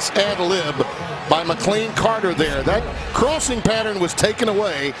 Tremendous ad-lib by McLean Carter there. That crossing pattern was taken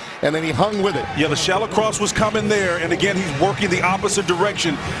away, and then he hung with it. Yeah, the shallow cross was coming there, and again, he's working the opposite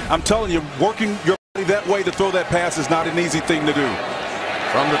direction. I'm telling you, working your body that way to throw that pass is not an easy thing to do.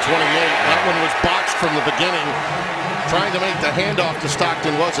 From the 28, that one was botched from the beginning. Trying to make the handoff to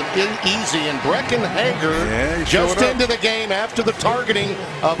Stockton wasn't easy, and Brecken Hager just into the game after the targeting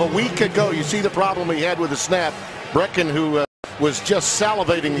of a week ago. You see the problem he had with the snap. Brecken, who was just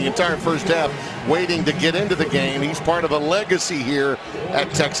salivating the entire first half, waiting to get into the game. He's part of a legacy here at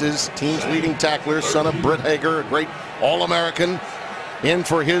Texas. Team's leading tackler, son of Britt Hager, a great All-American, in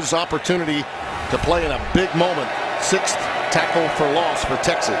for his opportunity to play in a big moment. 6th tackle for loss for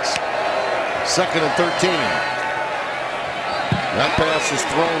Texas. 2nd and 13. That pass is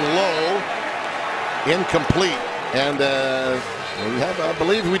thrown low, incomplete, and I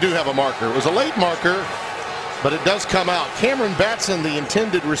believe we do have a marker. It was a late marker, but it does come out. Cameron Batson, the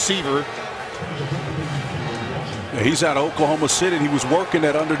intended receiver. He's out of Oklahoma City, and he was working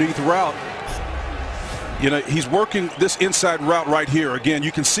that underneath route. You know, he's working this inside route right here. Again,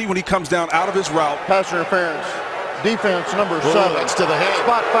 you can see when he comes down out of his route. Pass interference. Defense number 7. That's to the head.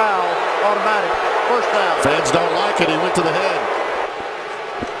 Spot foul, automatic. 1st down. Fans don't like it. He went to the head.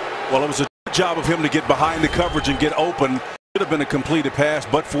 Well, it was a job of him to get behind the coverage and get open. Should have been a completed pass,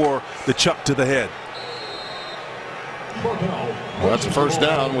 but for the chuck to the head. Well, that's a 1st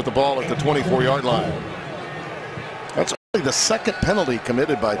down with the ball at the 24-yard line. That's only the 2nd penalty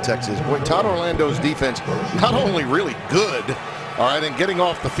committed by Texas. Boy, Todd Orlando's defense not only really good, all right, and getting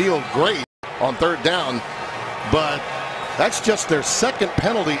off the field great on 3rd down, but that's just their 2nd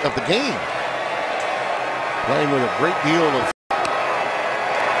penalty of the game. Playing with a great deal of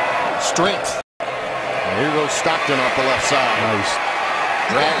strength. And here goes Stockton off the left side. Nice.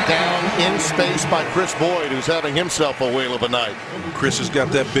 Dragged down in space by Chris Boyd, who's having himself a whale of a night. Chris has got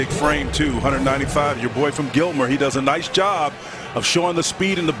that big frame too, 195. Your boy from Gilmer, he does a nice job of showing the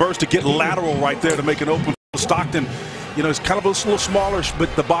speed and the burst to get lateral right there to make an open. Stockton, you know, he's kind of a little smaller,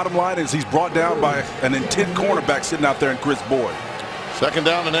 but the bottom line is he's brought down by an intent cornerback sitting out there in Chris Boyd. 2nd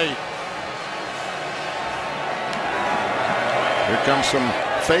down and 8. Here comes some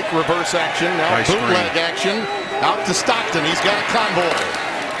fake reverse action. Now nice bootleg action. Out to Stockton. He's got a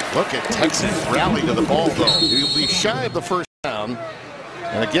convoy. Look at Texas rally to the ball, though. He'll be shy of the 1st down.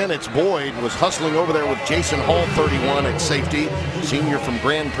 And again, it's Boyd was hustling over there with Jason Hall, 31 at safety, senior from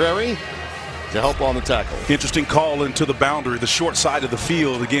Grand Prairie, to help on the tackle. Interesting call into the boundary, the short side of the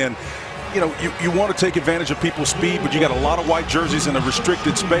field. Again, you know, you want to take advantage of people's speed, but you got a lot of white jerseys in a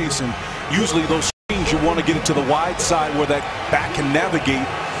restricted space, and usually those screens, you want to get it to the wide side where that back can navigate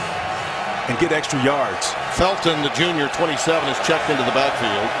and get extra yards. Felton, the junior, 27, is checked into the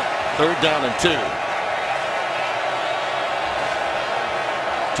backfield. 3rd down and 2.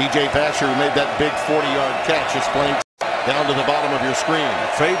 TJ Vasher, who made that big 40-yard catch, is playing down to the bottom of your screen.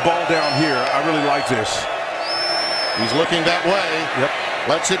 Fade ball down here. I really like this. He's looking that way. Yep.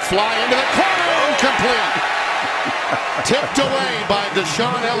 Lets it fly into the corner. Incomplete. Tipped away by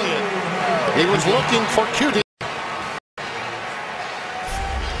Deshaun Elliott. He was looking for Cutie.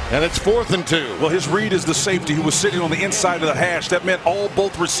 And it's 4th and 2. Well, his read is the safety who was sitting on the inside of the hash. That meant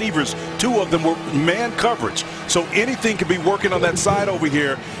both receivers, 2 of them were man coverage. So anything could be working on that side over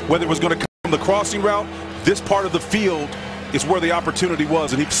here, whether it was going to come from the crossing route. This part of the field is where the opportunity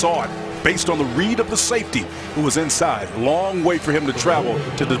was, and he saw it based on the read of the safety who was inside. Long way for him to travel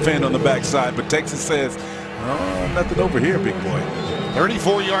to defend on the backside, but Texas says, oh, nothing over here, big boy.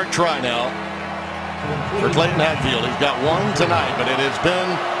 34-yard try now for Clayton Hatfield. He's got one tonight, but it has been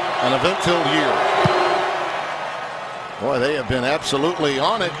an event-filled year. Boy, they have been absolutely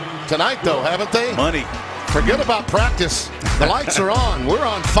on it tonight, though, haven't they? Money. Forget about practice. The lights are on. We're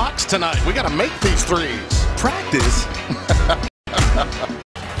on Fox tonight. We got to make these threes. Practice?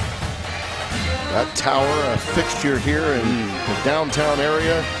 That tower, a fixture here in the downtown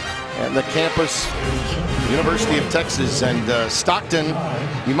area and the campus, University of Texas. And Stockton,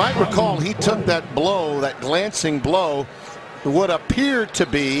 you might recall, he took that blow, that glancing blow, what appeared to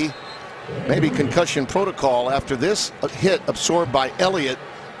be maybe concussion protocol after this hit absorbed by Elliott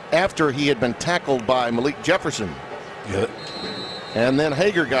after he had been tackled by Malik Jefferson. Yeah. And then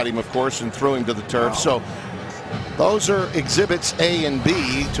Hager got him, of course, and threw him to the turf. So those are exhibits A and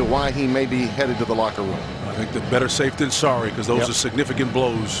B to why he may be headed to the locker room. I think that better safe than sorry, because those are significant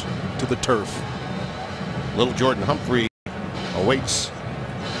blows to the turf. Little Jordan Humphrey awaits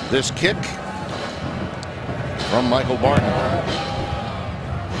this kick from Michael Barton.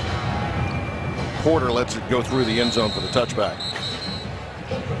 Porter lets it go through the end zone for the touchback.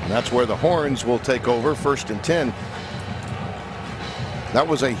 And that's where the Horns will take over, 1st and 10. That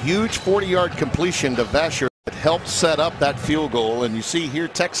was a huge 40-yard completion to Vasher that helped set up that field goal. And you see here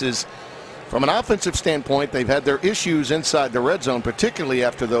Texas, from an offensive standpoint, they've had their issues inside the red zone, particularly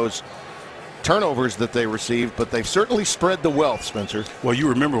after those turnovers that they received, but they've certainly spread the wealth, Spencer. Well, you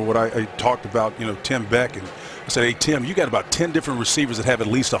remember what I talked about, Tim Beck, and I said, hey, Tim, you got about 10 different receivers that have at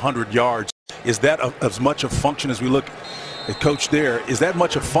least 100 yards. Is that as much a function as we look at Coach there? Is that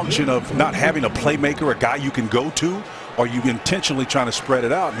much a function of not having a playmaker, a guy you can go to? Or are you intentionally trying to spread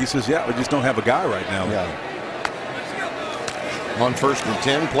it out? And he says, yeah, we just don't have a guy right now. Yeah. On 1st and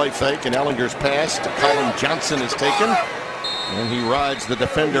 10, play fake, and Ellinger's pass to Colin Johnson is taken. And he rides the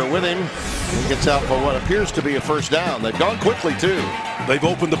defender with him. He gets out for what appears to be a 1st down. They've gone quickly, too. They've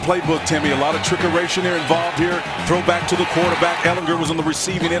opened the playbook, Timmy. A lot of trickeration there involved here. Throw back to the quarterback. Ellinger was on the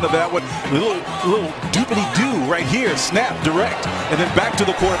receiving end of that one. Little doopity-doo right here. Snap, direct. And then back to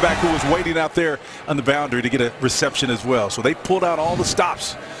the quarterback who was waiting out there on the boundary to get a reception as well. So they pulled out all the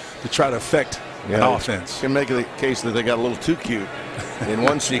stops to try to affect an offense. You can make the case that they got a little too cute. In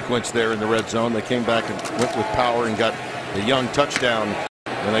one sequence there in the red zone, they came back and went with power and got the Young touchdown.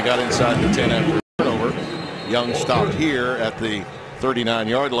 When they got inside the 10 after turnover, Young stopped here at the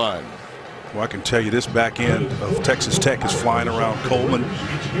 39-yard line. Well, I can tell you this back end of Texas Tech is flying around. Coleman,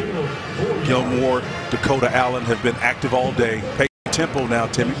 Gilmore, Dakota Allen have been active all day. Pay tempo now,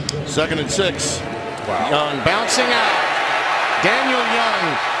 Timmy. 2nd and 6. Wow. Young bouncing out. Daniel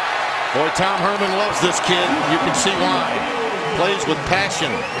Young. Boy, Tom Herman loves this kid. You can see why. Plays with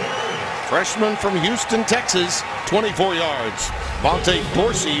passion. Freshman from Houston, Texas, 24 yards. Vontae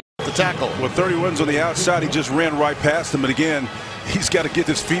Dorsey with the tackle. With 31s on the outside, he just ran right past him. And again, he's got to get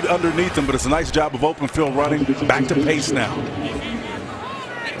his feet underneath him, but it's a nice job of open field running. Back to pace now.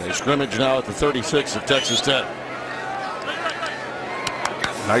 They scrimmage now at the 36 of Texas Tech.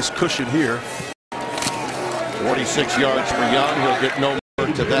 Nice cushion here. 46 yards for Young. He'll get no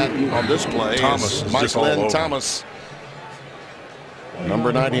more to that on this play. Thomas, Mike Lynn Thomas.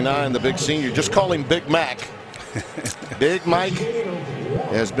 Number 99, the big senior. Just call him Big Mac. Big Mike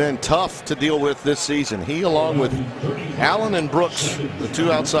has been tough to deal with this season. He, along with Allen and Brooks, the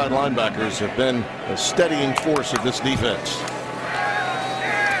 2 outside linebackers, have been a steadying force of this defense.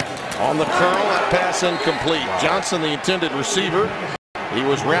 On the curl, that pass incomplete. Johnson, the intended receiver. He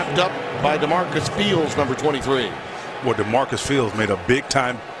was wrapped up by DeMarcus Fields, number 23. Well, DeMarcus Fields made a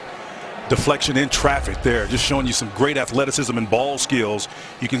big-time deflection in traffic there, just showing you some great athleticism and ball skills.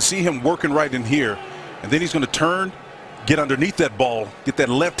 You can see him working right in here, and then he's going to turn, get underneath that ball, get that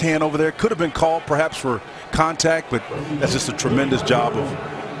left hand over there. Could have been called perhaps for contact, but that's just a tremendous job of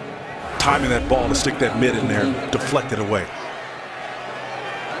timing that ball to stick that mid in there, deflect it away.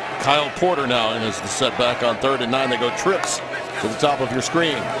 Kyle Porter now in as the setback on 3rd and 9. They go trips to the top of your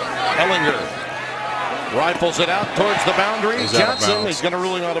screen. Ellinger rifles it out towards the boundary. Johnson is going to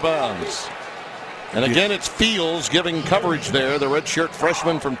rule him out of bounds. And again, it's Fields giving coverage there, the redshirt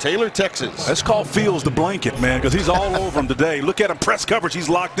freshman from Taylor, Texas. Let's call Fields the blanket, man, because he's all over him today. Look at him, press coverage, he's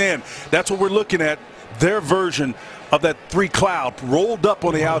locked in. That's what we're looking at, their version of that 3 cloud rolled up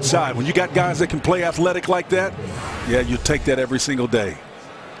on the outside. When you got guys that can play athletic like that, yeah, you take that every single day.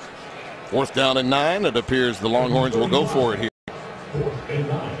 4th down and 9. It appears the Longhorns will go for it here.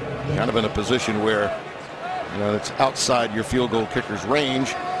 Kind of in a position where, you know, it's outside your field goal kicker's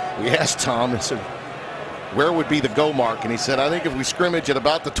range. We asked Tom, I said, where would be the go mark? And he said, I think if we scrimmage at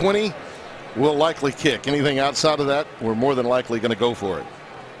about the 20, we'll likely kick. Anything outside of that, we're more than likely going to go for it.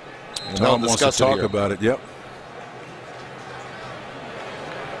 And Tom wants to talk about it. Yep.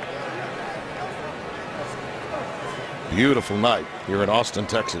 Beautiful night here in Austin,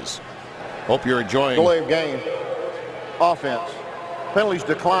 Texas. Hope you're enjoying. Delay of game. Offense. Penalties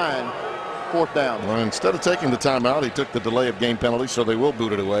decline. 4th down. Well, instead of taking the timeout, he took the delay of game penalty, so they will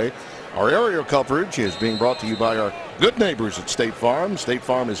boot it away. Our aerial coverage is being brought to you by our good neighbors at State Farm. State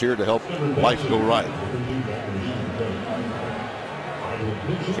Farm is here to help life go right.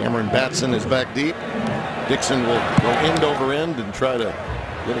 Cameron Batson is back deep. Dixon will go end over end and try to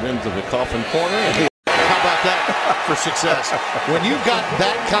get it into the coffin corner. How about that for success? When you've got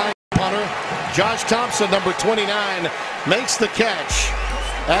that kind of punter, Josh Thompson, number 29, makes the catch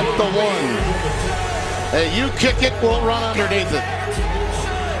at the 1. Hey, you kick it, we'll run underneath it.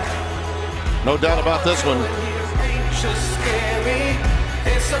 No doubt about this one.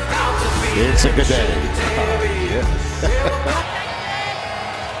 It's a good day.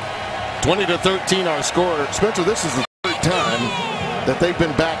 20-13 our score. Spencer, this is the 3rd time that they've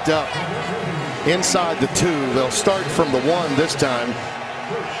been backed up inside the 2. They'll start from the 1 this time.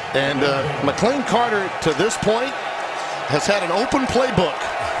 And McLean Carter, to this point, has had an open playbook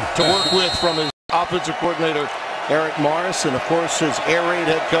to work with from his offensive coordinator, Eric Morris, and, of course, his air raid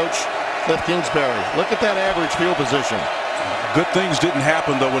head coach, Cliff Kingsbury. Look at that average field position. Good things didn't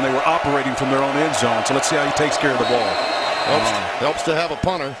happen, though, when they were operating from their own end zone. So let's see how he takes care of the ball. Helps to have a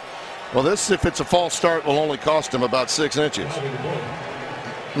punter. Well, this, if it's a false start, will only cost him about 6 inches.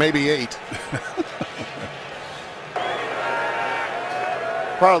 Maybe 8.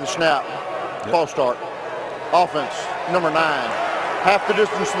 Prior to the snap. False start. Offense, number 9. Half the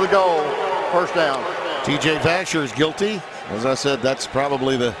distance to the goal. 1st down. T.J. Vasher is guilty. As I said, that's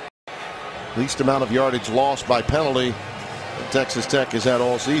probably the least amount of yardage lost by penalty that Texas Tech has had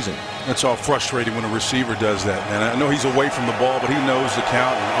all season. It's all frustrating when a receiver does that. And I know he's away from the ball, but he knows the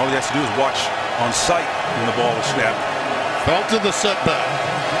count. And all he has to do is watch on sight when the ball is snapped. Fell to the setback.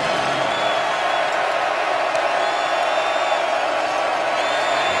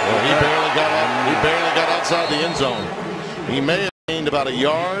 Well, he barely got outside the end zone. He may have gained about a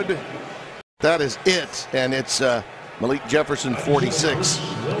yard. That is it. And it's Malik Jefferson, 46.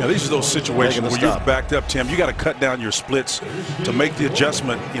 Yeah, these are those situations where you've backed up, Tim. You got to cut down your splits to make the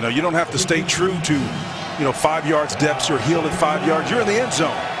adjustment. You know, you don't have to stay true to, 5 yards depth or heel at 5 yards. You're in the end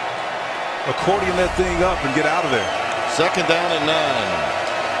zone. Accordion that thing up and get out of there. 2nd down and 9.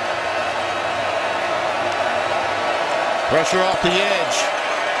 Pressure off the edge.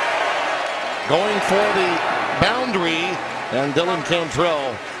 Going for the boundary, and Dylan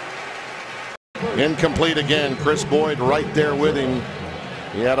Cantrell. Incomplete again. Chris Boyd right there with him.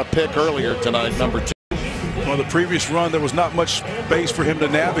 He had a pick earlier tonight, number 2. Well, the previous run, there was not much space for him to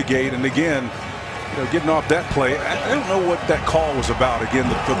navigate. And again, getting off that play, I don't know what that call was about. Again,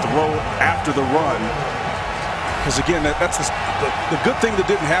 the throw after the run. Because again, that's the good thing that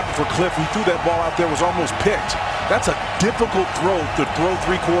didn't happen for Cliff. He threw that ball out there, was almost picked. That's a difficult throw to throw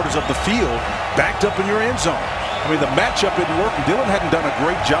 3/4 of the field backed up in your end zone. I mean, the matchup didn't work. Dylan hadn't done a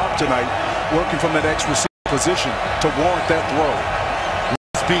great job tonight working from that X receiver position to warrant that throw.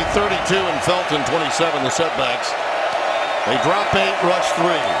 Speed 32 and Felton 27, the setbacks. They drop 8, rush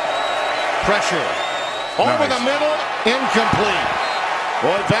 3. Pressure. Over the middle, incomplete.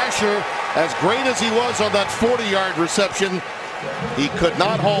 Boy, Vasher, as great as he was on that 40-yard reception, he could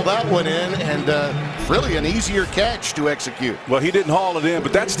not haul that one in, and really an easier catch to execute. Well, he didn't haul it in,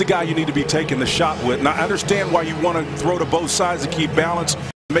 but that's the guy you need to be taking the shot with. Now, I understand why you want to throw to both sides to keep balance,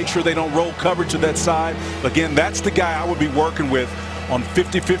 make sure they don't roll coverage to that side. Again, that's the guy I would be working with on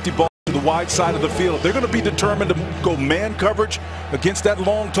 50-50 balls to the wide side of the field. If they're going to be determined to go man coverage against that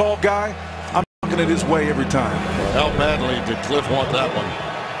long, tall guy, I'm knocking it his way every time. Well, how badly did Cliff want that one?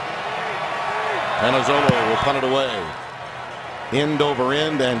 Panazzolo will punt it away. End over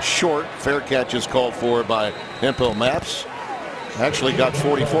end and short. Fair catch is called for by Hempo Maps. Actually got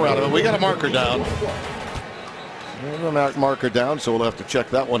 44 out of it. We got a marker down. Marker down, so we'll have to check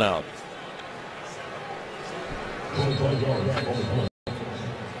that one out.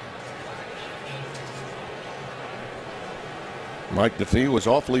 Mike DeFee was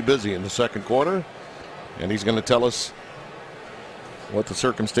awfully busy in the second quarter, and he's going to tell us what the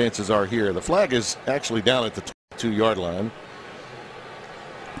circumstances are here. The flag is actually down at the 22-yard line.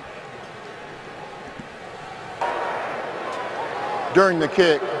 During the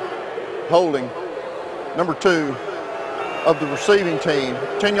kick, holding, number 2 of the receiving team.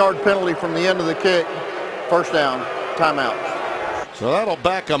 10-yard penalty from the end of the kick. First down, timeout. So that'll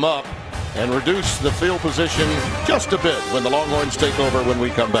back them up and reduce the field position just a bit when the Longhorns take over when we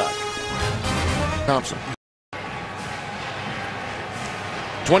come back. Thompson.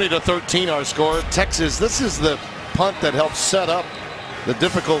 20-13 our score. Texas, this is the punt that helps set up the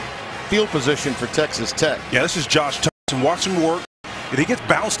difficult field position for Texas Tech. Yeah, this is Josh Thompson. Watch him work. If he gets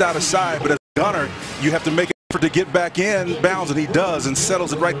bounced out of side, but as a gunner, you have to make an effort to get back in bounds, and he does, and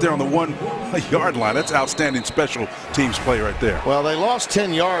settles it right there on the 1-yard line. That's outstanding special teams play right there. Well, they lost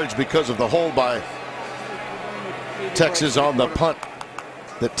 10 yards because of the hold by Texas on the punt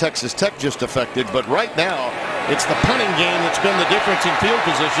that Texas Tech just effected, but right now it's the punting game that's been the difference in field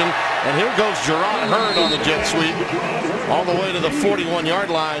position. And here goes Gerard Hurd on the jet sweep all the way to the 41-yard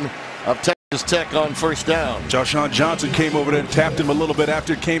line of Texas Tech on first down. Joshawn Johnson came over there and tapped him a little bit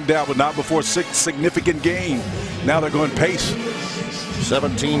after it came down, but not before significant gain. Now they're going pace.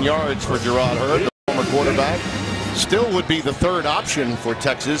 17 yards for Gerard Hurd, the former quarterback. Still would be the third option for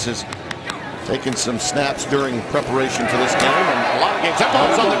Texas, is taking some snaps during preparation for this game, and a lot of games. That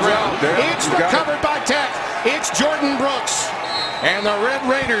ball's on the ground. It's recovered by Tech. It's Jordan Brooks. And the Red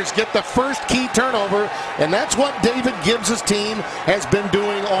Raiders get the first key turnover, and that's what David Gibbs' team has been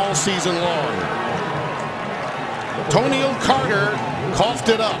doing all season long. Toneel Carter coughed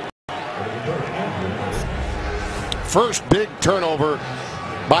it up. First big turnover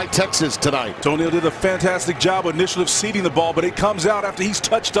by Texas tonight. Toneel did a fantastic job initially of seeding the ball, but it comes out after he's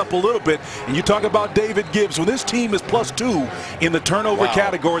touched up a little bit. And you talk about David Gibbs. When this team is +2 in the turnover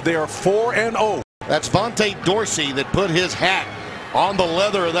category, they are 4-0. That's Vontae Dorsey that put his hat on the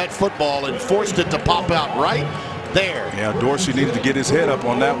leather of that football and forced it to pop out right there. Yeah, Dorsey needed to get his head up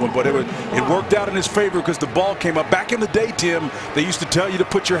on that one, but it worked out in his favor because the ball came up. Back in the day, Tim, they used to tell you to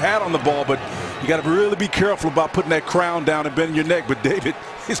put your hat on the ball, but you got to really be careful about putting that crown down and bending your neck. But David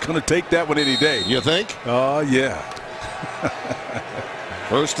is going to take that one any day. You think? Oh, yeah.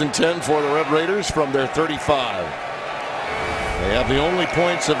 First and 10 for the Red Raiders from their 35. They have the only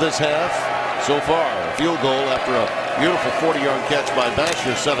points of this half so far. A field goal after a beautiful 40-yard catch by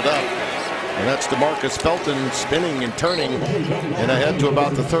Basher set it up. And that's DeMarcus Felton spinning and turning and ahead to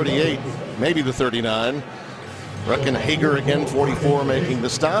about the 38, maybe the 39. Reckenhager again, 44, making the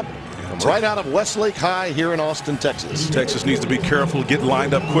stop. Right out of Westlake High here in Austin, Texas. Texas needs to be careful, get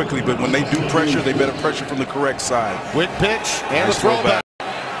lined up quickly, but when they do pressure, they better pressure from the correct side. Quick pitch and a throwback.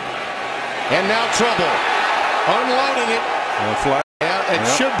 And now trouble. Unloading it. Flat. Yeah, it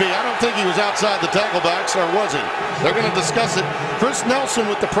should be. I don't think he was outside the tacklebacks, or was he? They're going to discuss it. Chris Nelson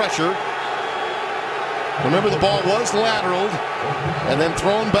with the pressure. Remember, the ball was lateraled and then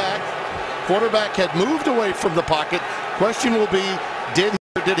thrown back. Quarterback had moved away from the pocket. Question will be, did he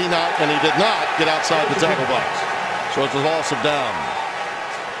or did he not? And he did not get outside the tackle box. So it's a loss of down.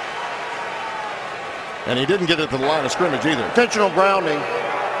 And he didn't get it to the line of scrimmage either. Intentional grounding.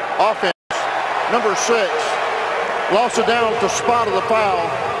 Offense. Number 6. Lost it down at the spot of the foul.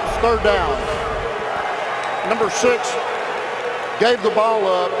 Third down. Number 6 gave the ball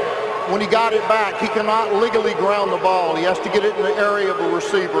up. When he got it back, he cannot legally ground the ball. He has to get it in the area of a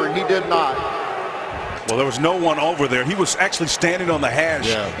receiver, and he did not. Well, there was no one over there. He was actually standing on the hash,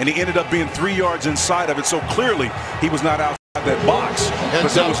 and he ended up being 3 yards inside of it. So clearly, he was not outside that box.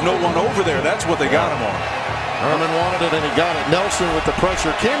 But there was no one over there. That's what they got him on. Herman wanted it, and he got it. Nelson with the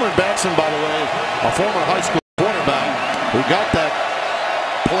pressure. Cameron Batson, by the way, a former high school quarterback who got that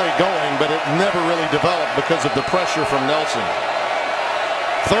play going, but it never really developed because of the pressure from Nelson.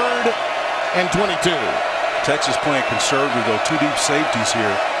 3rd and 22. Texas playing conservative, though. 2 deep safeties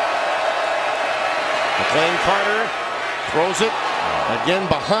here. McLean Carter throws it again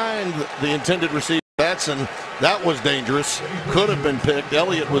behind the intended receiver. Batson, that was dangerous. Could have been picked.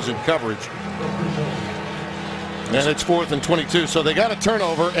 Elliott was in coverage. And it's 4th and 22. So they got a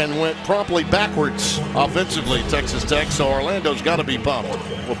turnover and went promptly backwards offensively, Texas Tech. So Orlando's got to be pumped.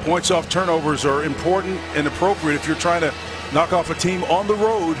 Well, points off turnovers are important and appropriate if you're trying to knock off a team on the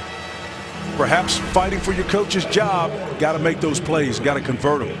road. Perhaps fighting for your coach's job. Got to make those plays. Got to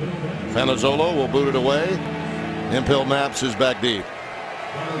convert them. Fanazzolo will boot it away. Impel Maps is back deep.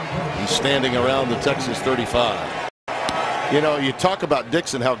 He's standing around the Texas 35. You know, you talk about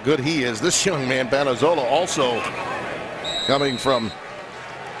Dixon, how good he is. This young man, Fanazzolo, also coming from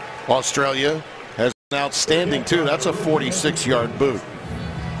Australia, has been outstanding too. That's a 46-yard boot.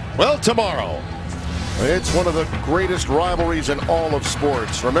 Well, tomorrow, it's one of the greatest rivalries in all of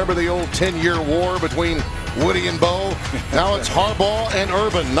sports. Remember the old 10-year war between Woody and Bo? Now it's Harbaugh and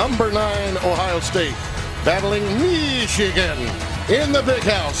Urban. Number 9 Ohio State battling Michigan in the big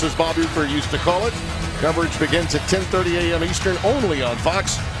house, as Bob Ufer used to call it. Coverage begins at 10:30 a.m. Eastern, only on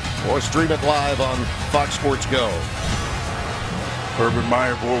Fox, or stream it live on Fox Sports Go. Herbert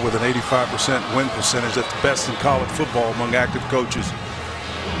Meyer with an 85% win percentage. That's the best in college football among active coaches.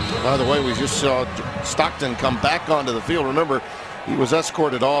 By the way, we just saw Stockton come back onto the field. Remember, he was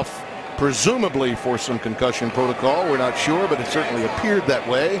escorted off, presumably for some concussion protocol. We're not sure, but it certainly appeared that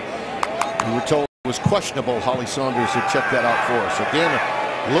way. We were told it was questionable. Holly Saunders had checked that out for us.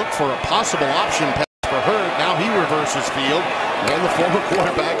 Again, look for a possible option pass for Hurd. Now he reverses field, and the former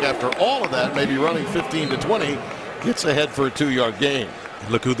quarterback, after all of that, maybe running 15 to 20, gets ahead for a 2-yard gain.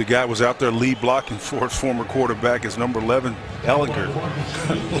 Look who the guy was out there lead blocking for his former quarterback is number 11, Ellinger.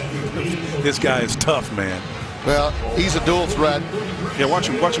 This guy is tough, man. Well, he's a dual threat. Yeah, watch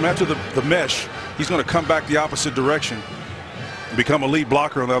him after the mesh. He's going to come back the opposite direction and become a lead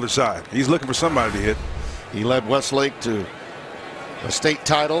blocker on the other side. He's looking for somebody to hit. He led Westlake to a state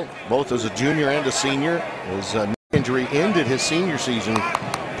title, both as a junior and a senior. His injury ended his senior season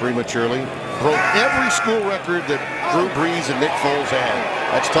prematurely. Broke every school record that Drew Brees and Nick Foles had.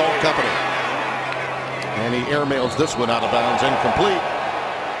 That's tall company. And he airmails this one out of bounds, incomplete.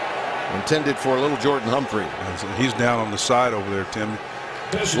 Intended for little Jordan Humphrey. He's down on the side over there, Tim.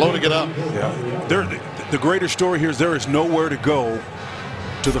 Slow to get up. Yeah. The greater story here is there is nowhere to go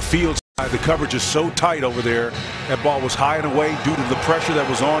to the field side. The coverage is so tight over there. That ball was high and away due to the pressure that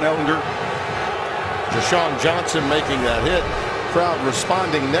was on Ellinger. Deshaun Johnson making that hit. Crowd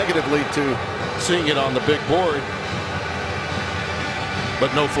responding negatively to seeing it on the big board, but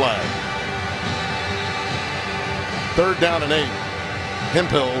no flag. 3rd down and 8.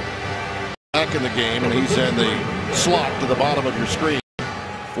 Hemphill back in the game, and he's in the slot to the bottom of your screen.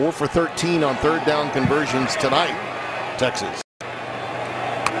 4 for 13 on 3rd down conversions tonight, Texas.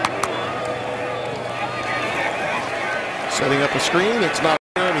 Setting up a screen, it's not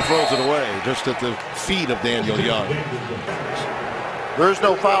there, and he throws it away just at the feet of Daniel Young. There is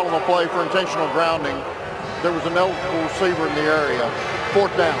no foul on the play for intentional grounding. There was an eligible receiver in the area.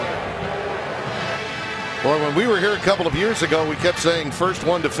 4th down. Boy, when we were here a couple of years ago, we kept saying first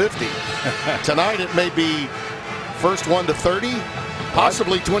 1 to 50. Tonight it may be first 1 to 30,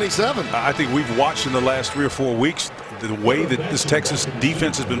 possibly 27. I think we've watched in the last 3 or 4 weeks the way that this Texas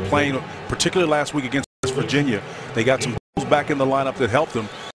defense has been playing, particularly last week against West Virginia. They got some balls back in the lineup that helped them.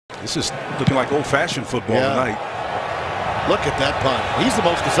 This is looking like old-fashioned football tonight. Look at that punt. He's the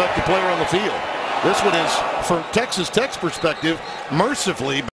most effective player on the field. This one is, from Texas Tech's perspective,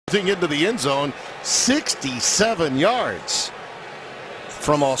 mercifully bouncing into the end zone, 67 yards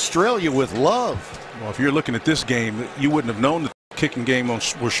from Australia with love. Well, if you're looking at this game, you wouldn't have known the kicking game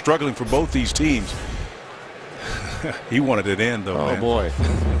was struggling for both these teams. He wanted it in, though. Oh, boy.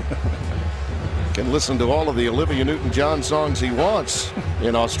 Can listen to all of the Olivia Newton-John songs he wants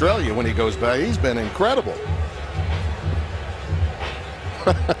in Australia when he goes back. He's been incredible.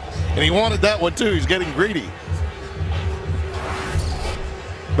 And he wanted that one too. He's getting greedy.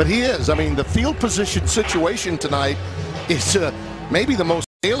 But he is. I mean, the field position situation tonight is maybe the most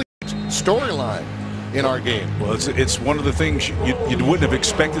salient storyline in our game. Well, it's one of the things you wouldn't have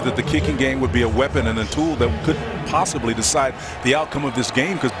expected, that the kicking game would be a weapon and a tool that could possibly decide the outcome of this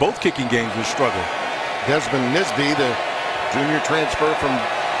game, because both kicking games will struggle. Desmond Nisby, the junior transfer from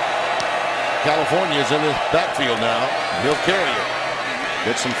California, is in the backfield now. He'll carry it.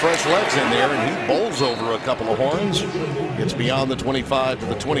 Get some fresh legs in there, and he bowls over a couple of horns. Gets beyond the 25 to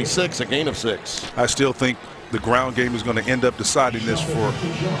the 26, a gain of 6. I still think the ground game is going to end up deciding this for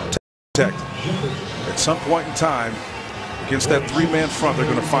Tech. At some point in time, against that 3-man front, they're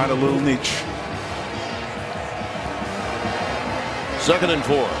going to find a little niche. 2nd and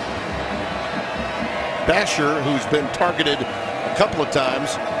 4. Basher, who's been targeted a couple of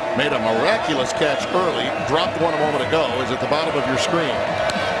times, made a miraculous catch early, dropped one a moment ago, is at the bottom of your screen.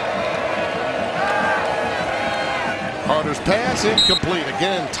 Carter's pass incomplete.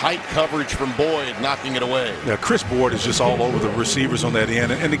 Again, tight coverage from Boyd, knocking it away. Yeah, Chris Boyd is just all over the receivers on that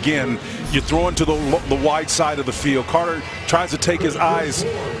end. And again, you're throwing to the wide side of the field. Carter tries to take his eyes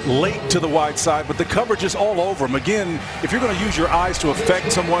late to the wide side, but the coverage is all over him. Again, if you're going to use your eyes to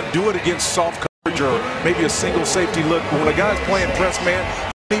affect someone, do it against soft coverage or maybe a single safety look. But when a guy's playing press man,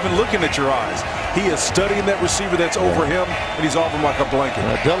 even looking at your eyes, he is studying that receiver that's over him, and he's off him like a blanket.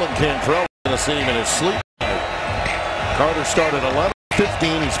 Dylan Cantrell is going to see him in his sleep. Carter started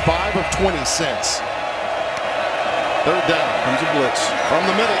 11-15. He's 5 of 20 since. 3rd down. Comes a blitz from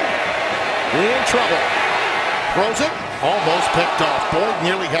the middle. In trouble. Throws it. Almost picked off. Boyd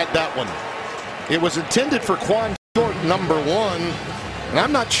nearly had that one. It was intended for Quan Short, number 1. And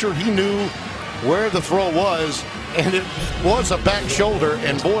I'm not sure he knew where the throw was, and it was a back shoulder,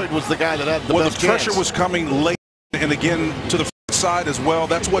 and Boyd was the guy that had the best the pressure chance. was coming late, and again to the side as well.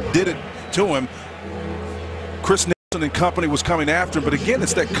 That's what did it to him. Chris Nelson and company was coming after him, but again,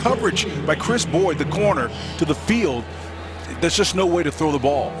 it's that coverage by Chris Boyd, the corner, to the field. There's just no way to throw the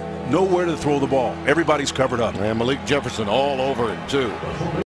ball. Nowhere to throw the ball. Everybody's covered up. And Malik Jefferson all over it, too.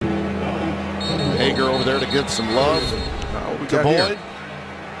 Hager over there to get some love to Boyd. Here.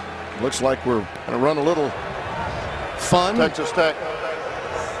 Looks like we're going to run a little fun. Texas Tech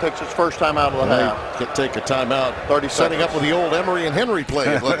takes its first time out of the half. Could take a timeout. 30 setting seconds. up with the old Emery and Henry play,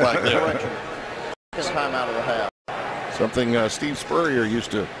 it looked like there. Second time out of the half. Something Steve Spurrier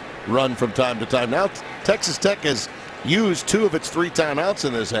used to run from time to time. Now Texas Tech has used 2 of its 3 timeouts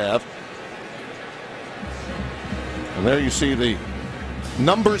in this half. And there you see the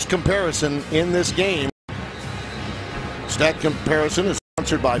numbers comparison in this game. Stat comparison is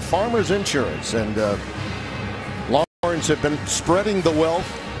sponsored by Farmers Insurance, and Longhorns have been spreading the wealth,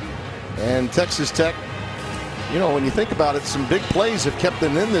 and Texas Tech, you know, when you think about it, some big plays have kept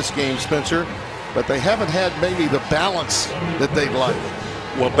them in this game, Spencer, but they haven't had maybe the balance that they'd like.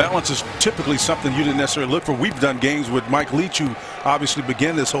 Well, balance is typically something you didn't necessarily look for. We've done games with Mike Leach, who obviously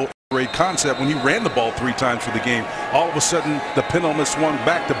began this whole raid concept when he ran the ball 3 times for the game. All of a sudden, the pendulum swung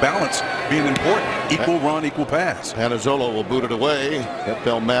back to balance being important. Equal run, equal pass. Panazzolo will boot it away.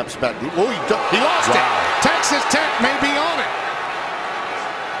 Hepbell maps back. Oh, he lost it. Texas Tech may be on it.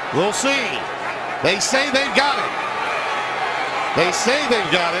 We'll see. They say they've got it. They say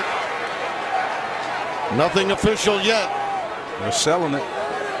they've got it. Nothing official yet. They're selling it.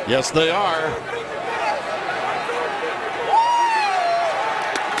 Yes, they are.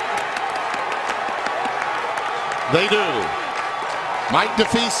 They do. Mike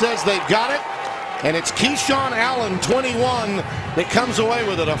DeFee says they've got it, and it's Keyshawn Allen, 21, that comes away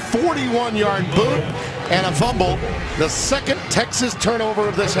with it. A 41-yard boot and a fumble. The second Texas turnover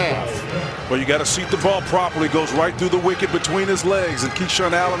of this half. Well, you got to seat the ball properly. Goes right through the wicket between his legs, and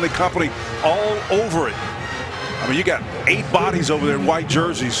Keyshawn Allen and company all over it. I mean, you got 8 bodies over there in white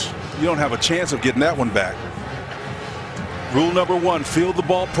jerseys. You don't have a chance of getting that one back. Rule number 1, field the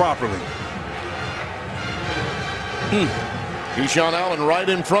ball properly. Keyshawn Allen right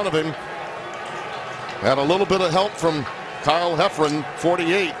in front of him. Had a little bit of help from Kyle Heffron,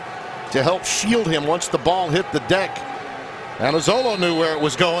 48, to help shield him once the ball hit the deck. Panazzolo knew where it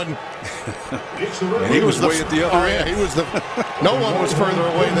was going. And he was way at the other end. He was no one was further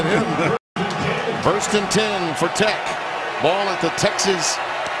away than him. First and 10 for Tech. Ball at the Texas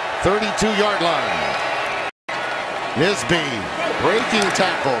 32-yard line. Nisby breaking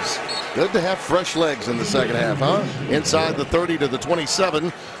tackles. Good to have fresh legs in the second half, huh? Inside the 30 to the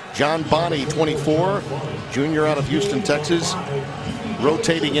 27. John Bonney, 24, junior out of Houston, Texas,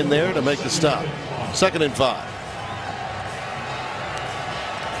 rotating in there to make the stop. 2nd and 5.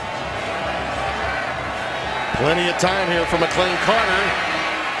 Plenty of time here for McLean Carter.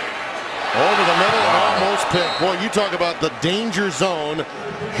 Over the middle, almost picked. Boy, you talk about the danger zone.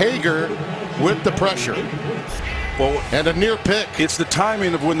 Hager with the pressure. Well, and a near pick. It's the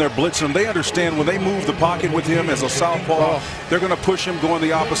timing of when they're blitzing him. They understand when they move the pocket with him as a southpaw, they're going to push him going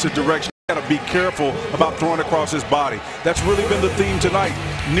the opposite direction. You got to be careful about throwing across his body. That's really been the theme tonight.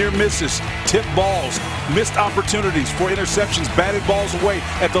 Near misses, tip balls, missed opportunities for interceptions, batted balls away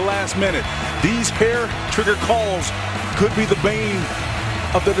at the last minute. These hair trigger calls could be the bane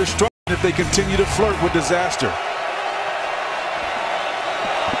of the destruction if they continue to flirt with disaster.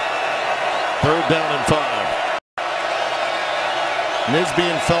 3rd down and 5. Nisby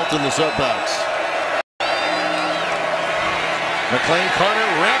and Felton the setbacks. McLean Carter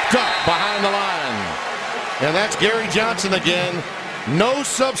wrapped up behind the line. And that's Gary Johnson again. No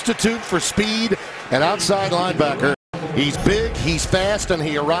substitute for speed, an outside linebacker. He's big, he's fast, and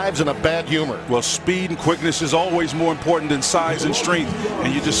he arrives in a bad humor. Well, speed and quickness is always more important than size and strength.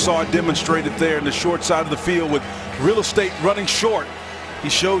 And you just saw it demonstrated there in the short side of the field with real estate running short. He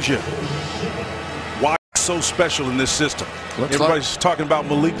shows you why it's so special in this system. Everybody's talking about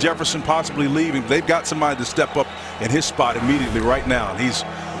Malik Jefferson possibly leaving. They've got somebody to step up in his spot immediately right now, and he's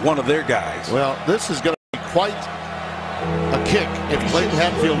one of their guys. Well, this is going to be quite a kick if Clayton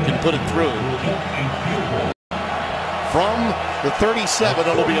Hatfield can put it through. From the 37,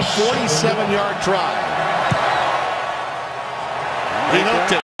 it'll be a 47-yard try. He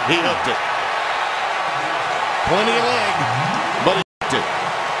hooked it. He hooked it. Plenty of leg, but he hooked it.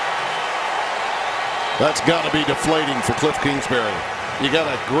 That's got to be deflating for Cliff Kingsbury. You got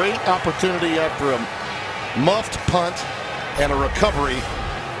a great opportunity after a muffed punt and a recovery,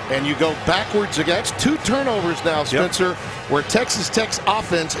 and you go backwards against 2 turnovers now, Spencer, where Texas Tech's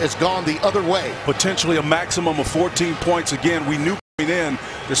offense has gone the other way. Potentially a maximum of 14 points. Again, we knew going in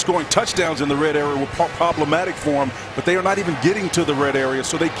they're scoring touchdowns in the red area were problematic for them, but they are not even getting to the red area,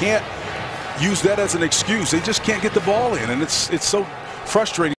 so they can't use that as an excuse. They just can't get the ball in, and it's so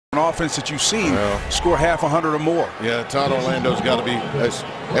frustrating. An offense that you've seen score half 100 or more. Yeah, Todd Orlando's got to be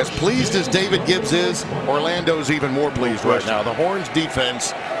as pleased as David Gibbs is. Orlando's even more pleased right now. The Horns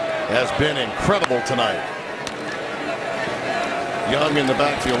defense has been incredible tonight. Young in the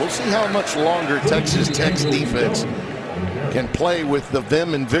backfield. We'll see how much longer Texas Tech's defense can play with the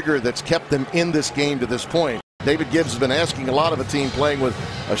vim and vigor that's kept them in this game to this point. David Gibbs has been asking a lot of a team playing with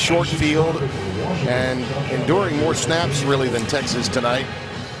a short field and enduring more snaps really than Texas tonight.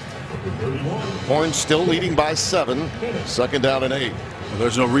 Horns still leading by 7, 2nd down and 8. Well,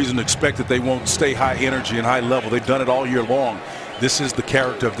 there's no reason to expect that they won't stay high energy and high level. They've done it all year long. This is the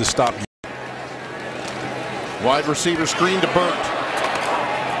character of this stop. Wide receiver screen to Burt.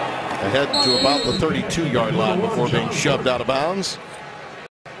 Ahead to about the 32-yard line before being shoved out of bounds.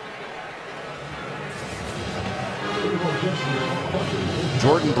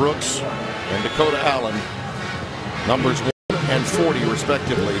 Jordan Brooks and Dakota Allen, numbers 1 and 40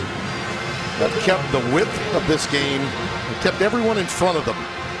 respectively, have kept the width of this game and kept everyone in front of them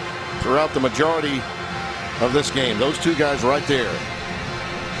throughout the majority of this game. Those 2 guys right there.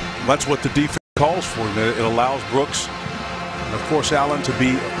 That's what the defense calls for. It allows Brooks and of course Allen to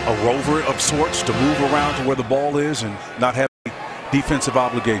be a rover of sorts, to move around to where the ball is and not have defensive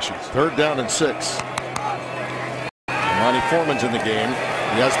obligations. 3rd down and 6. Monty Foreman's in the game.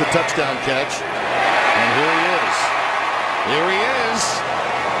 He has the touchdown catch. And here he is. Here he is.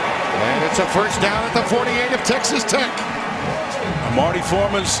 And it's a 1st down at the 48 of Texas Tech. Marty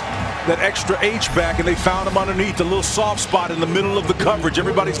Foreman's that extra H back, and they found him underneath a little soft spot in the middle of the coverage.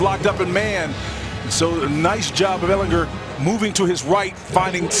 Everybody's locked up in man. So a nice job of Ellinger moving to his right,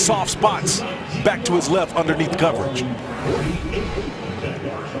 finding soft spots back to his left underneath coverage.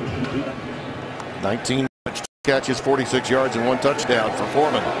 19 catches, 46 yards, and 1 touchdown for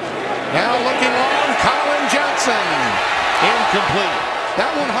Foreman. Now looking long, Colin Johnson. Incomplete.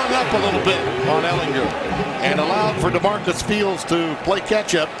 That one hung up a little bit on Ellinger and allowed for DeMarcus Fields to play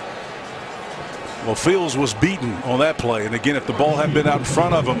catch-up. Well, Fields was beaten on that play, and again, if the ball hadn't been out in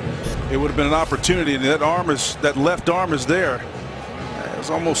front of him, it would have been an opportunity. And that left arm is there.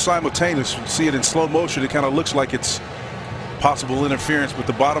 It's almost simultaneous. You see it in slow motion. It kind of looks like it's possible interference, but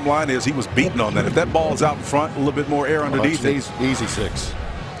the bottom line is he was beaten on that. If that ball is out in front, a little bit more air underneath it. Easy 6.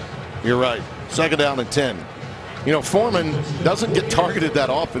 You're right. 2nd down and 10. You know, Foreman doesn't get targeted that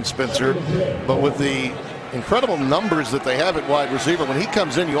often, Spencer, but with the incredible numbers that they have at wide receiver, when he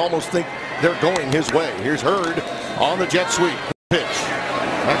comes in, you almost think they're going his way. Here's Hurd on the jet sweep. Pitch.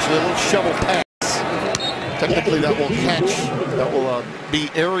 Actually, a little shovel pass. Technically, that will catch. That will be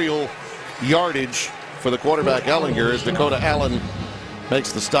aerial yardage for the quarterback Ellinger as Dakota Allen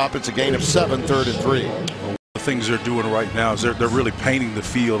makes the stop. It's a gain of 7, 3rd and 3. One of the things they're doing right now is they're really painting the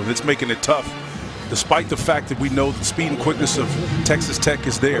field, and it's making it tough. Despite the fact that we know the speed and quickness of Texas Tech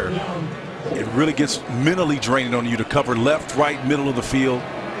is there, it really gets mentally draining on you to cover left, right, middle of the field.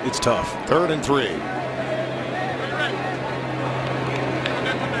 It's tough. 3rd and 3.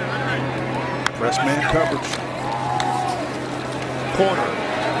 Press man coverage. Corner.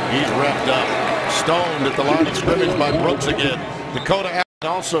 He's wrapped up. Stoned at the line of scrimmage by Brooks again. Dakota Allen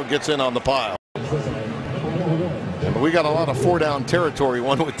also gets in on the pile. And we got a lot of 4-down territory,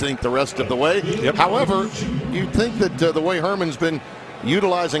 one would think, the rest of the way. Yep. However, you'd think that the way Herman's been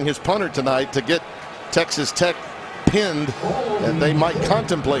utilizing his punter tonight to get Texas Tech pinned, and they might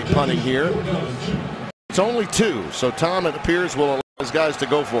contemplate punting here. It's only 2, so Tom, it appears, will allow his guys to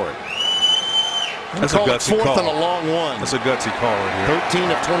go for it. That's a gutsy 4th call. and a long one. That's a gutsy call right here.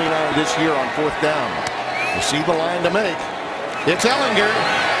 13 of 29 this year on 4th down. You see the line to make. It's Ellinger.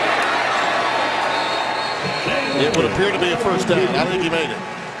 It would appear to be a 1st down. I think he made it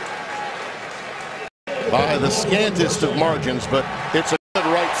by the scantest of margins, but it's a good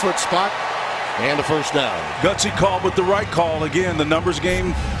right foot spot and a 1st down. Gutsy call, but the right call. Again, the numbers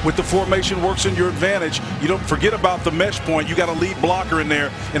game with the formation works in your advantage. You don't forget about the mesh point. You got a lead blocker in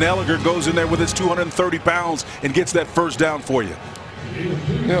there, and Ellinger goes in there with his 230 pounds and gets that 1st down for you.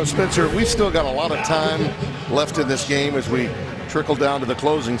 You know, Spencer, we've still got a lot of time left in this game as we trickle down to the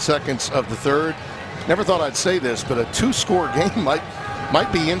closing seconds of the 3rd. Never thought I'd say this, but a 2-score game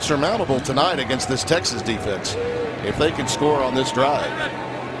might be insurmountable tonight against this Texas defense if they can score on this drive.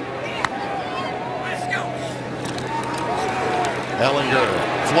 Ellinger,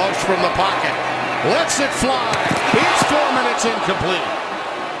 flush from the pocket, lets it fly. He's 4 minutes incomplete.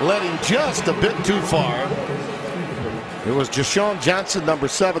 led him just a bit too far. It was Jashawn Johnson, number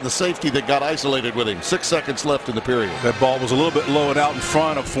 7, the safety, that got isolated with him. 6 seconds left in the period. That ball was a little bit low and out in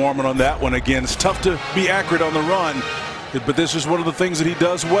front of Foreman on that one. Again, it's tough to be accurate on the run, but this is one of the things that he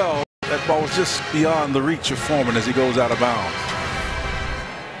does well. That ball was just beyond the reach of Foreman as he goes out of bounds.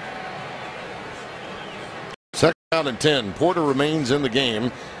 Second down and 10. Porter remains in the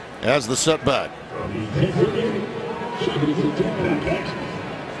game as the setback.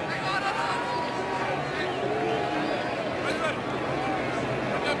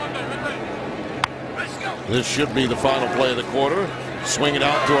 This should be the final play of the quarter. Swing it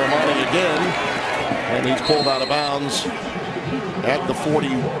out to Armani again, and he's pulled out of bounds at the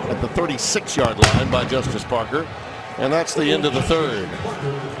 36-yard line by Justice Parker, and that's the end of the third.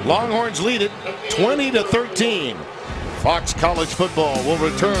 Longhorns lead it 20-13. Fox College Football will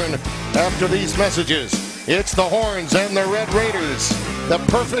return after these messages. It's the Horns and the Red Raiders. The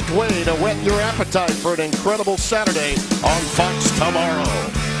perfect way to whet your appetite for an incredible Saturday on Fox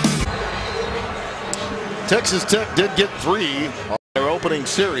tomorrow. Texas Tech did get 3 on their opening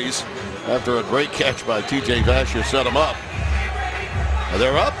series after a great catch by T.J. Vasher set them up.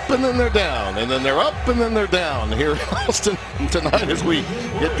 They're up and then they're down, and then they're up and then they're down here in Austin tonight as we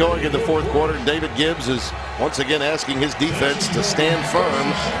get going in the fourth quarter. David Gibbs is once again asking his defense to stand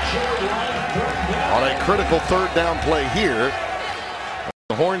firm on a critical third down play here.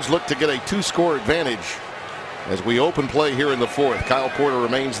 The Horns look to get a 2-score advantage as we open play here in the fourth. Kyle Porter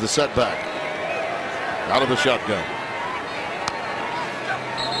remains the setback. Out of the shotgun.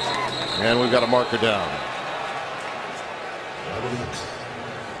 And we've got a marker down.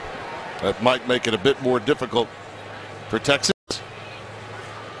 That might make it a bit more difficult for Texas.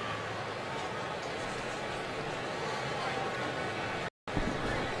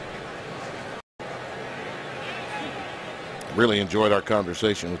 Really enjoyed our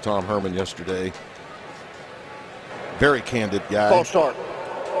conversation with Tom Herman yesterday. Very candid guy. False start.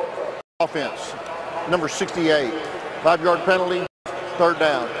 Offense. Number 68. 5-yard penalty. Third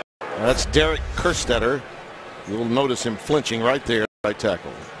down. That's Derek Kerstetter. You'll notice him flinching right there, right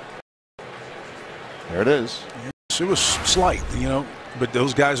tackle. There it is. It was slight, you know, but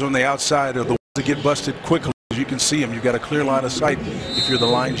those guys on the outside are the ones that get busted quickly. As you can see them, you've got a clear line of sight if you're the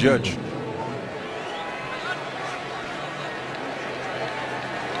line judge.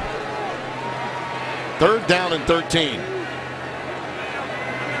 Third down and 13.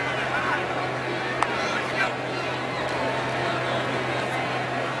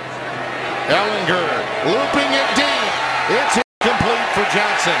 Ellinger looping it deep. It's incomplete for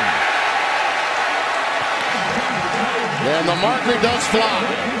Johnson. And the marker does fly.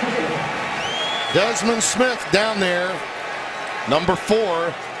 Desmond Smith down there, number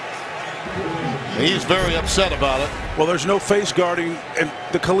 4. He's very upset about it. Well, there's no face guarding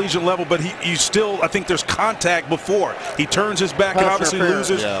at the collegiate level, but he still, I think there's contact before. He turns his back and obviously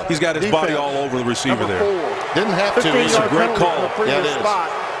loses. Yeah. He's got his body all over the receiver there. Didn't have to. It's a great call. Yeah, it is.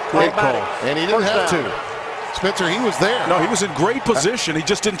 Great call. And he didn't have to. Spencer, he was there. No, he was in great position. He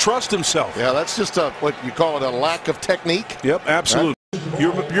just didn't trust himself. Yeah, that's just what you call it, a lack of technique. Yep, absolutely.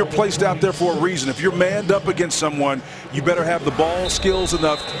 Right? You're placed out there for a reason. If you're manned up against someone, you better have the ball skills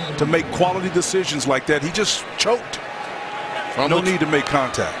enough to make quality decisions like that. He just choked. No need to make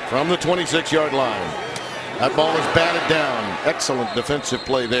contact. From the 26-yard line. That ball is batted down. Excellent defensive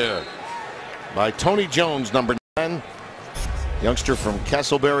play there by Tony Jones, number 9. Youngster from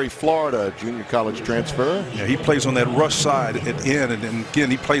Castleberry, Florida, junior college transfer. Yeah, he plays on that rush side at end, and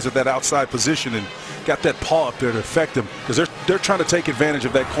again, he plays at that outside position and got that paw up there to affect him because they're trying to take advantage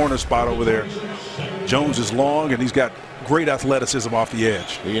of that corner spot over there. Jones is long, and he's got great athleticism off the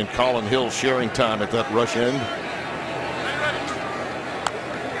edge. He and Colin Hill sharing time at that rush end.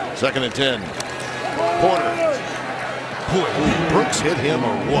 2nd and 10. Porter. Boy, Brooks hit him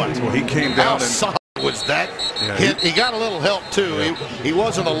or what? Well, he came down. How solid was that hit? He got a little help too. Yeah. He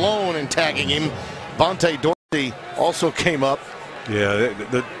wasn't alone in tagging him. Vontae Dorsey also came up. Yeah,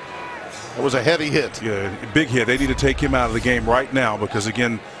 it was a heavy hit. Yeah, big hit. They need to take him out of the game right now because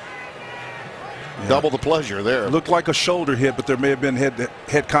again, double the pleasure there. Looked like a shoulder hit, but there may have been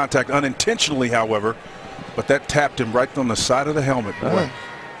head contact unintentionally, however. But that tapped him right on the side of the helmet. Boy.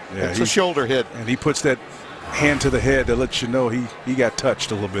 Yeah, it's a shoulder hit. And he puts that hand to the head to let you know he got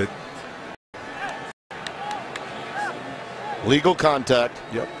touched a little bit. Legal contact.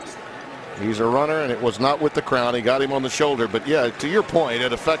 Yep. He's a runner, and it was not with the crown. He got him on the shoulder. But, yeah, to your point,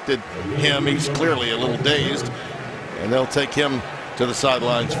 it affected him. He's clearly a little dazed. And they'll take him to the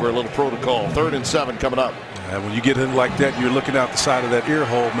sidelines for a little protocol. 3rd and 7 coming up. When you get hit like that, you're looking out the side of that ear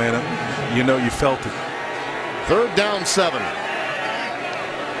hole, man. You know you felt it. 3rd down 7.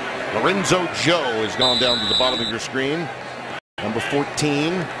 Lorenzo Joe has gone down to the bottom of your screen. Number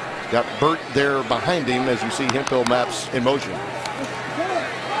 14 got Burt there behind him as you see Hemphill maps in motion.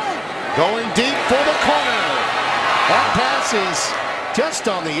 Going deep for the corner. That pass is just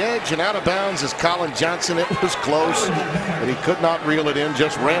on the edge and out of bounds as Colin Johnson. It was close, but he could not reel it in.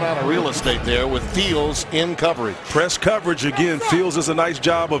 Just ran out of real estate there with Fields in coverage. Press coverage again. Fields does a nice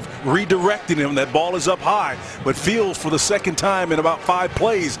job of redirecting him. That ball is up high, but Fields, for the second time in about 5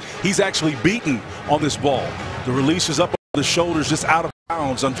 plays, he's actually beaten on this ball. The release is up on the shoulders, just out of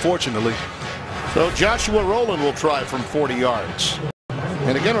bounds, unfortunately. So Joshua Rowland will try from 40 yards.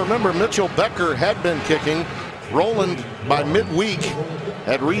 And again, remember, Mitchell Becker had been kicking. Rowland, by midweek,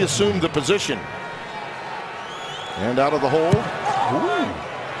 had reassumed the position. And out of the hole. Ooh.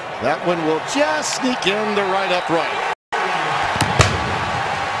 That one will just sneak in the right upright.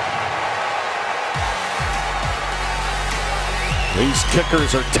 These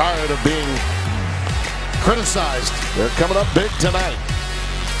kickers are tired of being criticized. They're coming up big tonight.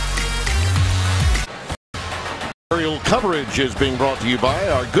 Aerial coverage is being brought to you by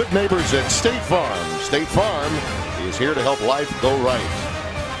our good neighbors at State Farm. State Farm is here to help life go right.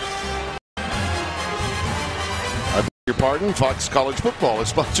 I beg your pardon, Fox College Football is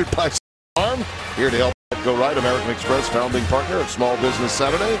sponsored by State Farm. Here to help life go right, American Express, founding partner of Small Business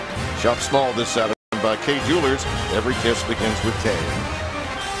Saturday. Shop small this Saturday by K Jewelers. Every kiss begins with K.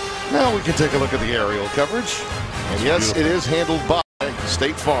 Now we can take a look at the aerial coverage. And yes, it is handled by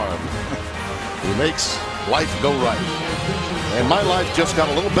State Farm, who makes life go right. And my life just got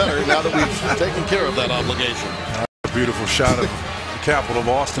a little better now that we've taken care of that obligation. A beautiful shot of the capital of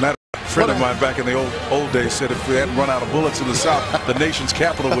Austin. That friend of mine back in the old days said if we hadn't run out of bullets in the South, the nation's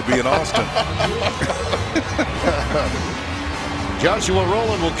capital would be in Austin. Joshua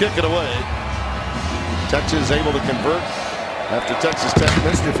Rowland will kick it away. Texas able to convert after Texas Tech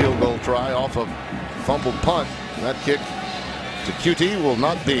missed a field goal try off of fumbled punt. And that kick to QT will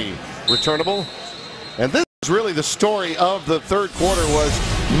not be returnable. And this is really the story of the third quarter, was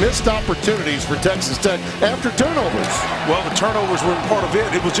missed opportunities for Texas Tech after turnovers. Well, the turnovers were part of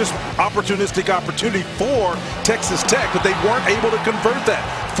it. It was just opportunistic opportunity for Texas Tech, but they weren't able to convert that.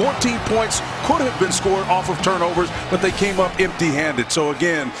 14 points could have been scored off of turnovers, but they came up empty-handed. So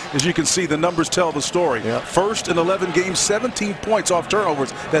again, as you can see, the numbers tell the story. Yep. First in 11 games, 17 points off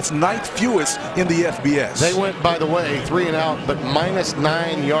turnovers. That's 9th fewest in the FBS. They went, by the way, 3 and out, but minus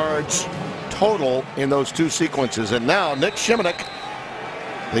 9 yards total in those 2 sequences. And now Nick Shimonek,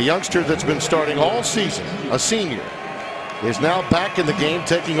 the youngster that's been starting all season, a senior, is now back in the game,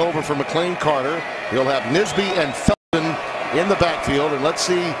 taking over for McLean Carter. He'll have Nisby and Felton in the backfield. And let's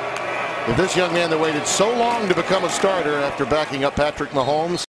see if this young man that waited so long to become a starter after backing up Patrick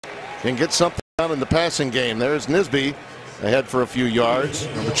Mahomes can get something done in the passing game. There's Nisby ahead for a few yards.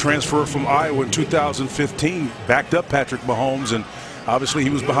 The transfer from Iowa in 2015 backed up Patrick Mahomes, and obviously he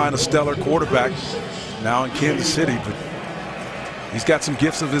was behind a stellar quarterback now in Kansas City, but he's got some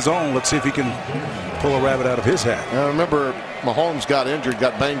gifts of his own. Let's see if he can pull a rabbit out of his hat. Now remember, Mahomes got injured,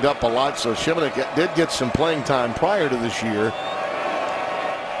 got banged up a lot, so Shimonek did get some playing time prior to this year.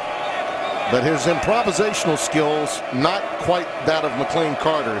 But his improvisational skills, not quite that of McLean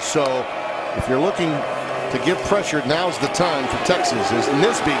Carter. So if you're looking to give pressure, now's the time for Texas. As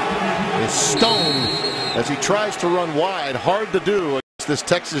Nisby is stoned as he tries to run wide. Hard to do against this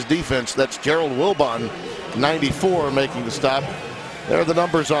Texas defense. That's Gerald Wilbon, 94, making the stop. There are the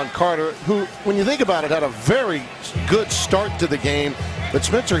numbers on Carter, who, when you think about it, had a very good start to the game. But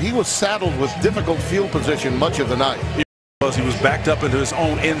Spencer, he was saddled with difficult field position much of the night. He was backed up into his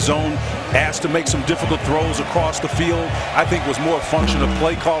own end zone, asked to make some difficult throws across the field. I think was more a function of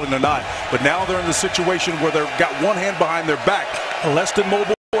play calling or not. But now they're in the situation where they've got one hand behind their back, a less than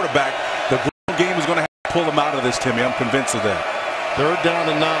mobile quarterback. The ground game is going to have to pull them out of this, Timmy. I'm convinced of that. 3rd down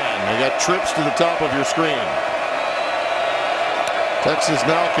and 9. They got trips to the top of your screen. Texas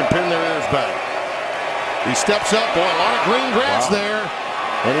now can pin their ears back. He steps up. Boy, a lot of green grass there.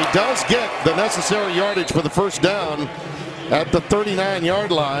 And he does get the necessary yardage for the first down at the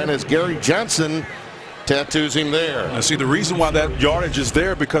 39-yard line as Gary Johnson tattoos him there. Now see, the reason why that yardage is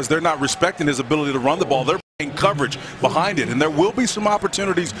there, because they're not respecting his ability to run the ball. They're playing coverage behind it, and there will be some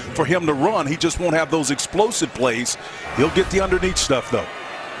opportunities for him to run. He just won't have those explosive plays. He'll get the underneath stuff, though.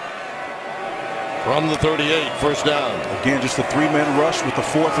 From the 38, first down. Again, just a 3-man rush with the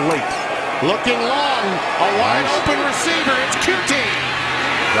 4th late. Looking long, a wide open receiver. It's QT.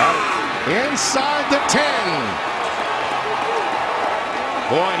 Got it. Inside the 10.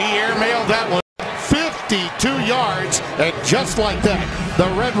 Boy, he airmailed that one. 52 yards, and just like that, the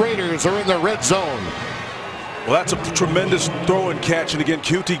Red Raiders are in the red zone. Well, that's a tremendous throw and catch, and again,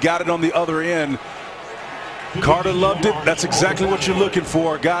 QT got it on the other end. Carter loved it. That's exactly what you're looking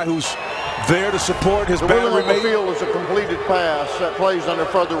for, a guy who's there to support his battery mate. The field is a completed pass that plays under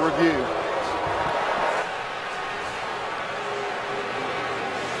further review.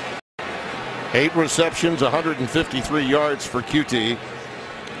 Eight receptions, 153 yards for QT.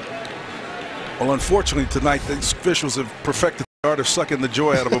 Well, unfortunately tonight, these officials have perfected the art of sucking the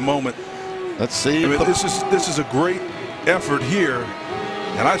joy out of a moment. Let's see. I mean, this is a great effort here,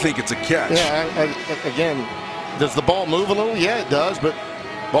 and I think it's a catch. Yeah, again, does the ball move a little? Yeah, it does, but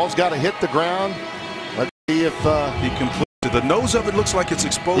ball's got to hit the ground. Let's see if he completed. The nose of it looks like it's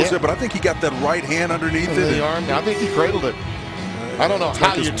exposed there, but I think he got that right hand underneath it. The arm. I think he cradled it. I don't know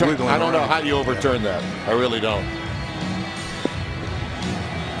how you turn. I don't know how you overturn that. I really don't.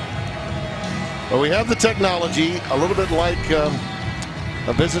 But we have the technology, a little bit like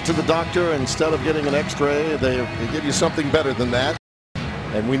a visit to the doctor. Instead of getting an X-ray, they give you something better than that.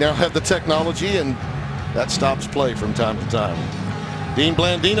 And we now have the technology, and that stops play from time to time. Dean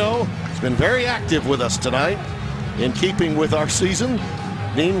Blandino has been very active with us tonight, in keeping with our season.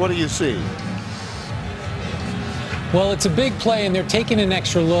 Dean, what do you see? Well, it's a big play, and they're taking an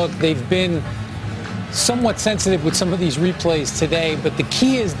extra look. They've been somewhat sensitive with some of these replays today, but the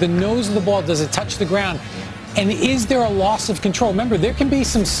key is the nose of the ball. Does it touch the ground? And is there a loss of control? Remember, there can be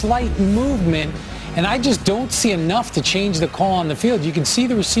some slight movement, and I just don't see enough to change the call on the field. You can see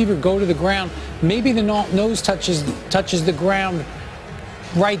the receiver go to the ground. Maybe the nose touches the ground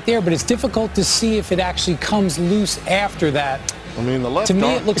right there, but it's difficult to see if it actually comes loose after that. I mean, the left to me,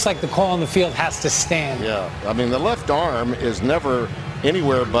 arm, it looks like the call on the field has to stand. Yeah, I mean, the left arm is never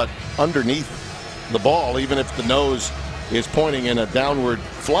anywhere but underneath the ball, even if the nose is pointing in a downward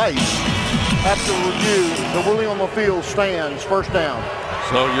flight. After review, the ruling on the field stands. First down.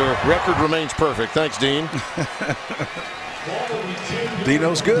 So your record remains perfect. Thanks, Dean.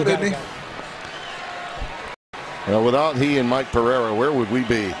 Dino's good, isn't he? Well, without he and Mike Pereira, where would we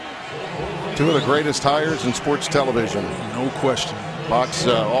be? Two of the greatest hires in sports television. No question. Fox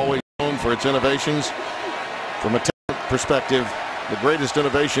always known for its innovations. From a talent perspective, the greatest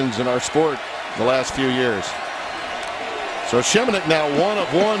innovations in our sport the last few years. So Shemenek now 1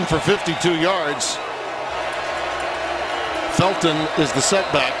 of 1 for 52 yards. Felton is the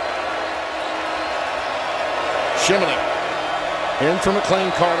setback. Shemenek in for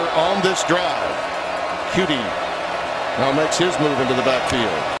McLean Carter on this drive. QT now makes his move into the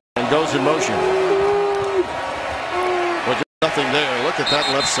backfield and goes in motion. But just nothing there. Look at that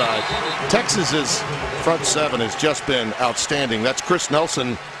left side. Texas's front seven has just been outstanding. That's Chris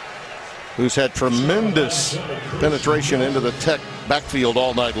Nelson, who's had tremendous penetration into the Tech backfield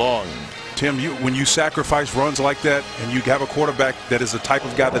all night long. Tim, when you sacrifice runs like that and you have a quarterback that is the type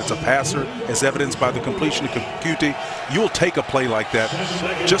of guy that's a passer, as evidenced by the completion of QT, you'll take a play like that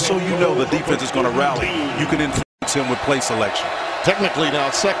just so you know the defense is going to rally. You can influence him with play selection. Technically now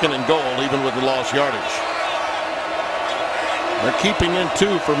 2nd and goal, even with the lost yardage. They're keeping in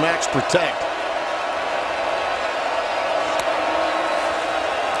 2 for max protect.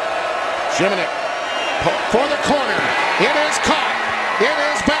 Shemenek for the corner. It is caught. It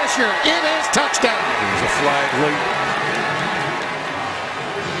is Basher. It is touchdown. There's a flag late.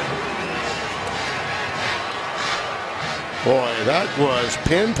 Boy, that was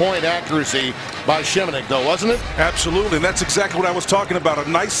pinpoint accuracy by Shemenek, though, wasn't it? Absolutely, and that's exactly what I was talking about. A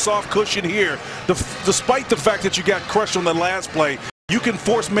nice soft cushion here. Despite the fact that you got crushed on the last play, you can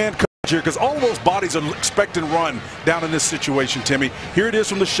force man coverage here because all those bodies are expecting run down in this situation, Timmy. Here it is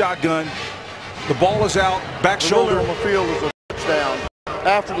from the shotgun. The ball is out, back shoulder. On the field is a touchdown.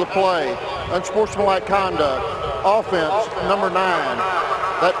 After the play, unsportsmanlike conduct, offense, number 9.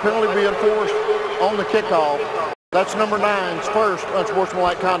 That penalty be enforced on the kickoff. That's number 9's first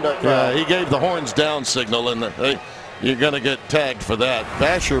unsportsmanlike conduct. Yeah, he gave the horns down signal, and you're going to get tagged for that.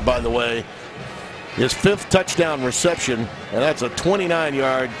 Basher, by the way, his 5th touchdown reception, and that's a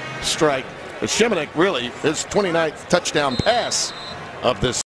 29-yard strike. But Shemenek, really, his 29th touchdown pass of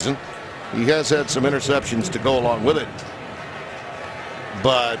this season. He has had some interceptions to go along with it.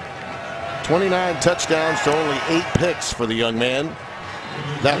 But 29 touchdowns to only 8 picks for the young man.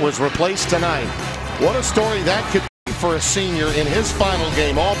 That was replaced tonight. What a story that could be for a senior in his final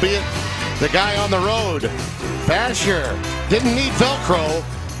game, albeit the guy on the road. Basher didn't need Velcro,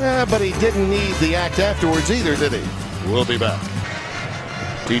 but he didn't need the act afterwards either, did he? We'll be back.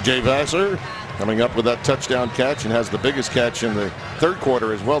 TJ Vassar coming up with that touchdown catch and has the biggest catch in the 3rd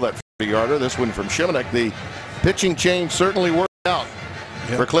quarter as well, that 40-yarder. This one from Shemenek. The pitching change certainly worked out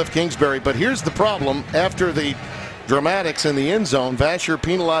for Cliff Kingsbury, but here's the problem. After the dramatics in the end zone, Vasher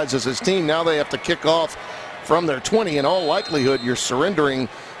penalizes his team. Now they have to kick off from their 20. In all likelihood, you're surrendering,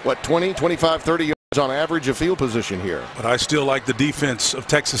 what, 20, 25, 30 yards on average of field position here. But I still like the defense of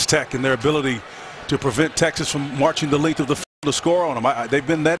Texas Tech and their ability to prevent Texas from marching the length of the field to score on them. They've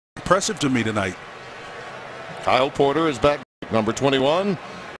been that impressive to me tonight. Kyle Porter is back, number 21.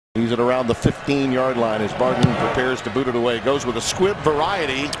 He's at around the 15-yard line as Barton prepares to boot it away. Goes with a squib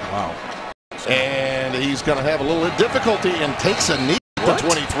variety. Wow. And he's going to have a little difficulty and takes a knee at the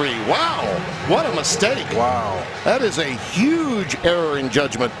 23. Wow. What a mistake. Wow. That is a huge error in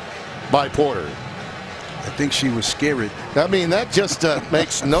judgment by Porter. I think she was scared. I mean, that just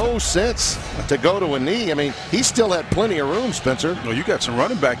makes no sense to go to a knee. I mean, he still had plenty of room, Spencer. No, you got some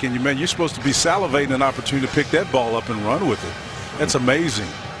running back in you, man. You're supposed to be salivating an opportunity to pick that ball up and run with it. That's amazing.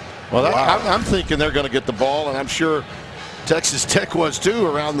 Well, I'm thinking they're going to get the ball, and I'm sure Texas Tech was too,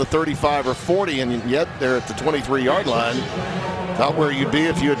 around the 35 or 40, and yet they're at the 23-yard line. Not where you'd be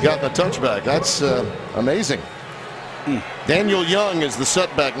if you had gotten a touchback. That's amazing. Daniel Young is the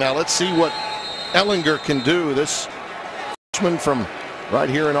setback now. Let's see what Ellinger can do. This freshman from right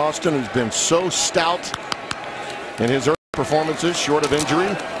here in Austin who's been so stout in his early performances, short of injury.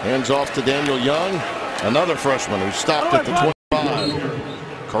 Hands off to Daniel Young, another freshman who stopped at the 25.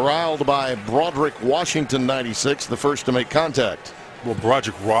 Corralled by Broderick Washington, 96, the first to make contact. Well,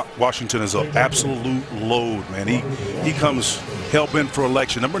 Broderick Washington is an absolute load, man. He comes hell-bent for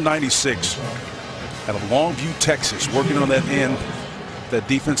election. Number 96 out of Longview, Texas, working on that end, that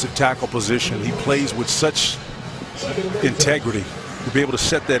defensive tackle position. He plays with such integrity to be able to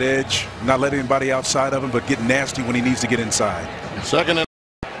set that edge, not let anybody outside of him, but get nasty when he needs to get inside. Second and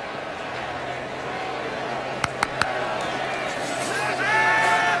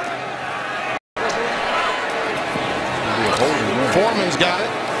Foreman's got it.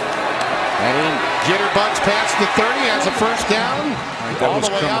 And he jitterbugs past the 30, has a first down. All the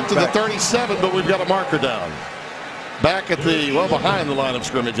way out to the 37, but we've got a marker down. Back at the, well, behind the line of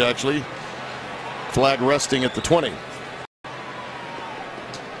scrimmage, actually. Flag resting at the 20.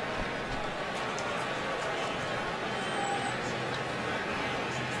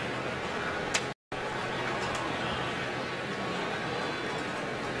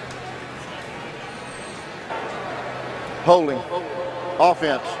 Holding.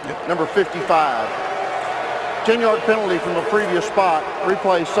 Offense. Number 55. 10-yard penalty from the previous spot.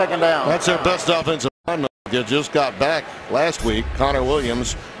 Replay second down. That's their best offensive lineman. They just got back last week. Connor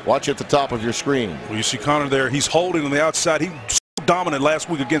Williams. Watch at the top of your screen. Well, you see Connor there. He's holding on the outside. He was so dominant last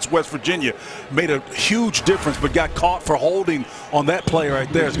week against West Virginia. Made a huge difference, but got caught for holding on that play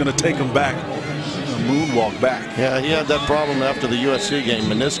right there. It's going to take him back. Moonwalk back. Yeah, he had that problem after the USC game.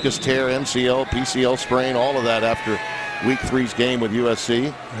 Meniscus tear, MCL, PCL sprain, all of that after Week 3's game with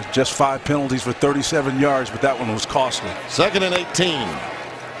USC. Just 5 penalties for 37 yards, but that one was costly. Second and 18.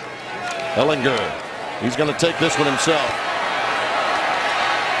 Ellinger. He's going to take this one himself.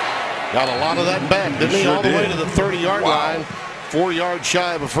 Got a lot of that back, didn't he? All the way to the 30-yard line. 4 yards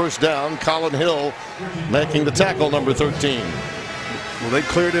shy of a first down. Colin Hill making the tackle, number 13. Well, they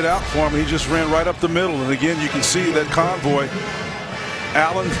cleared it out for him. He just ran right up the middle. And again, you can see that convoy.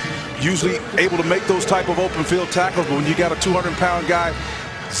 Allen usually able to make those type of open field tackles, but when you got a 200-pound guy,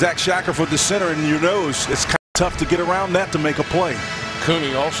 Zach Shackelford, the center in your nose, it's kind of tough to get around that to make a play.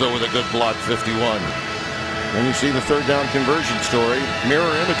 Cooney also with a good block, 51. And you see the third down conversion story.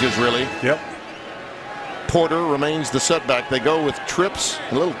 Mirror images, really. Yep. Porter remains the setback. They go with trips,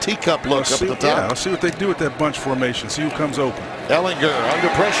 a little teacup look up at the top. Yeah, let's see what they do with that bunch formation. See who comes open. Ellinger under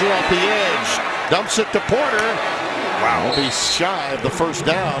pressure off the edge. Dumps it to Porter. Wow. Will be shy of the first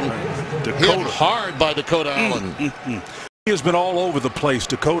down. Dakota. Hit hard by Dakota Allen. He has been all over the place.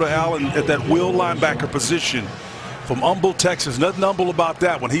 Dakota Allen at that will linebacker position from Humble, Texas. Nothing humble about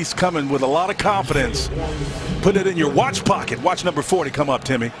that one. He's coming with a lot of confidence. Put it in your watch pocket. Watch number 40 come up,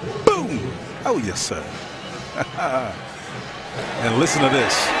 Timmy. Boom. Oh, yes, sir. And listen to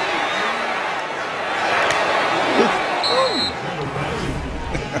this.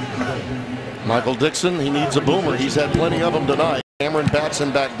 Michael Dixon, he needs a boomer. He's had plenty of them tonight. Cameron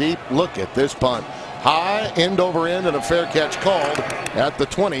Batson back deep. Look at this punt. High, end over end, and a fair catch called at the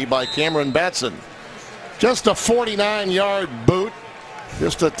 20 by Cameron Batson. Just a 49-yard boot.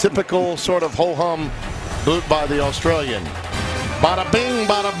 Just a typical sort of ho-hum boot by the Australian. Bada bing,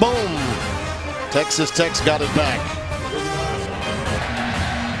 bada boom. Texas Tech's got it back.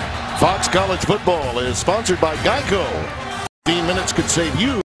 Fox College Football is sponsored by Geico. 15 minutes could save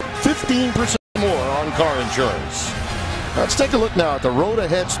you 15% more on car insurance. Let's take a look now at the road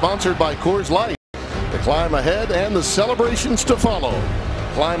ahead, sponsored by Coors Light. The climb ahead and the celebrations to follow.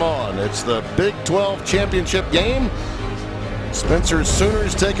 Climb on. It's the Big 12 championship game. Spencer's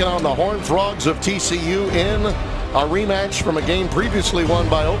Sooners taking on the Horned Frogs of TCU in a rematch from a game previously won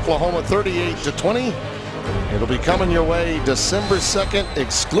by Oklahoma 38-20. It'll be coming your way December 2nd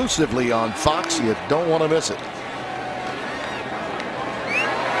exclusively on Fox. You don't want to miss it.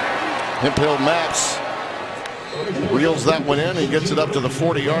 Hemphill Maps reels that one in and gets it up to the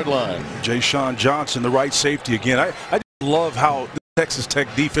 40-yard line. Jay-Sean Johnson, the right safety again. I just love how the Texas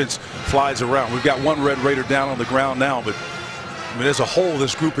Tech defense flies around. We've got one Red Raider down on the ground now, but I mean, as a whole,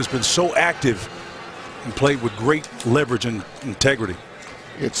 this group has been so active and played with great leverage and integrity.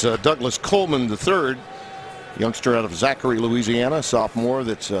 It's Douglas Coleman III, youngster out of Zachary, Louisiana, sophomore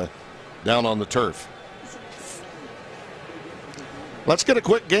that's down on the turf. Let's get a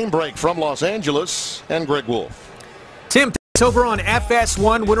quick game break from Los Angeles and Greg Wolf. Tim, over on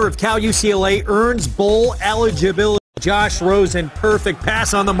FS1, winner of Cal UCLA earns bowl eligibility. Josh Rosen, perfect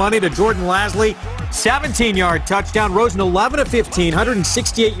pass on the money to Jordan Lasley. 17-yard touchdown. Rosen 11 of 15,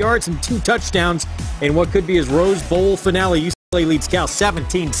 168 yards and 2 touchdowns in what could be his Rose Bowl finale. UCLA leads Cal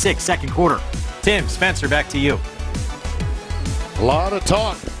 17-6 second quarter. Tim, Spencer, back to you. A lot of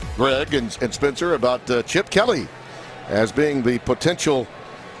talk, Greg and Spencer, about Chip Kelly as being the potential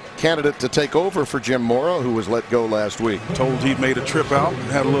candidate to take over for Jim Mora, who was let go last week. Told he'd made a trip out and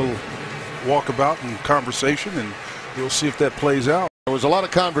had a little walkabout and conversation, and you'll see if that plays out. There was a lot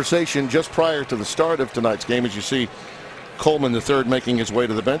of conversation just prior to the start of tonight's game, as you see Coleman III making his way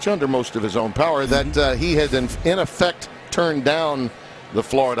to the bench under most of his own power, that he had in effect turned down the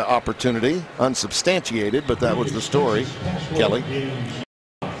Florida opportunity, unsubstantiated, but that was the story. Kelly.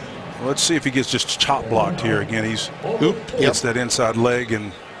 Let's see if he gets just chop blocked here again. He's gets that inside leg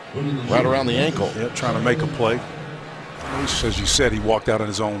and right around the ankle. Yeah, trying to make a play. As you said, he walked out on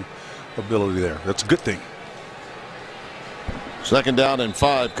his own ability there. That's a good thing. 2nd down and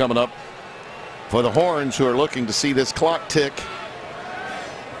 5 coming up for the Horns, who are looking to see this clock tick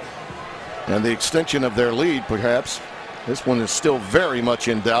and the extension of their lead, perhaps. This one is still very much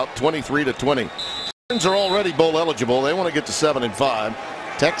in doubt. 23-20. Horns are already bowl eligible. They want to get to 7-5.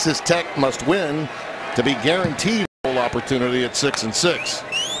 Texas Tech must win to be guaranteed a bowl opportunity at 6-6.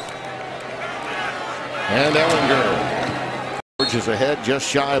 And Ellinger is ahead just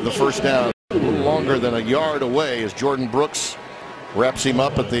shy of the first down. A little longer than a yard away as Jordan Brooks wraps him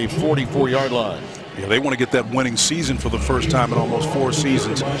up at the 44-yard line. Yeah, they want to get that winning season for the first time in almost 4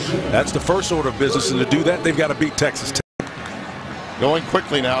 seasons. That's the first order of business, and to do that, they've got to beat Texas Tech. Going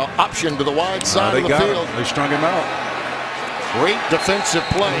quickly now, option to the wide side of the field. They strung him out. Great defensive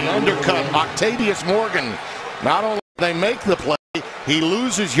play, undercut. Octavius Morgan. Not only do they make the play, he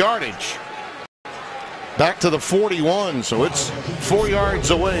loses yardage. Back to the 41, so it's 4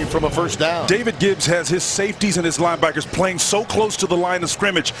 yards away from a first down. David Gibbs has his safeties and his linebackers playing so close to the line of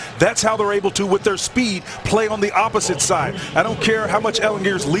scrimmage. That's how they're able to, with their speed, play on the opposite side. I don't care how much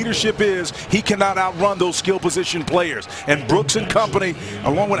Ellinger's leadership is, he cannot outrun those skill position players. And Brooks and company,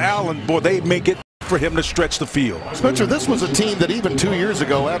 along with Allen, boy, they make it for him to stretch the field. Spencer, this was a team that even 2 years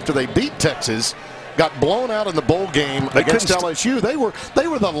ago, after they beat Texas, got blown out in the bowl game against LSU. They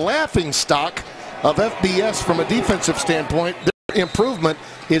were the laughing stock of FBS from a defensive standpoint. Their improvement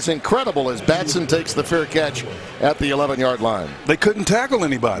is incredible as Batson takes the fair catch at the 11-yard line. They couldn't tackle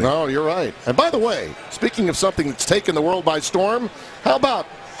anybody. No, you're right. And by the way, speaking of something that's taken the world by storm, how about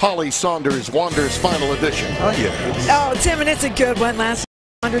Holly Saunders Wander's final edition? Oh, yeah. Oh, Tim, and it's a good one. Last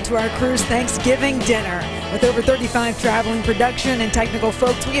Wander to our crew's Thanksgiving dinner. With over 35 traveling production and technical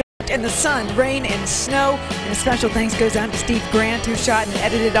folks, we in the sun, rain, and snow. And a special thanks goes out to Steve Grant, who shot and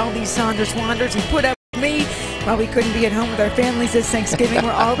edited all these Saunders Wanders. He put up with me while we couldn't be at home with our families this Thanksgiving.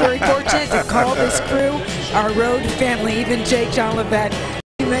 We're all very fortunate to call this crew our road family. Even Jake Jolivet,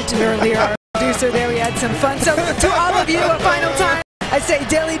 you mentioned earlier, our producer there, we had some fun. So to all of you, a final time, I say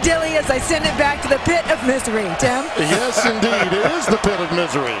dilly dilly as I send it back to the pit of misery. Tim? Yes, indeed. It is the pit of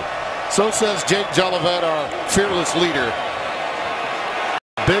misery. So says Jake Jolivet, our fearless leader.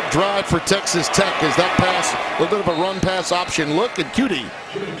 Big drive for Texas Tech as that pass, a little bit of a run-pass option look, and Cutie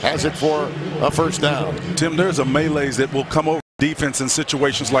has it for a first down. Tim, there's a melees that will come over defense in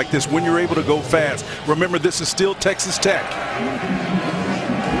situations like this when you're able to go fast. Remember, this is still Texas Tech.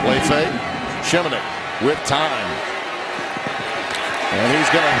 Play fake. Shimonek with time. And he's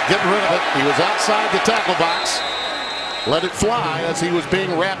going to get rid of it. He was outside the tackle box. Let it fly as he was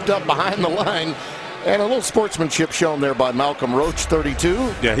being wrapped up behind the line. And a little sportsmanship shown there by Malcolm Roach,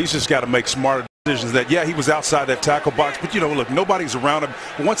 32. Yeah, he's just got to make smarter decisions. That, yeah, he was outside that tackle box, but, you know, look, nobody's around him.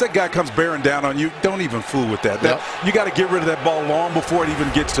 Once that guy comes bearing down on you, don't even fool with that. You got to get rid of that ball long before it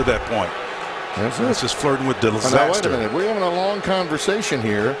even gets to that point. That's just flirting with disaster. Now, wait a minute. We're having a long conversation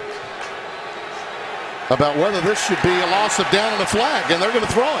here. about whether this should be a loss of down and a flag, and they're going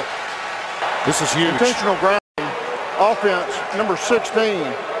to throw it. This is huge. Intentional grounding. Offense, number 16.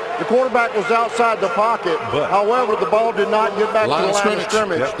 The quarterback was outside the pocket. However, the ball did not get back to the line of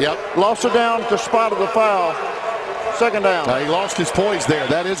scrimmage. Yep. Lost it down to spot of the foul. Second down. He lost his poise there.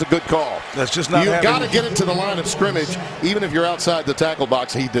 That is a good call. That's just not. You've got to get it to the line of scrimmage, even if you're outside the tackle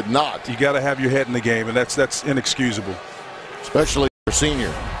box. He did not. You got to have your head in the game, and that's inexcusable, especially for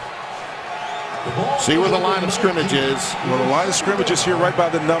senior. See where the line of scrimmage is. Well, the line of scrimmage is here right by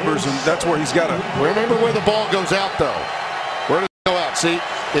the numbers, and that's where he's got to. Remember where the ball goes out, though. Where does it go out? See,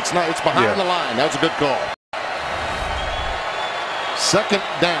 it's not. It's behind the line. That was a good call. Second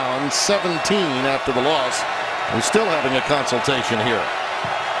down, 17 after the loss. We're still having a consultation here.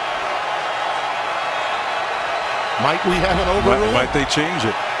 Might we have an overrule? Might they change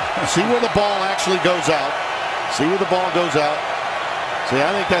it? See where the ball actually goes out. See where the ball goes out. See, I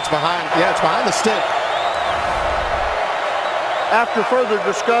think that's behind. Yeah, it's behind the stick. After further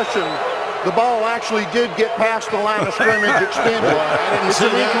discussion, the ball actually did get past the line of scrimmage extended. It's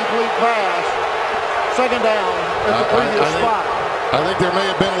an incomplete pass. Second down at the previous spot. I think there may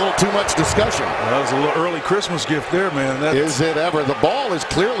have been a little too much discussion. Well, that was a little early Christmas gift there, man. Is it ever? The ball is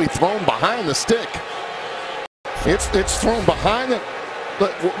clearly thrown behind the stick. It's thrown behind it.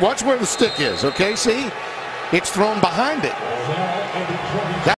 But watch where the stick is, okay? See? It's thrown behind it.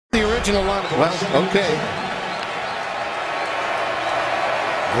 That's the original line. Well, okay.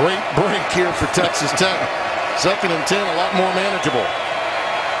 Great break here for Texas Tech. 2nd and 10, a lot more manageable.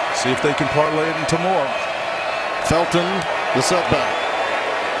 See if they can parlay it into more. Felton, the setback.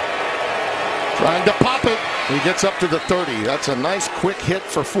 Trying to pop it. He gets up to the 30. That's a nice quick hit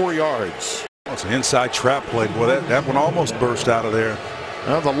for 4 yards. It's an inside trap play. Boy, that one almost burst out of there.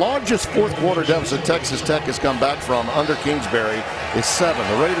 The largest fourth quarter deficit Texas Tech has come back from under Kingsbury is 7.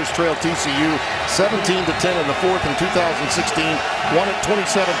 The Raiders trail TCU 17-10 in the fourth in 2016. Won it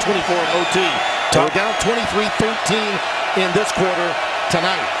 27-24 in OT. We're down 23-13 in this quarter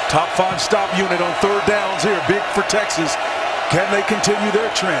tonight. Top 5 stop unit on third downs here. Big for Texas. Can they continue their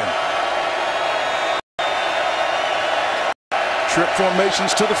trend? Trip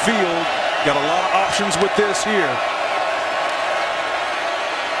formations to the field. Got a lot of options with this here.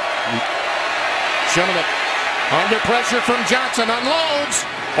 Shimmick under pressure from Johnson, unloads,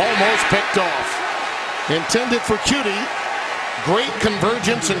 almost picked off. Intended for Cutie. Great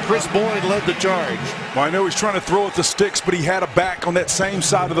convergence, and Chris Boyd led the charge. Well, I know he's trying to throw at the sticks, but he had a back on that same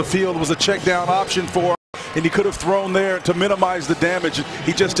side of the field. It was a check down option for him, and he could have thrown there to minimize the damage.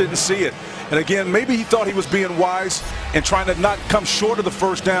 He just didn't see it. And again, maybe he thought he was being wise and trying to not come short of the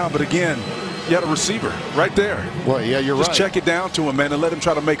first down, but again, you had a receiver right there. Well, yeah, you're right. Just check it down to him, man, and let him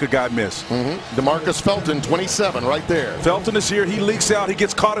try to make a guy miss. DeMarcus Felton, 27, right there. Felton is here. He leaks out. He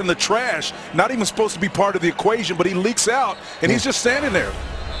gets caught in the trash. Not even supposed to be part of the equation, but he leaks out, and he's just standing there.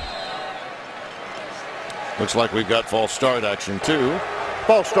 Looks like we've got false start action, too.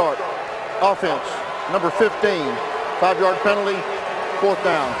 False start. Offense, number 15. 5-yard penalty, 4th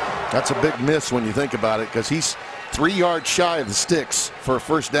down. That's a big miss when you think about it, because he's 3 yards shy of the sticks for a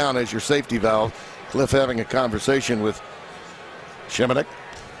first down as your safety valve. Cliff having a conversation with Shimmick.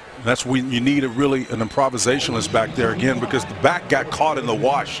 That's when you need an improvisationalist back there again, because the back got caught in the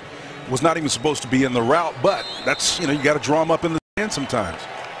wash. Was not even supposed to be in the route, but that's, you got to draw him up in the sand sometimes.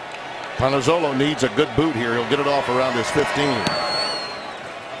 Panazzolo needs a good boot here. He'll get it off around his 15.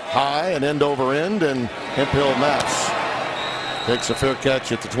 High and end over end, and Hemphill Mass takes a fair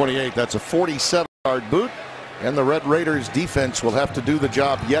catch at the 28. That's a 47-yard boot. And the Red Raiders defense will have to do the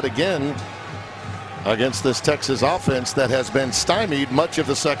job yet again against this Texas offense that has been stymied much of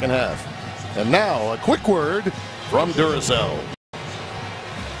the second half. And now a quick word from Duracell.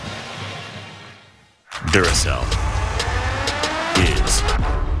 Duracell is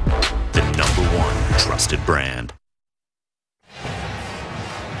the #1 trusted brand.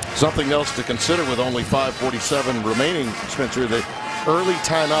 Something else to consider with only 5:47 remaining, Spencer. The early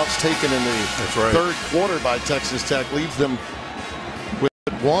timeouts taken in the third quarter by Texas Tech leaves them with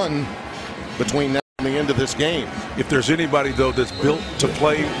 1 between now and the end of this game. If there's anybody, though, that's built to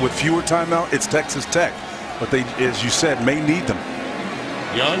play with fewer timeouts, it's Texas Tech. But they, as you said, may need them.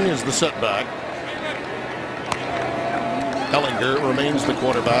 Young is the setback. Ellinger remains the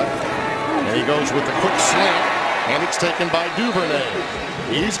quarterback. And he goes with the quick slant, and it's taken by Duvernay.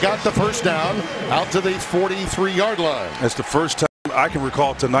 He's got the first down out to the 43-yard line. That's the first time I can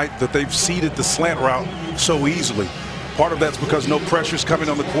recall tonight that they've seeded the slant route so easily. Part of that's because no pressure's coming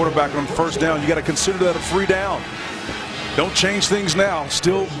on the quarterback on first down. You got to consider that a free down. Don't change things now.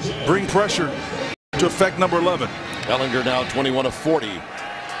 Still bring pressure to effect number 11. Ellinger now 21 of 40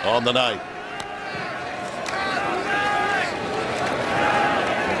 on the night.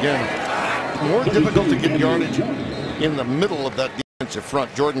 Again, more difficult to get yardage in the middle of that defensive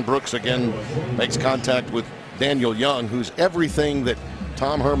front. Jordan Brooks again makes contact with Daniel Young, who's everything that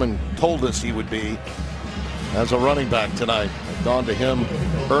Tom Herman told us he would be as a running back tonight. I've gone to him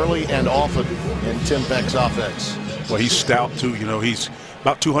early and often in Tim Beck's offense. Well, he's stout too. You know, he's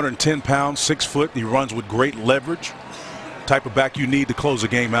about 210 pounds, 6 foot. He runs with great leverage. Type of back you need to close a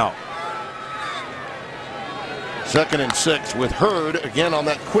game out. 2nd and 6 with Hurd again on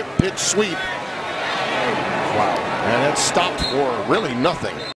that quick pitch sweep. Wow. And it's stopped for really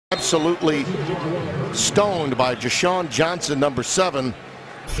nothing. Absolutely stoned by Jashawn Johnson, number 7.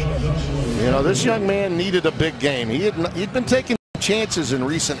 You know, this young man needed a big game. He'd been taking chances in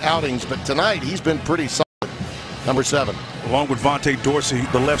recent outings, but tonight he's been pretty solid. Number 7. Along with Vontae Dorsey,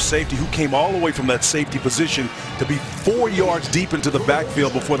 the left safety, who came all the way from that safety position to be 4 yards deep into the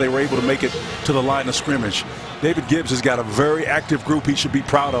backfield before they were able to make it to the line of scrimmage. David Gibbs has got a very active group he should be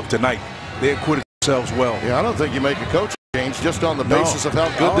proud of tonight. They acquitted themselves well. Yeah, I don't think you make a coaching change just on the basis of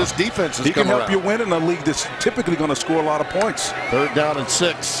how good this defense is. He can help you win in a league that's typically going to score a lot of points. 3rd down and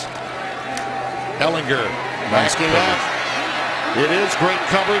 6. Ellinger masking off. It is great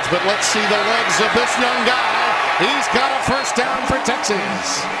coverage, but let's see the legs of this young guy. He's got a first down for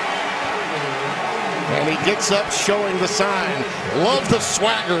Texas. And he gets up showing the sign. Love the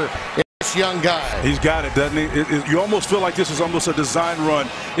swagger in this young guy. He's got it, doesn't he? You almost feel like this is almost a design run.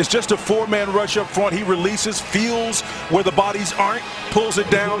 It's just a 4-man rush up front. He releases, feels where the bodies aren't, pulls it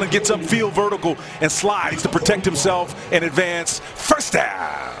down, and gets upfield vertical and slides to protect himself and advance. First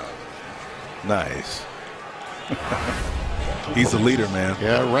down. Nice. He's the leader, man.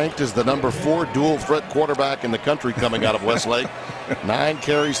 Yeah, ranked as the number 4 dual threat quarterback in the country coming out of Westlake. 9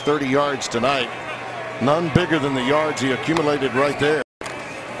 carries, 30 yards tonight. None bigger than the yards he accumulated right there.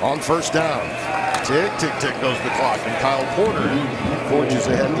 On first down. Tick, tick, tick goes the clock. And Kyle Porter forges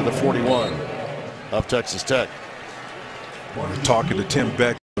ahead to the 41 of Texas Tech. Talking to Tim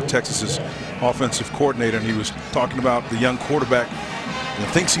Beck, Texas's offensive coordinator, and he was talking about the young quarterback. And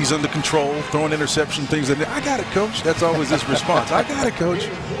thinks he's under control, throwing interception things. And I got it, coach. That's always his response. I got it, coach.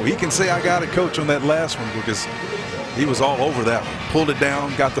 Well, he can say I got it, coach, on that last one because he was all over that one. Pulled it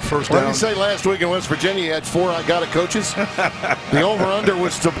down, got the first down. What did he say last week in West Virginia? He had 4 I got it coaches. The over-under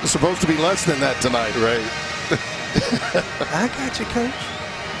was supposed to be less than that tonight, right? I got you, coach.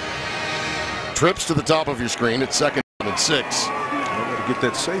 Trips to the top of your screen at 2nd and 6. I got to get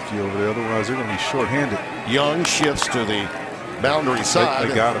that safety over there, otherwise they're going to be short-handed. Young shifts to the boundary side.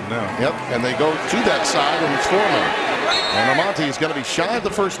 They got him now. Yep, and they go to that side, and it's Foreman. And Amonte is going to be shy of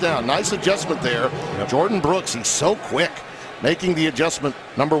the first down. Nice adjustment there. Yep. Jordan Brooks, he's so quick, making the adjustment.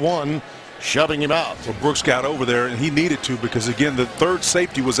 Number 1, shoving him out. Well, Brooks got over there, and he needed to because, again, the 3rd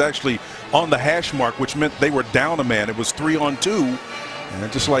safety was actually on the hash mark, which meant they were down a man. It was 3-on-2.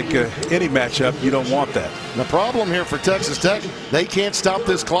 And just like any matchup, you don't want that. The problem here for Texas Tech, they can't stop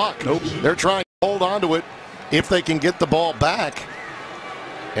this clock. Nope. They're trying to hold on to it if they can get the ball back.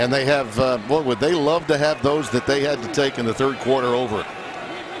 And they have, what would they love to have those that they had to take in the 3rd quarter over.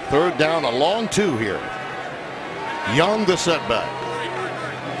 3rd down, a long 2 here. Young the setback.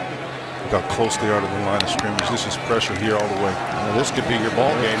 Look how close they are to the line of scrimmage. This is pressure here all the way. Now, this could be your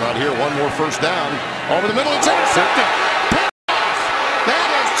ball game out here. One more first down. Over the middle, it's intercepted. That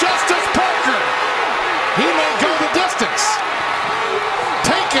is Justice Parker. He may go the distance.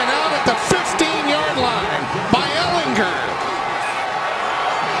 Taken out at the 15-yard line by Ellinger.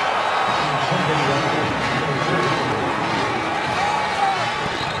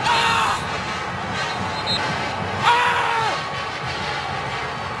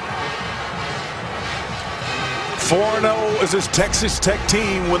 .4-0 is this Texas Tech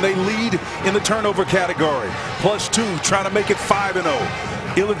team when they lead in the turnover category. +2, trying to make it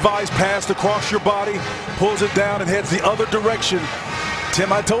 5-0. Ill-advised pass across your body, pulls it down and heads the other direction.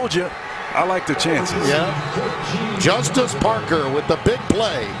 Tim, I told you, I like the chances. Yeah. Justice Parker with the big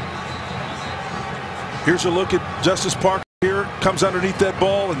play. Here's a look at Justice Parker here. Comes underneath that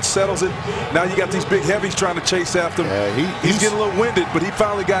ball and settles it. Now you got these big heavies trying to chase after him. He's getting a little winded, but he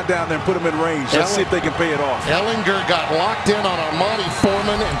finally got down there and put him in range. Let's see if they can pay it off. Ellinger got locked in on Armani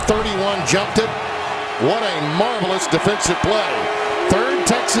Foreman, and 31 jumped it. What a marvelous defensive play. 3rd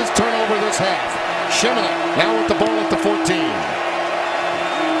Texas turnover this half. Shimmick now with the ball at the 14.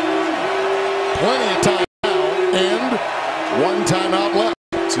 Plenty of time now, and 1 timeout left.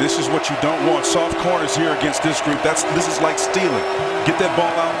 So this is what you don't want. Soft corners here against this group. This is like stealing. Get that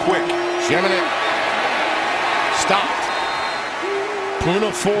ball out quick. Shimmick stopped.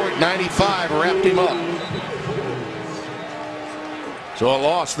 Puna Ford 95 wrapped him up. So a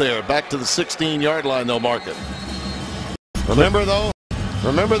loss there. Back to the 16-yard line, they'll mark it. Remember, though,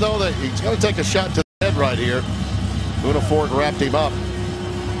 Remember, though, that he's going to take a shot to the head right here. Boone Ford wrapped him up.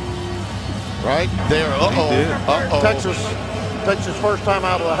 Right there. Uh-oh. Texas first time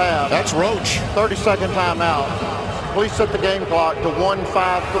out of the half. That's Roach. 30-second timeout. Please set the game clock to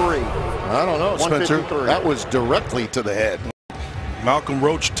 1:53. I don't know, Spencer. That was directly to the head. Malcolm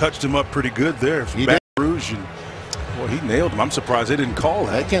Roach touched him up pretty good there. He did. Rouge, and boy, he nailed him. I'm surprised they didn't call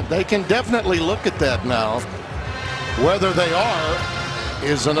that. They can definitely look at that now. Whether they are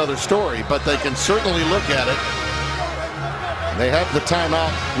is another story, but they can certainly look at it. They have the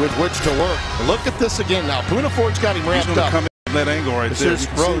timeout with which to work. Look at this again now. Boone Ford's got him wrapped up. Come in from that angle right there. This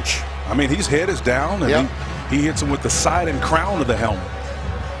is Roach. I mean, his head is down, and he hits him with the side and crown of the helmet.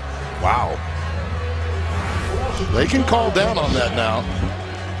 Wow. They can call down on that now.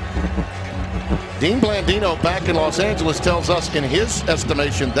 Dean Blandino back in Los Angeles tells us, in his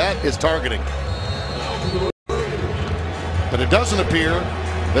estimation, that is targeting. But it doesn't appear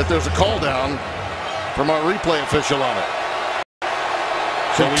that there's a call down from our replay official on it.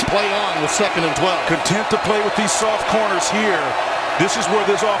 So we play on with 2nd and 12. Content to play with these soft corners here. This is where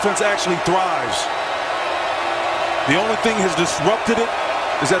this offense actually thrives. The only thing has disrupted it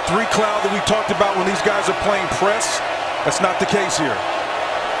is that 3 cloud that we talked about when these guys are playing press. That's not the case here.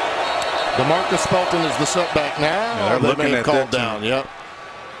 DeMarcus Pelton is the setback now. They may have called down. Yep.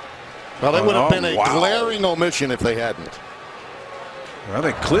 Well, it would have been a glaring omission if they hadn't. I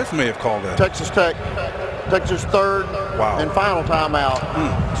think Cliff may have called that. Texas Tech, Texas third and final timeout.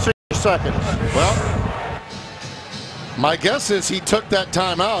 60 seconds. Well, my guess is he took that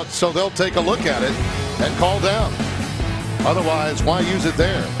timeout, so they'll take a look at it and call down. Otherwise, why use it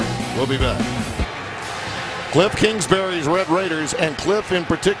there? We'll be back. Cliff Kingsbury's Red Raiders, and Cliff in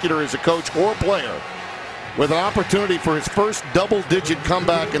particular is a coach or player with an opportunity for his first double-digit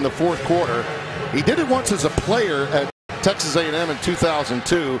comeback in the 4th quarter. He did it once as a player at Texas A&M in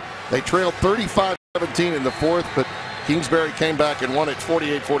 2002. They trailed 35-17 in the 4th, but Kingsbury came back and won it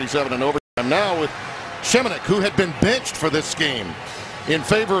 48-47 in overtime. Now with Shemanek, who had been benched for this game in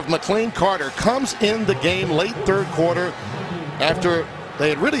favor of McLean Carter, comes in the game late 3rd quarter after they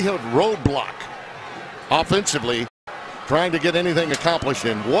had really hit roadblock offensively, trying to get anything accomplished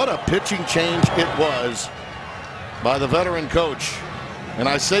in. What a pitching change it was by the veteran coach. And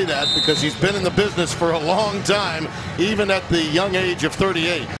I say that because he's been in the business for a long time, even at the young age of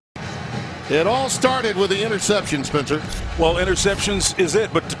 38. It all started with the interception, Spencer. Well, interceptions is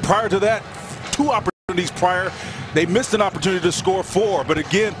it, but prior to that, 2 opportunities prior, they missed an opportunity to score 4. But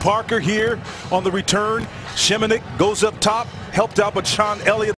again, Parker here on the return. Shemanek goes up top, helped out by Sean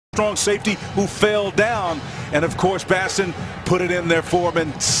Elliott, strong safety, who fell down. And of course, Basson put it in there for him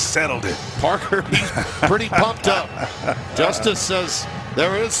and settled it. Parker pretty pumped up. Justice says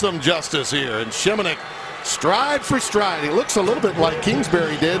there is some justice here. And Shemanek, stride for stride. He looks a little bit like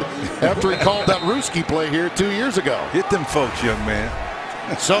Kingsbury did after he called that Ruski play here 2 years ago. Hit them folks, young man.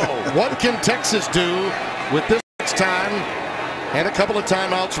 So what can Texas do with this time and a couple of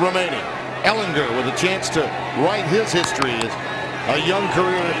timeouts remaining? Ellinger with a chance to write his history as a young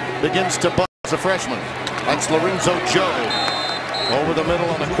career begins to buzz as a freshman. That's Lorenzo Joe over the middle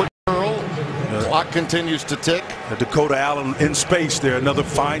on a quick curl. Clock continues to tick. Dakota Allen in space there. Another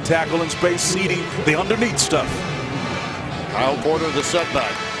fine tackle in space, seeding the underneath stuff. Kyle Porter the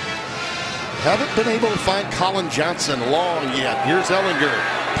setback. Haven't been able to find Colin Johnson long yet. Here's Ellinger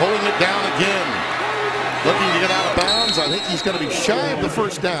pulling it down again. Looking to get out of bounds. I think he's going to be shy of the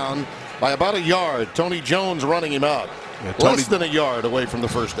first down by about a yard. Tony Jones running him out. Yeah, less than a yard away from the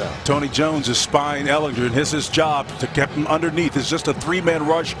first down. Tony Jones is spying Ellinger, and his job to keep him underneath. It's just a 3-man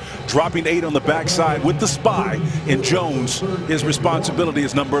rush, dropping 8 on the backside with the spy. And Jones, his responsibility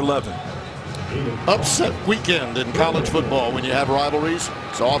is number 11. Upset weekend in college football when you have rivalries.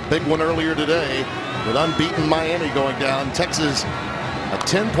 Saw a big one earlier today with unbeaten Miami going down. Texas, a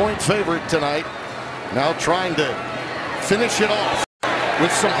 10-point favorite tonight. Now trying to finish it off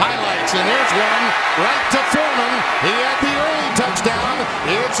with some highlights, and there's one right to Foreman. He had the early touchdown.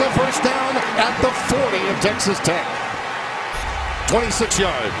 It's a first down at the 40 of Texas Tech. 26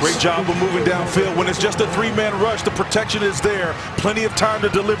 yards. Great job of moving downfield. When it's just a 3-man rush, the protection is there. Plenty of time to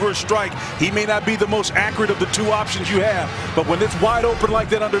deliver a strike. He may not be the most accurate of the 2 options you have, but when it's wide open like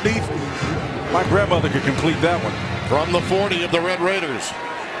that underneath, my grandmother could complete that one. From the 40 of the Red Raiders,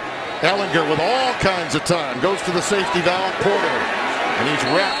 Ellinger with all kinds of time goes to the safety valve, Porter. And he's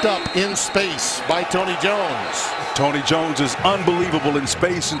wrapped up in space by Tony Jones. Tony Jones is unbelievable in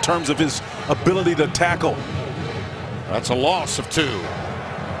space in terms of his ability to tackle. That's a loss of 2.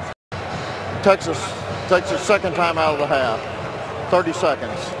 Texas second time out of the half. 30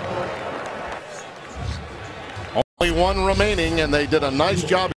 seconds. Only one remaining, and they did a nice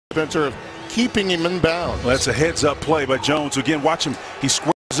job, Spencer, of keeping him in bounds. Well, that's a heads-up play by Jones. Again, watch him. He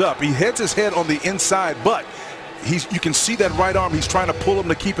squares up. He heads his head on the inside, but you can see that right arm. He's trying to pull him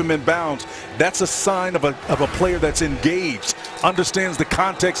to keep him in bounds. That's a sign of a player that's engaged, understands the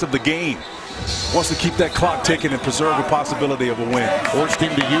context of the game, wants to keep that clock ticking and preserve the possibility of a win. Forced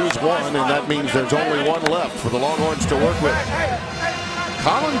him to use one, and that means there's only one left for the Longhorns to work with.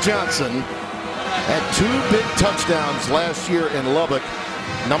 Colin Johnson had 2 big touchdowns last year in Lubbock.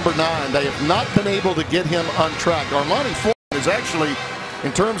 Number 9, they have not been able to get him on track. Armani Foreman is actually,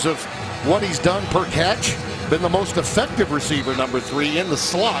 in terms of what he's done per catch, been the most effective receiver, number 3, in the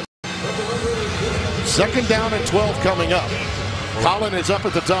slot. 2nd down and 12 coming up. Colin is up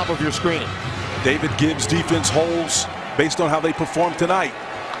at the top of your screen. David Gibbs' defense holds based on how they performed tonight.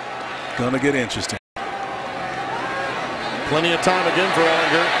 Gonna get interesting. Plenty of time again for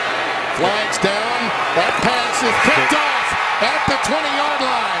Ellinger. Flags down. That pass is picked off at the 20-yard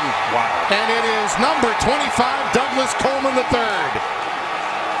line. Wow. And it is number 25, Douglas Coleman III.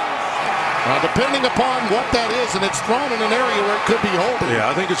 Now, depending upon what that is, and it's thrown in an area where it could be holding. Yeah,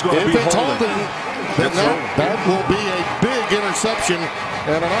 I think it's going to be holding. If it's holding, then that will be a big interception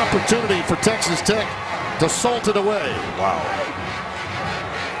and an opportunity for Texas Tech to salt it away. Wow.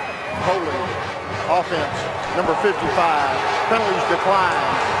 Holding. Offense, number 55. Penalties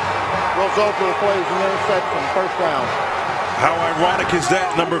decline. Result of the plays and interception, 1st down. How ironic is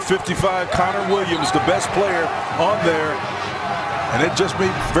that? Number 55, Connor Williams, the best player on there. And it just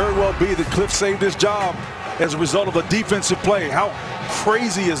may very well be that Cliff saved his job as a result of a defensive play. How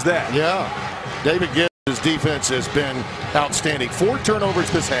crazy is that? Yeah. David Gibbs' defense has been outstanding. 4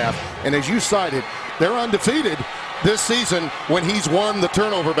 turnovers this half. And as you cited, they're undefeated this season when he's won the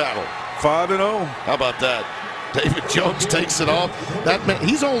turnover battle. 5-0. How about that? David Jones takes it off. That meant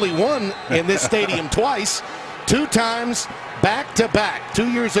he's only won in this stadium twice, 2 times back-to-back.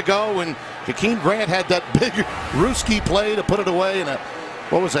 2 years ago when Jakeem Grant had that big Ruski play to put it away in a,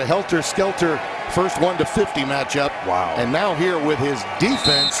 what was a helter-skelter first 1-50 matchup. Wow. And now here with his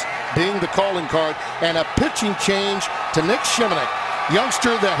defense being the calling card and a pitching change to Nick Shimonek,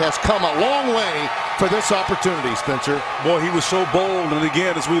 youngster that has come a long way for this opportunity, Spencer. Boy, he was so bold. And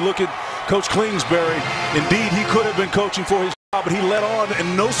again, as we look at Coach Kingsbury, indeed, he could have been coaching for his job, but he let on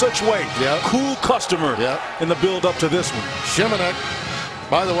in no such way. Yep. Cool customer in the build-up to this one. Shimonek,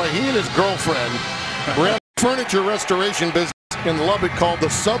 by the way, he and his girlfriend ran a furniture restoration business in Lubbock called the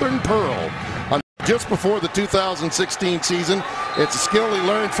Southern Pearl. Just before the 2016 season, it's a skill he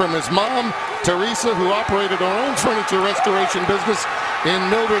learned from his mom, Teresa, who operated her own furniture restoration business in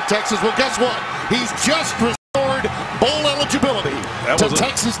Mildred, Texas. Well, guess what? He's just restored bowl eligibility to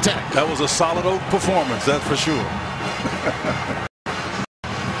Texas Tech. That was a solid oak performance, that's for sure.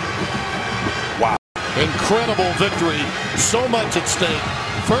 Wow. Incredible victory, so much at stake.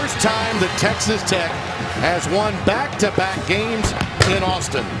 First time that Texas Tech has won back-to-back games in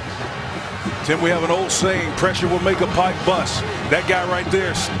Austin. Tim, we have an old saying, pressure will make a pipe bust. That guy right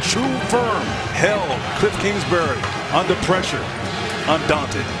there, true firm, held Cliff Kingsbury under pressure,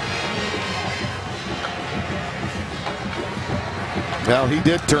 undaunted. Now, he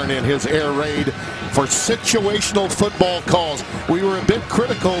did turn in his air raid for situational football calls. We were a bit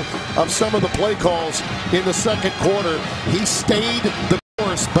critical of some of the play calls in the 2nd quarter. He stayed the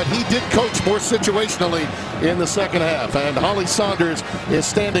course, but he did coach more situationally in the 2nd half. And Holly Saunders is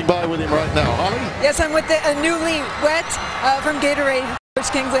standing by with him right now. Holly? Yes, I'm with a newly wet from Gatorade,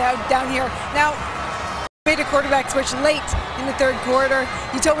 Coach Kingsley out down here. Now, made a quarterback switch late in the 3rd quarter.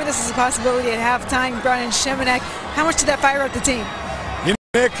 You told me this is a possibility at halftime. Brown and Shimonek. How much did that fire up the team? You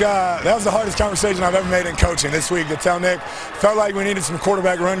know, Nick, that was the hardest conversation I've ever made in coaching this week, to tell Nick. Felt like we needed some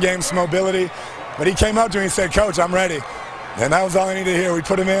quarterback run game, some mobility. But he came up to me and said, Coach, I'm ready. And that was all I needed to hear. We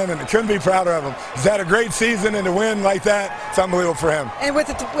put him in, and I couldn't be prouder of him. He's had a great season, and to win like that, it's unbelievable for him. And with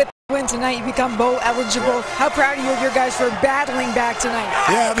the win tonight, you become bowl eligible. How proud are you of your guys for battling back tonight?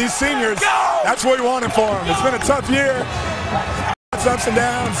 Yeah, these seniors, that's what we wanted for them. It's been a tough year. It's ups and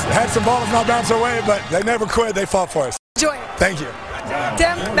downs. Had some balls not bounce our way, but they never quit. They fought for us. Enjoy it. Thank you.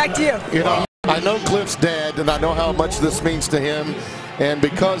 Tim, back to you. You know, I know Cliff's dad, and I know how much this means to him. And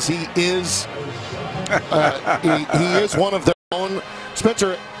because he is he is one of their own.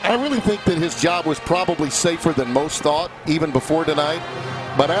 Spencer, I really think that his job was probably safer than most thought, even before tonight.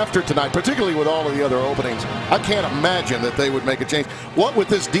 But after tonight, particularly with all of the other openings, I can't imagine that they would make a change. What with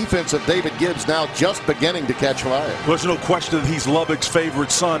this defense of David Gibbs now just beginning to catch fire? There's no question that he's Lubbock's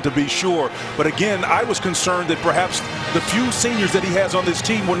favorite son, to be sure. But again, I was concerned that perhaps the few seniors that he has on this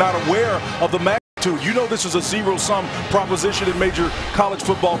team were not aware of the too. You know this is a zero-sum proposition in major college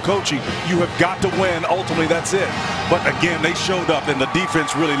football coaching. You have got to win. Ultimately, that's it. But again, they showed up, and the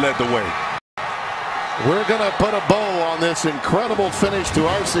defense really led the way. We're going to put a bow on this incredible finish to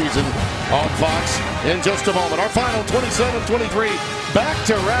our season on Fox in just a moment. Our final 27-23, back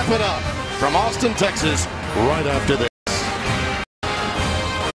to wrap it up from Austin, Texas, right after this.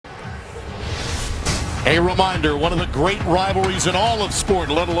 A reminder, one of the great rivalries in all of sport,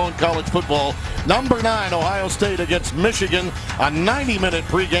 let alone college football. Number 9, Ohio State against Michigan, a 90-minute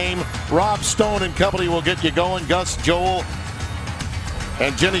pregame. Rob Stone and company will get you going. Gus, Joel,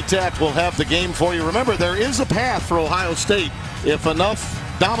 and Jenny Taft will have the game for you. Remember, there is a path for Ohio State if enough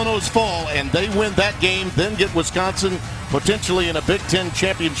dominoes fall and they win that game, then get Wisconsin potentially in a Big Ten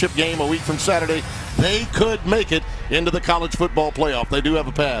championship game a week from Saturday. They could make it into the college football playoff. They do have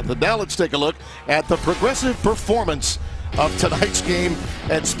a path. And now let's take a look at the progressive performance of tonight's game.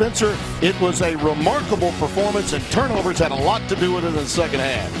 And Spencer, it was a remarkable performance, and turnovers had a lot to do with it in the second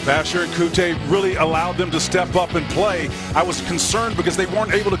half. Vasher and Kute really allowed them to step up and play. I was concerned because they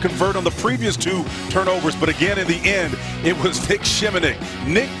weren't able to convert on the previous 2 turnovers, but again, in the end, it was Nick Shimonek.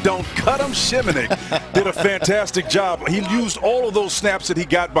 Nick, don't cut him. Shimonek did a fantastic job. He used all of those snaps that he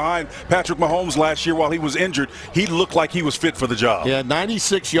got behind Patrick Mahomes last year while he was injured. He looked like he was fit for the job. Yeah,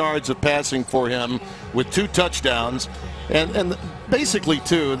 96 yards of passing for him with 2 touchdowns. And basically,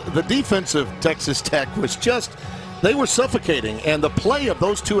 too, the defense of Texas Tech was just, they were suffocating. And the play of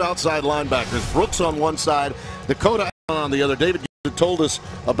those 2 outside linebackers, Brooks on one side, Dakota Allen on the other. David told us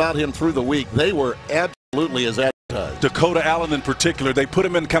about him through the week. They were absolutely as advertised. Dakota Allen in particular, they put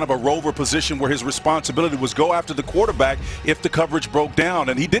him in kind of a rover position where his responsibility was go after the quarterback if the coverage broke down.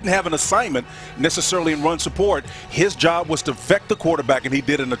 And he didn't have an assignment necessarily in run support. His job was to affect the quarterback, and he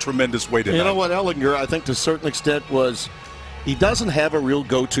did in a tremendous way tonight. You know what, Ellinger, I think to a certain extent was, he doesn't have a real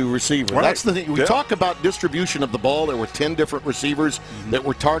go-to receiver. Right. That's the thing. We talk about distribution of the ball. There were 10 different receivers that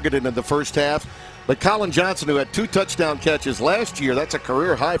were targeted in the first half. But Colin Johnson, who had 2 touchdown catches last year, that's a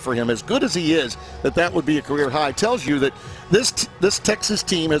career high for him. As good as he is, that would be a career high, tells you that this Texas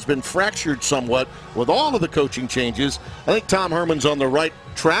team has been fractured somewhat with all of the coaching changes. I think Tom Herman's on the right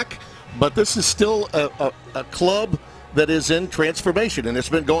track, but this is still a club that is in transformation, and it's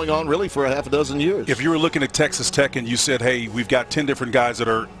been going on really for a half a dozen years. If you were looking at Texas Tech and you said, hey, we've got 10 different guys that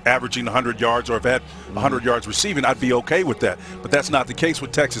are averaging 100 yards or have had 100 yards receiving, I'd be okay with that. But that's not the case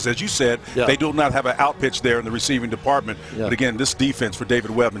with Texas. As you said, they do not have an outpitch there in the receiving department. But again, this defense for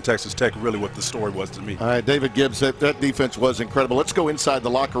David Webb and Texas Tech, really what the story was to me. All right, David Gibbs, that defense was incredible. Let's go inside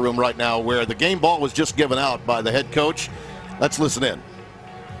the locker room right now where the game ball was just given out by the head coach. Let's listen in.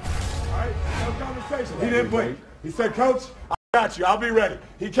 All right, no conversation. He didn't blink. He said, Coach, I got you. I'll be ready.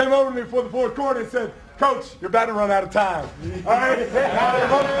 He came over to me before the 4th quarter and said, Coach, you're about to run out of time. All right?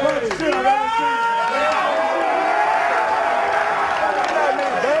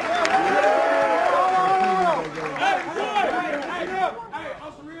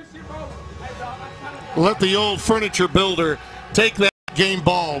 Let the old furniture builder take that game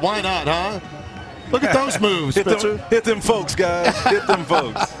ball. Why not, huh? Look at those moves, Spencer. Hit them folks, guys. Hit them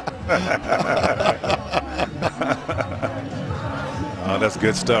folks. Oh, that's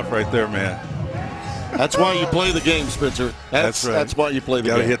good stuff right there, man. That's why you play the game, Spencer. That's right. That's why you play the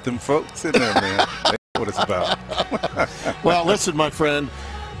game. Got to hit them folks in there, man. That's what it's about. Well, listen, my friend.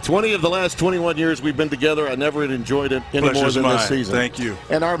 20 of the last 21 years we've been together, I never had enjoyed it any more than this season. Thank you.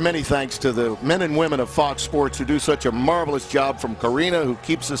 And our many thanks to the men and women of Fox Sports who do such a marvelous job, from Karina, who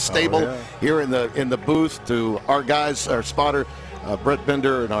keeps us stable here in the booth, to our guys, our spotter, Brett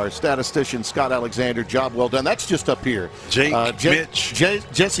Bender, and our statistician, Scott Alexander. Job well done. That's just up here. Mitch.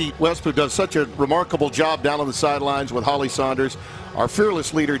 Jesse Wesp, who does such a remarkable job down on the sidelines with Holly Saunders. Our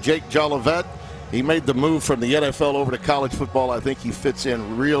fearless leader, Jake Jolivet. He made the move from the NFL over to college football. I think he fits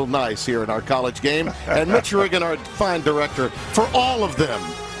in real nice here in our college game. And Mitch Riggin, our fine director, for all of them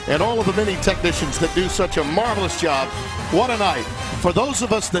and all of the many technicians that do such a marvelous job. What a night. For those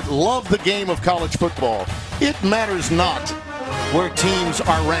of us that love the game of college football, it matters not where teams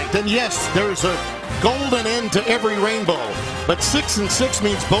are ranked. And yes, there's a golden end to every rainbow, but 6-6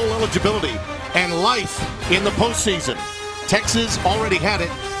 means bowl eligibility and life in the postseason. Texas already had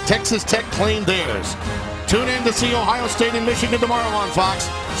it. Texas Tech claimed theirs. Tune in to see Ohio State and Michigan tomorrow on Fox.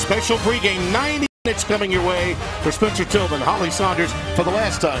 Special pregame, 90 minutes coming your way for Spencer Tillman, Holly Saunders for the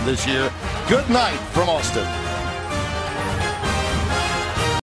last time this year. Good night from Austin.